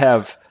did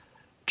have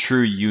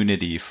True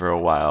Unity for a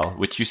while,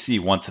 which you see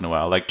once in a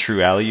while, like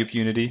True Alley-oop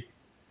Unity,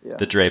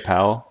 the Dre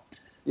Powell.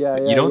 Yeah,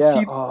 you don't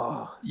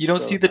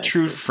see the nice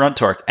true front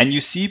torque, and you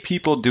see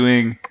people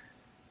doing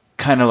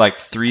kind of like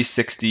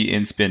 360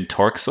 in-spin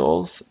torque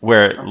souls,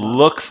 where it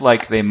looks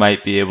like they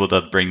might be able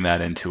to bring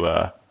that into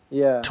a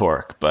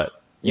torque, but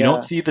you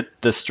don't see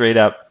the straight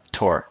up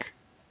torque.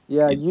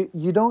 Yeah,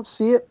 you don't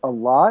see it a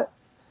lot,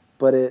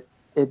 but it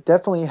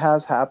definitely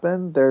has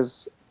happened.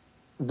 There's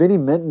Vinnie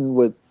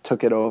Minton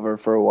took it over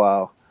for a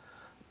while.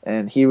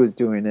 And he was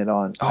doing it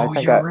on.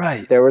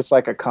 Right. There was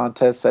like a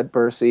contest at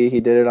Bercy. He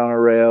did it on a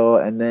rail,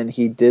 and then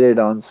he did it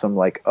on some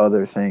like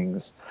other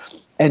things.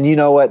 And you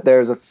know what?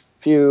 There's a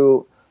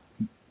few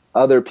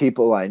other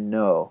people I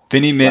know.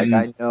 Vinnie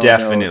Minton,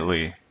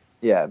 definitely.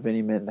 Yeah,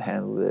 Vinnie Minton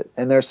handled it,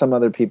 and there's some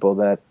other people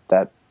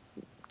that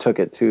took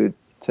it to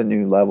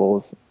new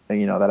levels.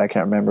 That I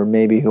can't remember.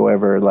 Maybe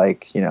whoever,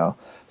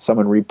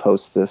 someone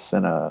reposts this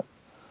in a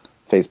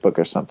Facebook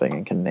or something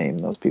and can name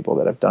those people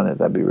that have done it.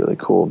 That'd be really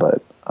cool.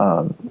 But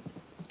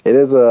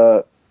it's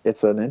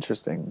an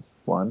interesting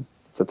one.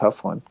 It's a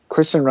tough one.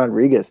 Christian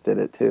Rodriguez did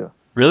it too.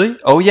 Really?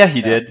 Oh yeah,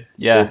 he did.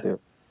 Yeah.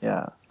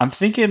 Yeah. I'm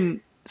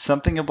thinking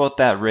something about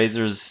that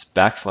Razor's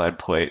backslide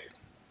plate.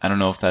 I don't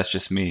know if that's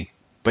just me,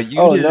 but you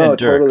did it in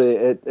Dirks.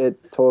 Totally.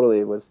 It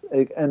totally was.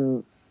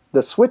 And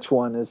the switch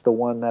one is the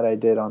one that I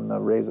did on the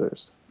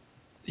Razors.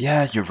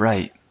 Yeah, you're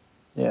right.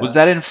 Yeah. Was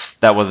that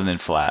that wasn't in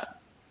flat?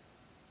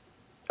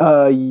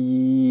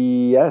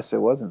 Yes,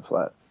 it wasn't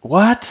flat.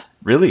 What?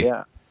 Really?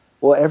 Yeah.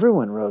 Well,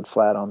 everyone rode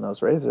flat on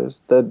those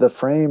razors. The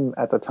frame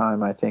at the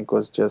time, I think,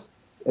 was just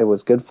it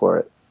was good for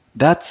it.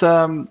 That's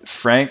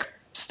Frank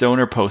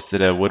Stoner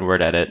posted a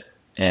Woodward edit,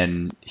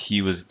 and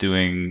he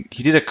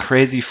did a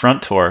crazy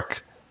front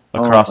torque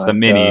Oh across the my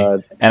Mini,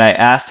 God. and I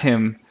asked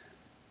him,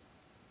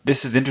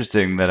 this is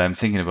interesting that I'm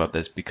thinking about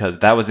this because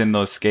that was in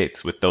those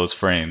skates with those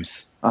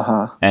frames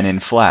Uh-huh. and in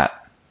flat.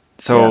 Yeah.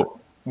 So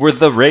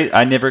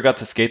I never got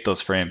to skate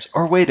those frames.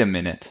 Or wait a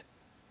minute.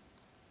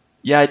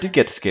 Yeah, I did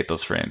get to skate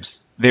those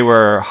frames. They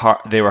were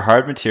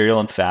hard material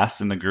and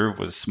fast, and the groove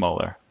was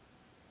smaller,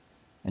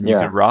 and you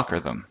could Yeah. rocker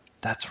them.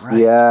 That's right.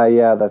 Yeah,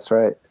 yeah, that's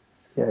right.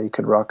 Yeah, you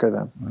could rocker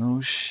them. Oh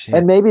And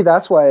shit. maybe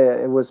that's why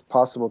it was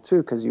possible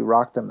too, because you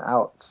rocked them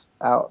out,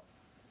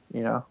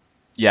 you know?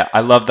 Yeah,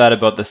 I love that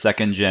about the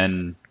second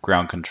gen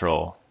ground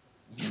control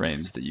Mhm.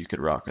 frames that you could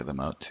rocker them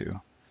out to.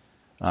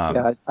 Yeah,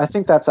 Um, I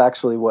think that's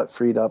actually what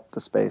freed up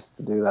the space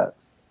to do that.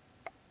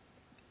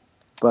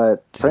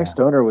 But Frank yeah.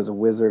 Stoner was a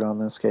wizard on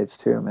those skates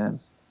too, man.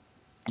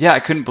 Yeah, I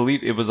couldn't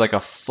believe it was like a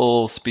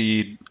full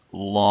speed,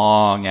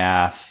 long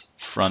ass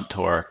front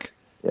torque.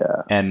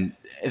 Yeah. And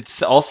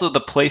it's also the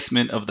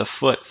placement of the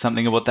foot,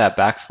 something about that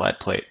backslide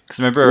plate. Because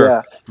remember,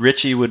 Yeah.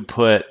 Richie would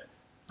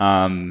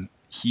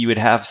he would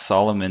have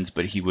Solomon's,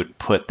 but he would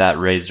put that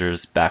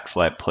Razor's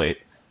backslide plate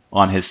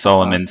on his Uh-huh.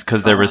 Solomon's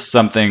because Uh-huh. there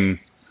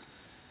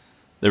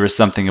was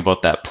something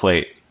about that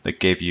plate that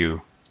gave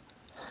you,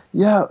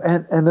 Yeah,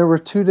 and there were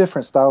two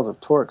different styles of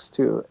torques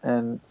too.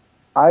 And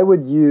I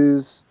would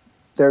use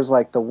there's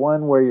like the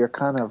one where you're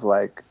kind of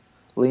like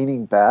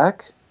leaning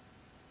back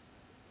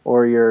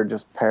or you're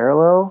just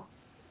parallel.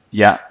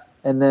 yeah,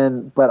 And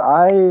then but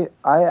I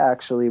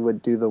actually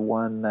would do the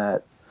one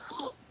that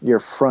your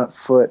front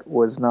foot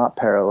was not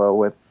parallel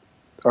with,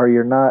 or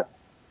you're not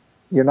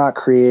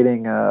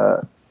creating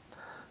a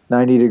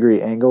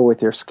 90-degree angle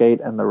with your skate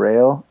and the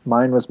rail.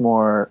 Mine was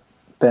more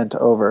bent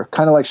over,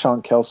 kind of like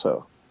Sean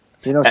Kelso.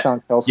 You know eh, Sean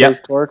yep, Kelso's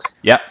torques?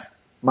 yep.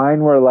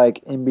 Mine were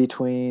like in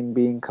between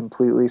being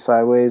completely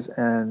sideways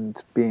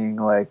and being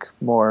like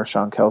more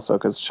Sean Kelso,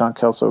 because Sean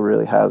Kelso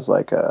really has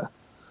like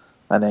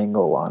an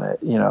angle on it.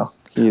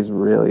 He's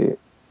really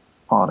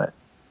on it.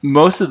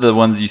 Most of the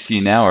ones you see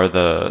now are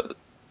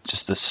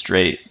just the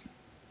straight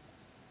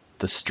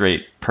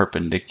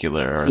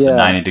perpendicular or the Yeah,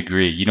 90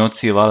 degree. You don't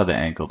see a lot of the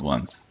angled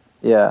ones.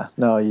 yeah.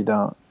 No, you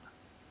don't.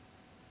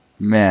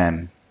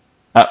 Man.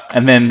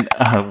 And then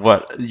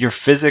what? Your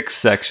physics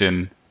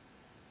section.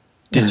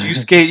 Did you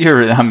skate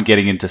your? I'm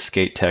getting into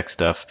skate tech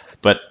stuff,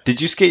 but did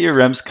you skate your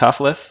rems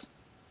cuffless?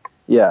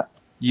 Yeah.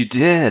 You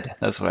did.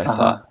 That's what I Uh huh.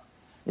 thought.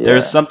 There's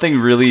Yeah. something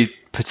really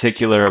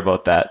particular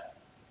about that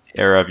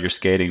era of your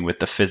skating with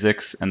the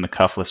physics and the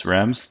cuffless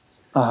rems.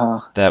 Uh huh.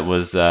 That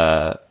was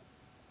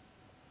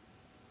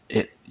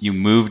it. You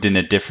moved in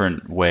a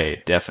different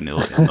way,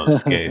 definitely on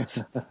those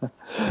skates,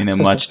 in a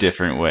much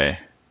different way.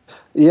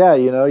 Yeah,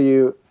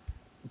 you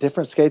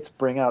different skates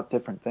bring out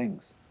different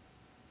things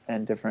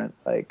and different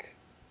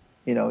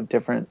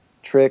different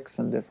tricks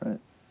and different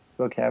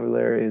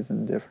vocabularies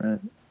and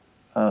different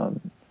um,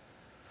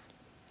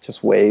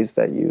 just ways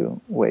that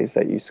you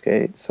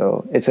skate.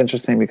 So it's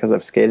interesting because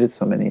I've skated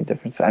so many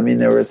different. I mean,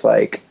 there was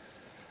like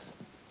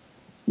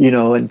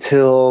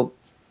until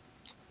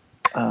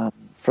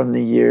from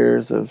the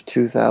years of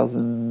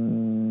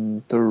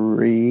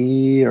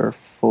 2003 or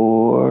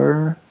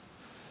 4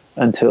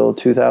 until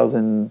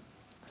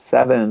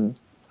 2007,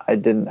 I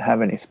didn't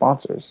have any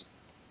sponsors.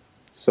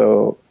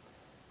 So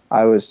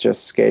I was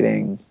just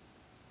skating,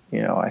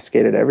 I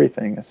skated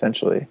everything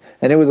essentially.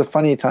 And it was a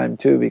funny time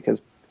too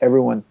because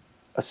everyone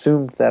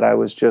assumed that I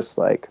was just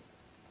like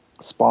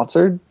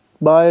sponsored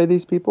by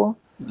these people.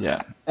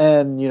 Yeah.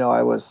 And,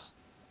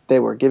 they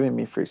were giving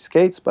me free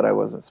skates, but I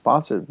wasn't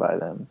sponsored by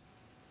them.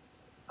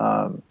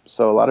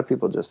 So a lot of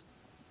people just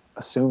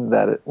assumed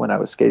that when I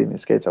was skating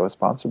these skates, I was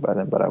sponsored by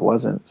them, but I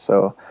wasn't.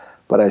 So,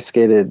 but I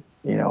skated,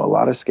 a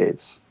lot of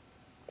skates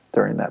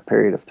during that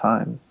period of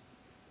time.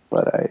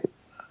 But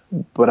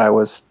I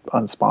was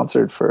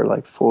unsponsored for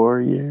like 4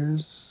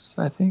 years,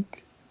 I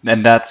think.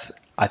 And that's,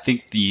 I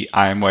think, the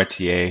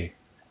IMYTA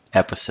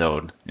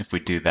episode. If we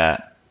do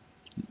that,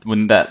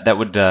 when that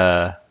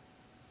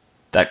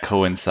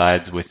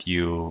coincides with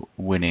you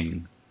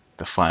winning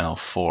the final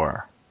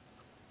four.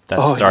 That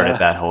Oh started yeah,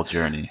 that whole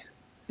journey.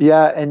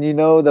 yeah, and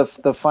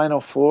the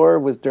final four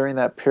was during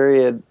that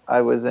period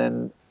I was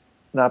in.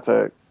 Not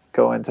to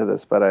go into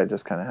this, but I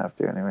just kind of have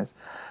to anyways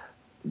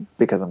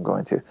because I'm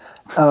going to.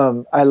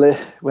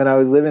 When I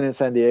was living in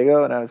San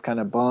Diego, and I was kind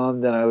of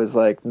bummed, and I was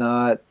like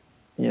not,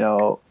 you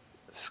know,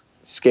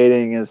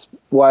 skating as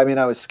well. I mean,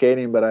 I was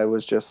skating, but I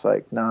was just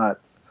like not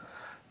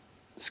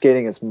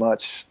skating as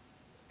much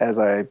as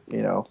I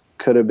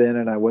could have been,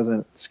 and I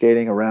wasn't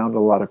skating around a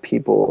lot of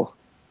people,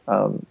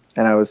 and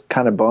I was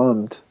kind of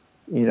bummed.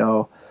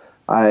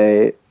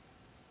 I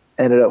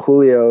ended up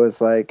Julio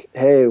was like,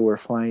 "Hey, we're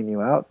flying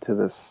you out to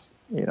this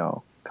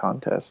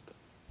contest,"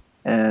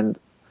 and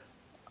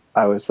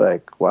I was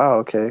like, "Wow,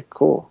 okay,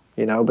 cool."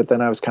 But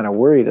then I was kind of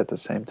worried at the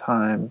same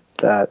time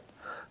that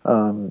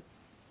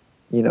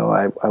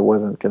I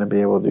wasn't going to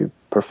be able to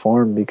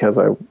perform because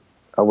I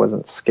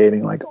wasn't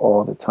skating like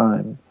all the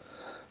time.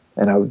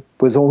 And I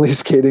was only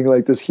skating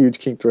like this huge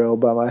kink trail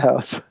by my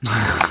house,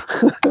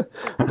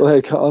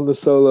 like on the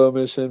solo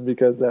mission,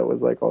 because that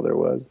was like all there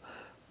was.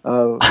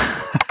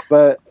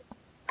 But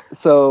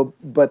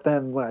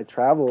then when I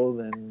traveled,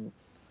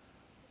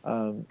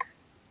 and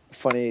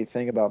funny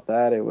thing about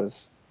that, I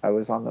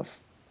was on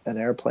an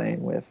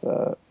airplane with,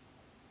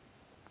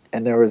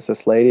 and there was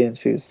this lady, and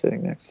she was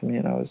sitting next to me,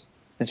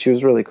 and she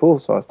was really cool.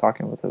 So I was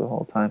talking with her the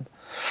whole time.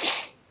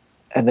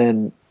 And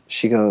then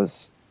she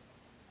goes,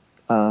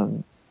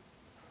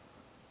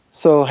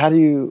 so how do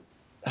you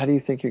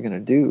think you're going to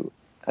do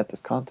at this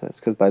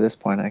contest? Because by this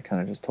point I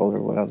kind of just told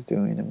her what I was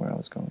doing and where I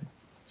was going.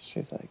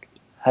 She's like,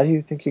 how do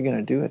you think you're going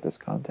to do at this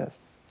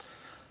contest?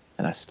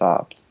 And I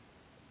stopped,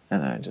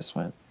 and I just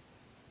went,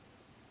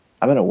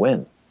 I'm going to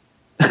win.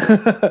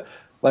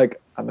 Like,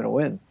 I'm going to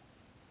win.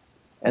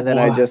 And then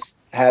I just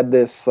had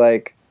this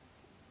like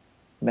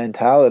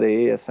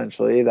mentality,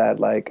 essentially, that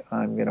like,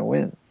 I'm going to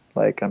win.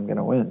 Like, I'm going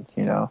to win,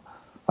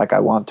 like I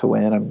want to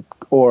win, I'm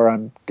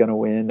going to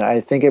win. I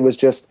think it was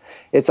just,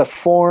 it's a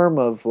form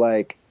of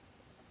like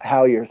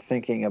how you're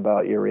thinking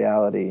about your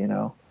reality,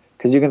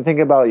 because you can think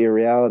about your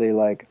reality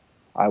like,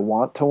 I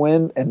want to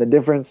win. And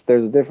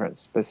there's a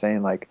difference by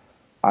saying like,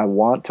 I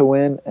want to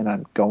win and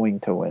I'm going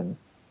to win.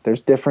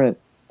 There's different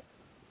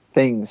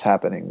things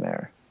happening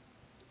there.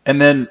 And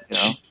then,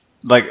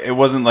 like, it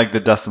wasn't like the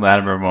Dustin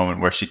Latimer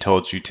moment where she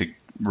told you to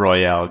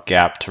Royale,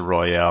 gap to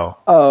Royale.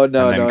 Oh,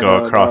 no, and then no, go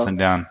no, across no. and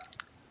down.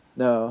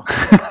 No.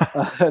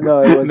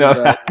 No, it wasn't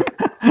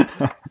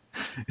that.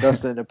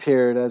 Dustin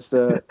appeared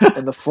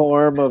in the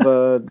form of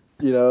a,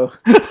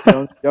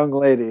 young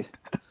lady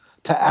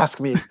to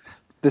ask me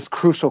this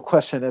crucial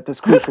question at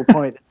this crucial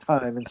point in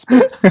time and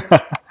space.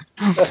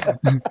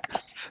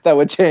 That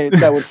would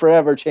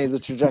forever change the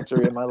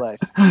trajectory of my life.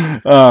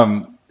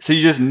 So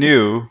you just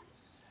knew.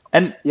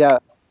 And yeah.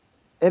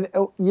 And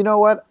you know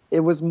what?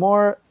 It was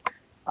more,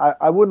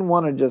 I wouldn't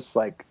want to just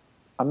like,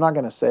 I'm not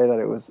going to say that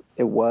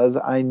it was,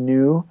 I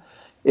knew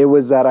it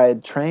was that I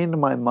had trained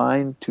my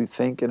mind to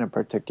think in a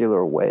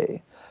particular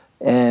way.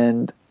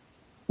 And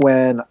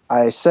when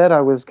I said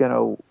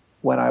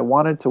when I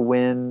wanted to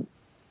win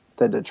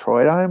the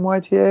Detroit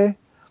IMYTA,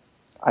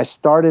 I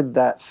started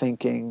that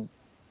thinking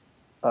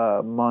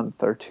a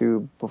month or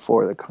two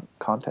before the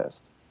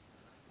contest.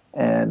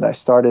 And I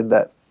started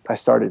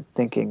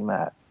thinking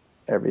that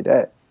every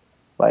day.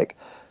 Like,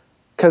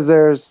 because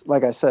there's,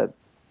 like I said,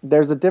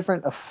 there's a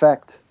different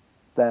effect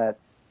that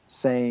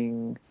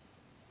saying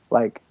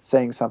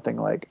something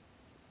like,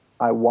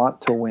 I want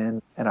to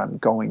win and I'm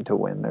going to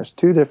win. There's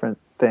two different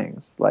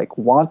things. Like,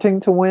 wanting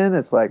to win,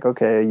 it's like,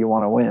 okay, you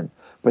want to win,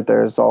 but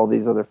there's all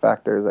these other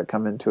factors that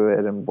come into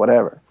it and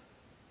whatever.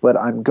 But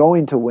I'm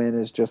going to win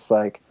is just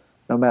like,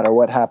 no matter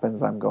what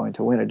happens, I'm going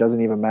to win. It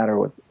doesn't even matter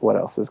what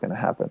else is going to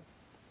happen.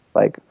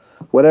 Like,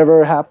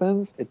 whatever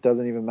happens, it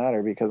doesn't even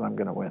matter because I'm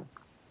going to win.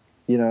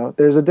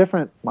 There's a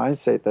different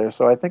mindset there.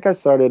 So I think I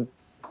started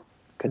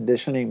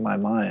conditioning my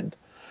mind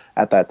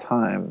at that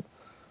time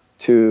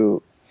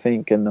to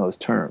think in those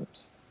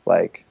terms,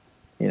 like,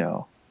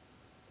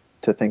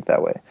 to think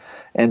that way.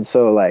 And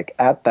so like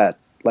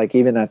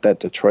even at that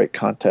Detroit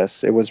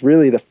contest, it was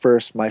really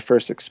my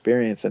first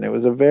experience. And it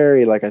was a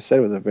very, like I said,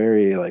 it was a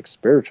very like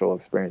spiritual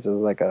experience. It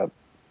was like a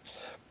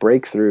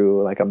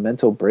breakthrough, like a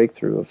mental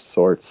breakthrough of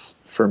sorts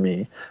for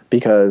me,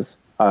 because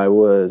I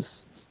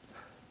was,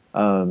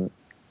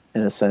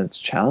 in a sense,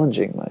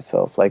 challenging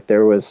myself. Like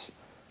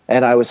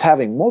and I was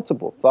having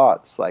multiple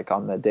thoughts, like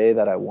on the day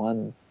that I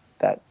won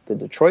the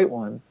Detroit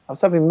one, I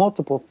was having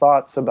multiple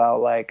thoughts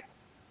about like,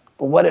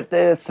 but what if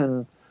this,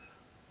 and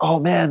oh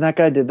man, that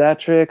guy did that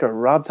trick, or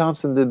Rob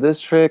Thompson did this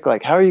trick.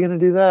 Like, how are you going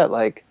to do that?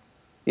 Like,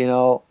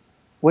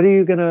 what are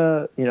you going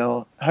to,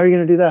 how are you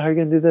going to do that? How are you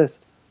going to do this?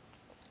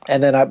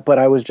 And then but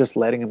I was just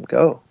letting him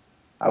go.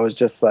 I was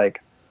just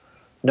like,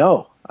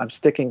 no, I'm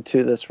sticking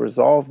to this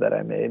resolve that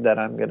I made, that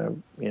I'm going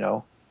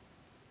to,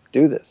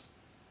 do this.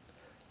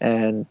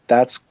 And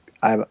that's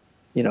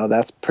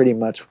pretty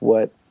much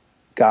what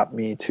got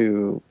me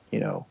to,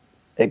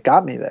 it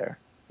got me there.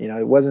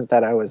 It wasn't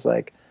that I was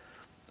like,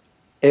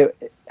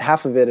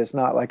 half of it is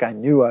not like I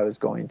knew I was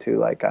going to,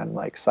 like I'm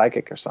like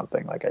psychic or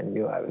something, like I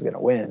knew I was going to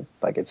win,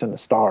 like it's in the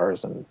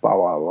stars and blah,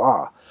 blah,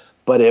 blah.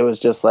 But it was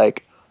just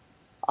like,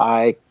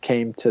 I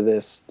came to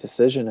this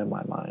decision in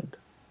my mind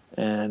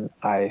and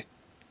I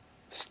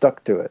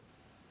stuck to it,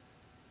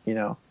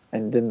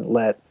 and didn't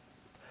let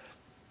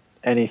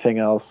anything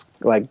else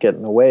like get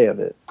in the way of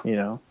it,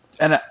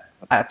 And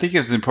I think it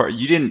was important.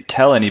 You didn't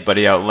tell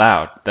anybody out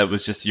loud. That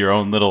was just your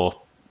own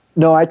little.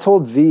 No, I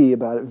told V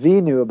about it.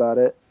 V knew about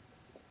it.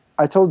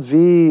 I told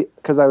V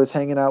because I was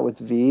hanging out with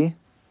V.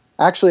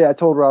 Actually, I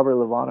told Robert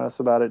Livanos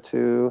about it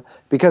too,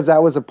 because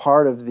that was a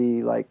part of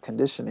the like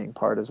conditioning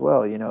part as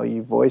well.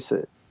 You voice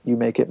it, you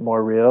make it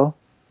more real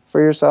for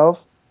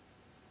yourself.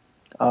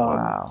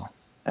 Wow.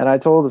 And I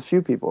told a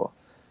few people,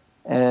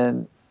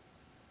 and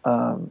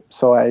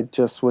So I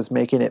just was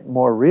making it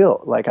more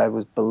real. Like I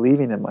was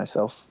believing in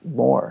myself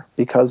more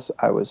because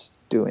I was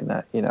doing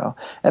that,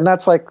 and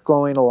that's like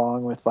going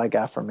along with like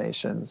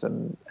affirmations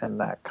and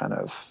that kind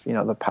of,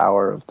 the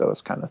power of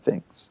those kind of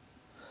things.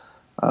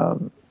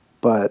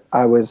 But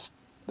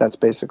that's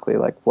basically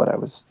like what I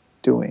was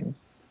doing.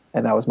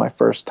 And that was my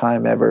first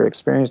time ever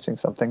experiencing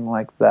something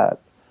like that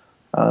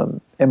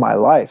in my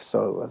life.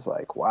 So it was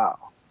like, wow,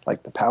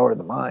 like the power of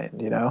the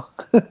mind,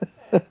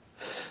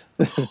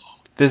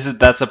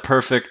 That's a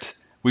perfect.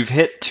 We've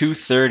hit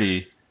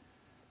 2:30.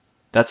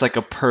 That's like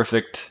a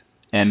perfect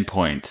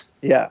endpoint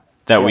Yeah.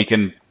 that Yeah. we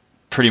can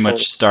pretty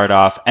much start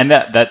off, and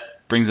that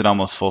brings it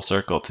almost full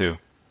circle too.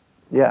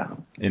 Yeah.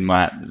 In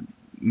my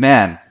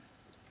man,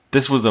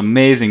 this was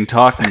amazing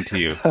talking to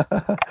you.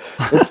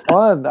 It's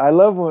fun. I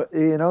love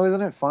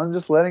isn't it fun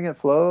just letting it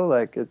flow?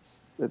 Like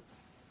it's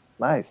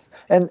nice.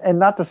 And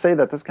not to say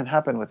that this can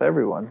happen with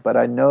everyone, but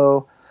I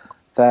know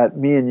that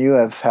me and you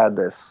have had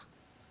this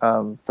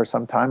for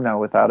some time now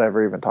without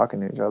ever even talking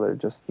to each other,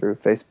 just through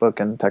Facebook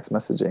and text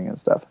messaging and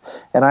stuff.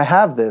 And I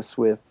have this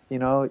with,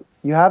 you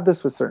have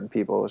this with certain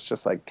people. It's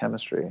just like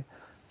chemistry.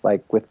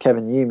 Like with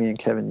Kevin Yee, me and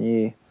Kevin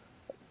Yee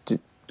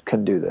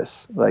can do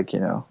this, like,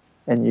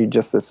 and you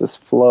just, it's this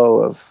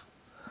flow of,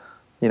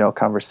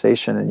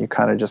 conversation, and you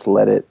kind of just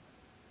let it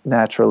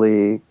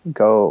naturally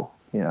go,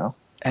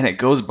 And it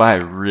goes by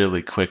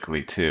really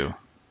quickly too.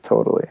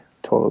 Totally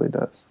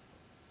does.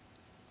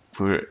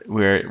 We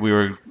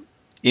were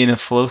in a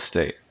flow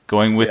state,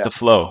 going with the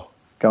flow.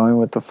 Going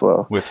with the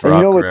flow. With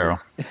Rock Guerrero.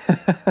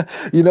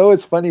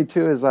 What's funny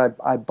too is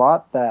I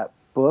bought that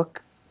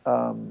book,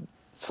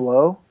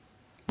 Flow.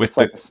 With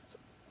it's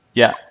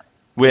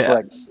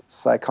like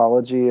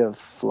psychology of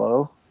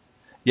flow.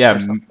 Yeah,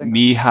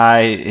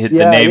 Mihai.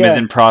 The name is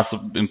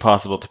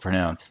impossible to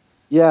pronounce.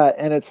 Yeah,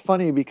 and it's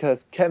funny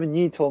because Kevin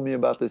Yee told me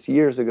about this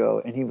years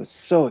ago, and he was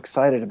so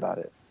excited about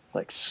it.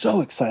 Like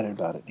so excited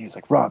about it. And he was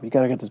like, "Rob, you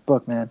got to get this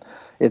book, man.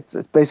 It's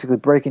basically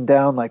breaking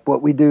down like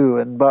what we do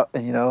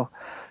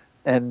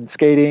and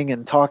skating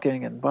and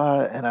talking and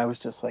I was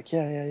just like,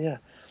 yeah.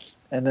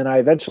 And then I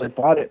eventually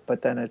bought it,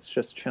 but then it's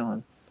just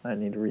chilling. I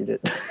need to read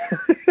it.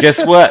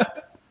 Guess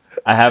what?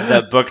 I have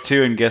that book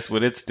too, and guess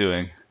what it's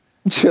doing?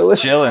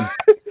 Chilling.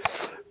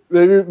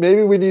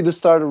 Maybe we need to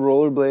start a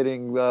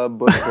rollerblading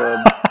book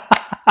club.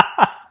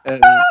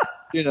 And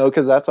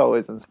because that's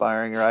always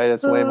inspiring, right?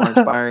 It's way more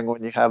inspiring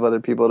when you have other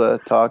people to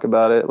talk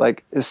about it.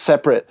 Like it's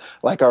separate,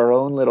 like our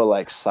own little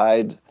like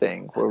side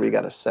thing where we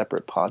got a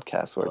separate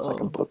podcast where it's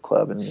like a book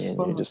club, and me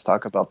and you just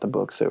talk about the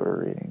books that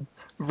we're reading.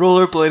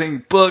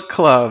 Rollerblading book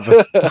club.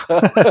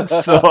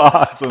 That's so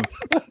awesome.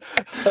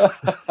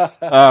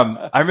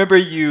 I remember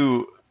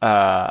you.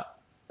 I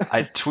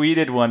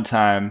tweeted one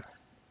time.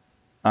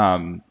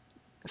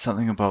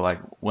 Something about like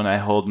when I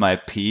hold my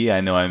pee, I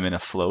know I'm in a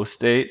flow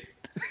state.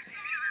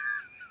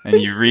 And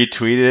you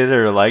retweeted it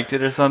or liked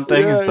it or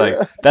something. It's like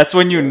that's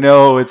when you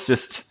know it's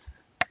just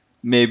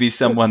maybe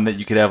someone that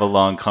you could have a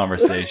long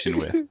conversation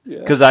with.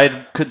 Because I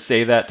could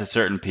say that to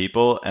certain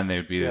people, and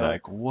they'd be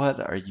like, "What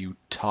are you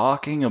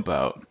talking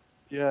about?"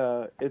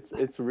 Yeah,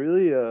 it's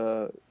really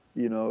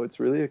it's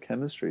really a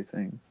chemistry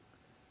thing.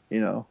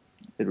 It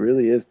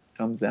really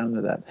comes down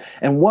to that.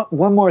 And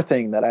one more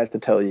thing that I have to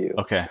tell you,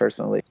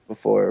 personally,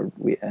 before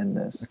we end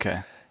this,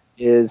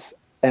 is.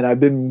 And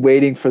I've been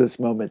waiting for this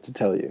moment to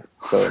tell you,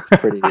 so it's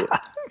pretty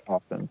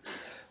awesome.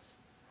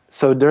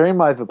 So during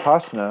my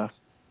Vipassana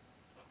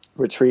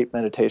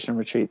meditation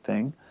retreat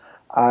thing,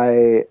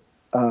 I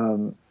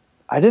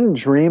didn't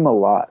dream a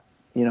lot.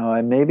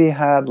 I maybe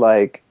had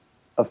like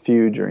a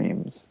few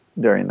dreams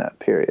during that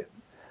period.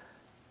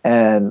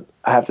 And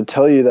I have to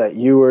tell you that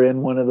you were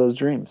in one of those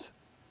dreams.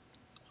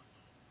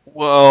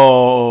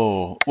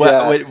 Whoa.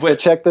 Wait. So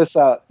check this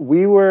out.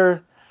 We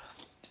were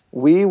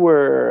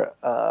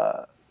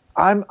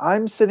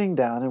I'm sitting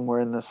down, and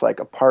we're in this like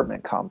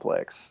apartment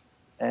complex,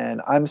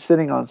 and I'm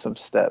sitting on some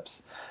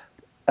steps,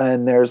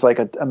 and there's like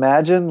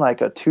imagine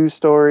like a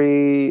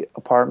 2-story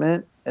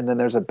apartment, and then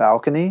there's a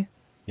balcony.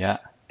 Yeah.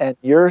 And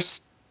you're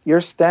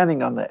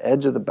standing on the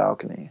edge of the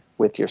balcony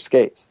with your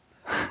skates,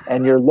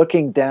 and you're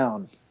looking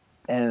down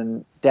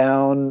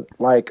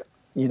like,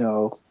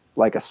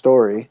 like a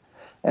story,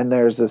 and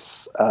there's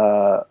this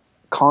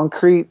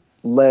concrete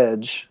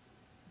ledge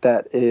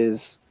that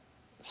is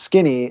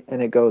skinny,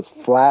 and it goes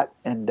flat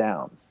and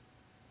down.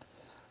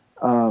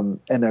 And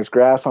there's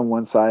grass on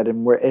one side,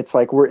 and we're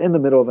in the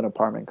middle of an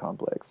apartment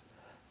complex,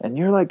 and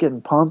you're like getting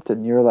pumped,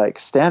 and you're like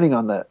standing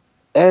on the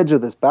edge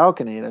of this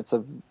balcony, and it's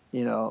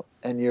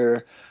and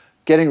you're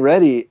getting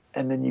ready,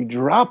 and then you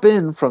drop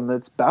in from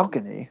this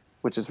balcony,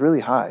 which is really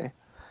high.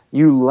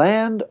 You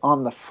land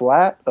on the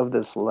flat of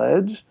this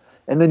ledge,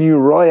 and then you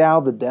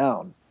royale the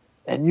down,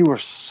 and you were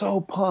so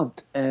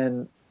pumped,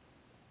 and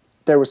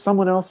there was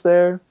someone else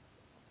there,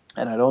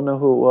 and I don't know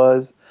who it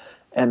was,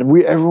 and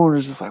everyone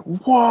was just like,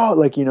 "Whoa!"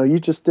 Like, you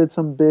just did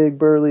some big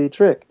burly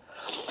trick.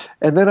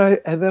 And then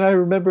I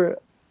remember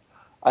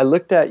I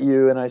looked at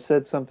you and I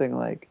said something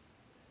like,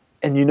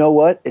 And you know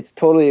what? It's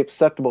totally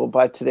acceptable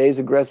by today's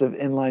aggressive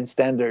inline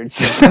standards.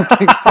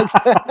 Something like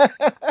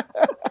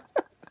that.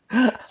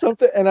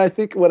 Something, and I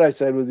think what I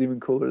said was even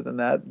cooler than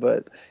that,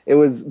 but it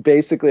was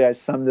basically I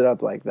summed it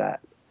up like that.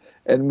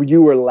 And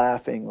you were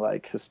laughing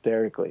like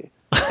hysterically.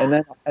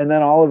 And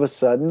then all of a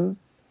sudden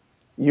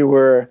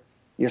your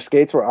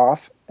skates were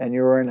off and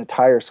you were in a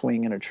tire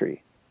swing in a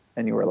tree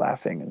and you were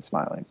laughing and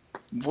smiling.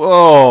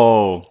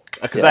 Whoa.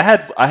 Because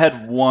Yeah. I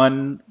had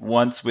one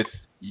once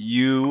with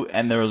you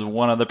and there was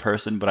one other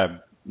person, but I'm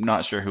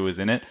not sure who was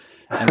in it.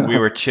 And we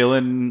were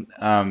chilling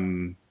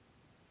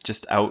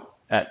just out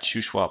at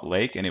Shuswap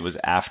Lake, and it was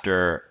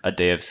after a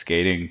day of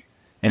skating.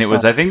 And it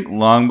was, I think,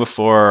 long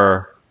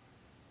before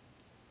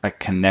I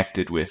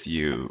connected with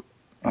you.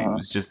 And it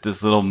was just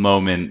this little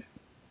moment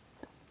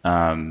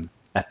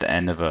at the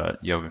end of a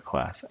yoga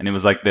class. And it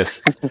was like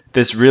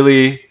this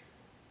really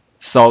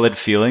solid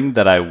feeling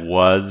that I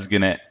was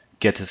gonna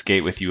get to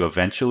skate with you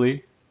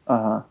eventually,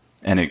 Uh-huh.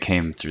 and it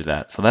came through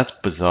that. So that's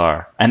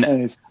bizarre. And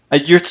Nice.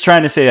 you're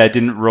trying to say I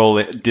didn't roll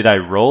it? Did I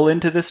roll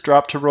into this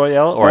drop to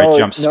Royale, or I No,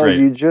 jumped no, straight?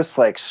 you just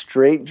like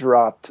straight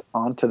dropped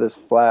onto this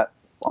flat,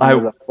 onto I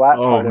the flat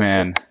oh part of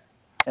man, it,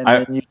 and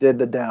I then you did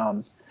the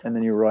down, and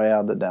then you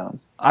royaled the down.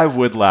 I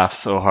would laugh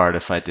so hard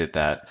if I did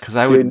that because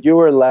I would. Dude, you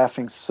were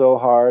laughing so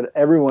hard.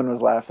 Everyone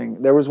was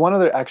laughing. There was one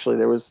other, actually,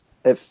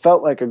 it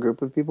felt like a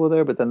group of people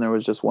there, but then there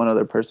was just one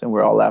other person. We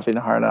were all laughing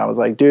hard, and I was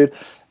like, dude.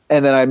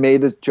 And then I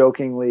made this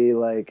jokingly,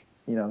 like,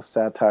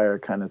 satire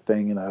kind of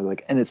thing, and I was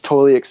like, and it's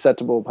totally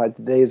acceptable by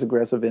today's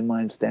aggressive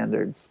inline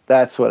standards.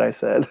 That's what I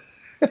said.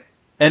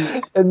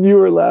 And And you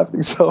were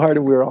laughing so hard,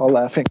 and we were all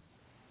laughing.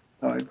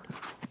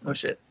 Oh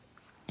shit.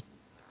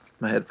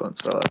 My headphones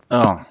fell out.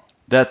 oh,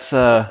 that's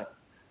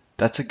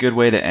a good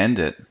way to end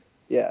it.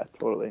 Yeah,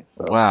 totally.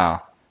 So, Wow.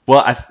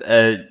 Well,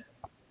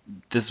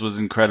 this was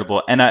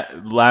incredible. And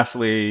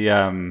lastly,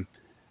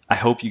 I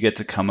hope you get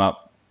to come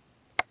up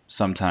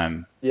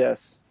sometime.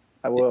 yes,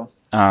 I will.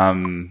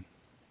 Um,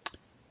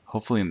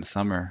 hopefully in the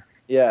summer.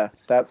 Yeah,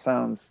 that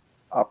sounds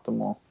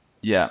optimal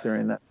Yeah.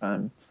 during that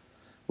time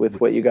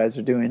with what you guys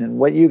are doing. And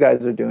what you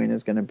guys are doing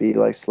is going to be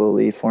like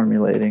slowly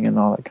formulating and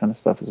all that kind of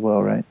stuff as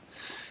well, right?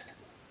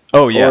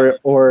 Oh yeah.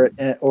 Or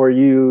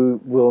you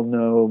will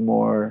know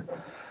more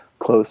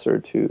closer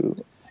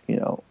to,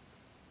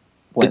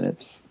 when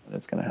it's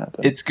going to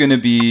happen. It's going to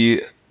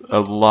be a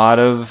lot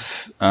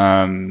of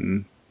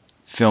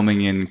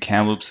filming in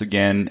Kamloops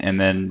again, and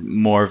then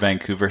more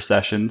Vancouver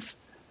sessions.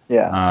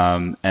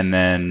 Yeah. And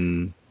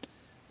then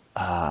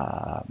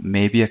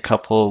maybe a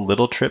couple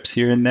little trips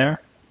here and there.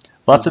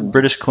 Lots of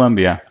British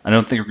Columbia. I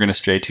don't think we're going to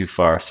stray too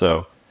far.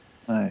 So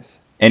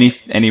Nice.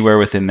 anywhere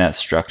within that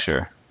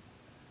structure.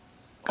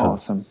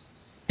 Awesome.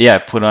 Yeah,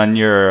 put on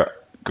your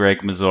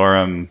Greg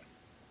Mizoram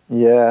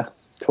Yeah,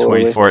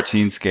 totally.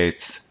 2014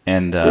 skates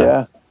and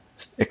Yeah,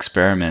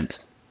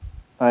 experiment.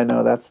 I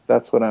know. That's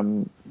what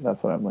I'm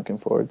looking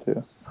forward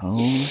to. Oh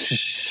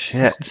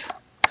shit.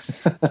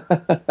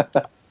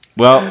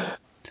 Well,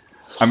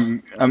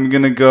 I'm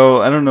gonna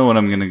go. I don't know what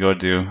I'm gonna go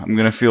do. I'm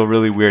gonna feel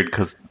really weird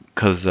because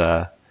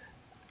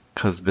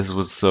this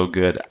was so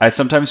good. I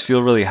sometimes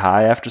feel really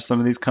high after some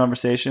of these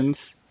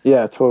conversations.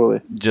 Yeah,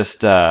 totally.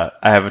 Just I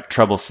have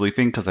trouble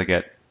sleeping because I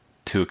get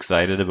too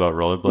excited about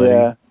rollerblading.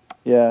 Yeah,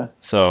 yeah.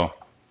 So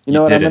You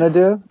know what I'm did going it. to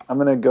do? I'm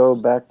going to go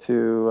back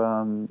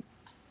to,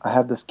 I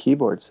have this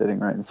keyboard sitting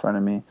right in front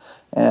of me.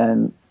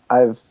 And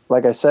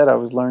like I said, I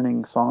was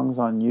learning songs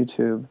on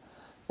YouTube.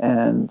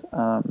 And,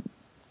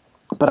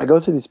 but I go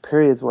through these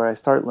periods where I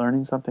start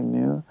learning something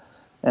new.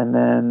 And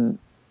then,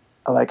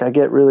 like, I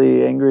get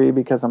really angry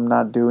because I'm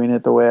not doing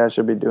it the way I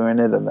should be doing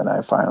it. And then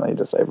I finally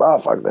just say, oh,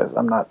 fuck this.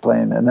 I'm not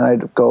playing. And then I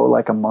go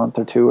like a month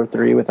or 2 or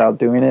 3 without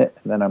doing it.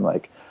 And then I'm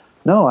like,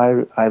 no,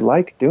 I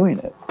like doing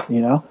it,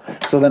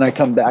 So then I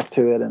come back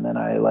to it and then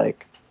I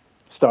like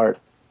start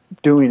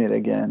doing it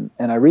again.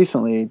 And I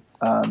recently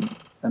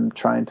am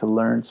trying to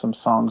learn some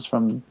songs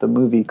from the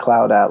movie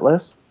Cloud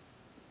Atlas.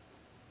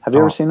 Have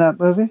you ever seen that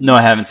movie? No,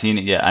 I haven't seen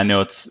it yet. I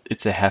know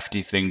it's a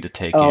hefty thing to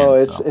take Oh,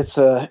 in. it's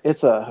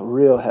a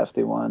real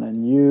hefty one,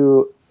 and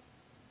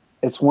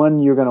it's one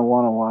you're gonna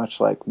want to watch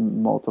like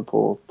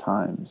multiple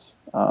times.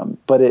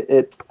 But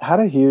it had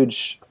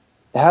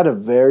a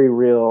very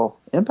real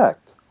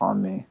impact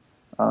on me,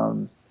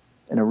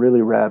 in a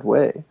really rad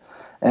way,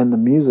 and the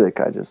music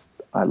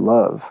I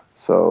love.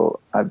 So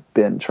I've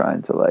been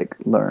trying to like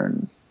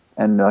learn,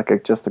 and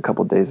like just a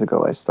couple days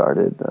ago I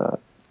started to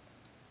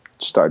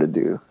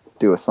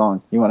do a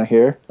song. You want to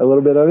hear a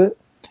little bit of it?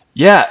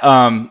 Yeah,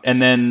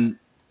 and then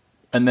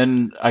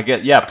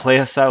play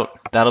us out.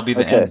 That'll be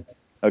the end.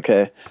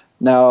 Okay.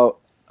 Now,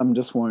 I'm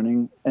just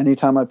warning.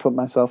 Anytime I put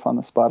myself on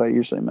the spot, I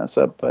usually mess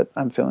up, but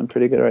I'm feeling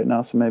pretty good right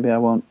now, so maybe I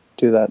won't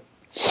do that.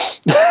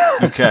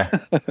 Okay.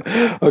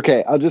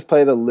 Okay, I'll just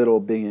play the little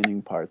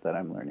beginning part that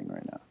I'm learning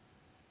right now.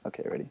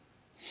 Okay, ready?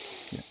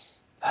 Yeah.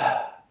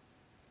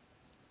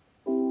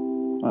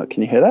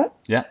 Can you hear that?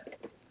 Yeah.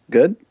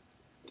 Good?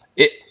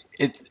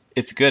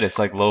 It's good. It's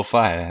like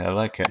lo-fi. I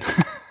like it.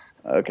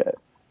 Okay.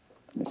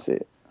 Let me see.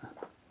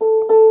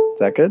 Is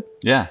that good?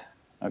 Yeah.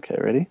 Okay,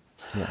 ready?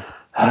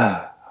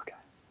 Yeah. Okay.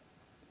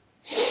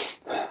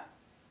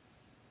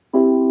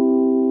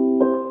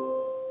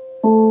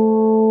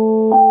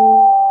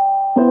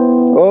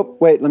 Oh,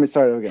 wait, let me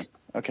start it again.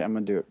 Okay, I'm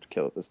gonna do it to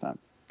kill it this time.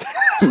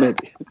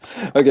 Maybe.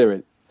 Okay,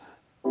 ready.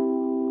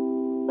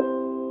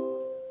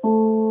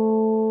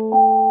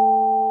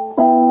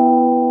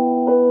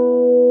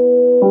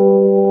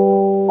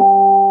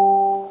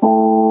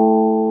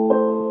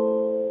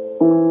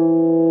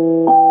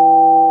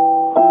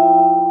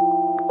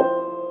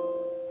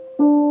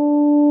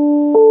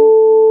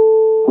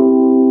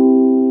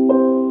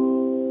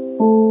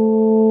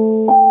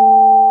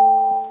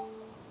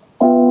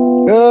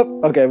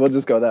 Oh, okay, we'll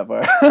just go that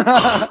far.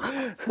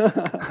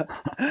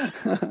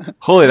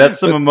 Holy, that's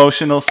some But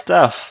emotional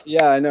stuff.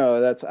 yeah, I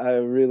know. I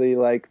really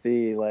like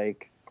the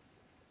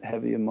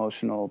heavy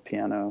emotional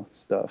piano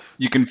stuff.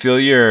 You can feel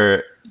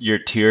your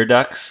tear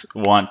ducts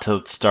want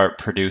to start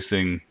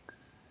producing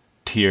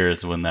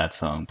tears when that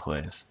song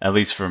plays. At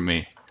least for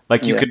me.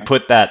 Like you Yeah. could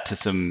put that to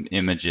some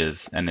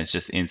images and it's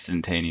just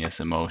instantaneous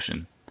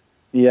emotion.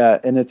 Yeah,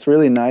 and it's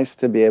really nice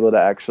to be able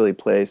to actually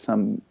play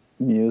some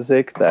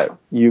music that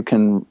you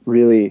can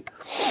really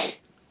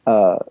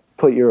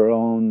put your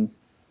own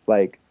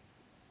like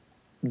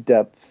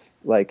depth,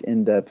 like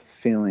in-depth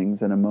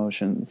feelings and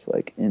emotions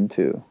like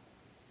into.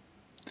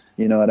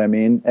 You know what I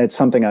mean? It's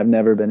something I've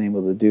never been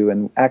able to do,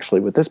 and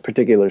actually with this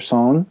particular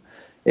song,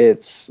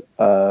 it's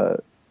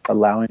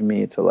allowing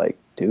me to like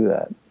do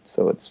that.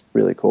 So it's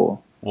really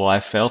cool. Well, I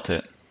felt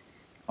it.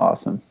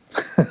 Awesome.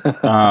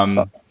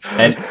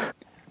 And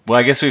well,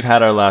 I guess we've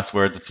had our last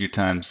words a few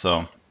times,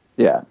 so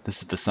Yeah.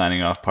 this is the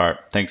signing off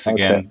part. Thanks Okay.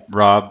 again,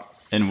 Rob,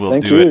 and we'll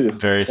Thank do it you.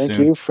 very Thank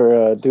soon. you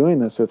for doing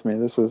this with me.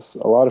 This was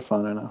a lot of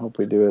fun, and I hope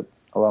we do it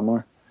a lot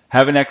more.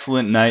 Have an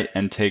excellent night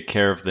and take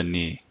care of the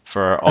knee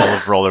for all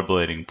of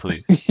rollerblading,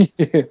 please.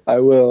 I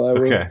will. I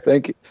will. Okay.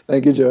 Thank you.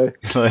 Thank you, Joey.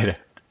 Later.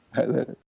 All right, later.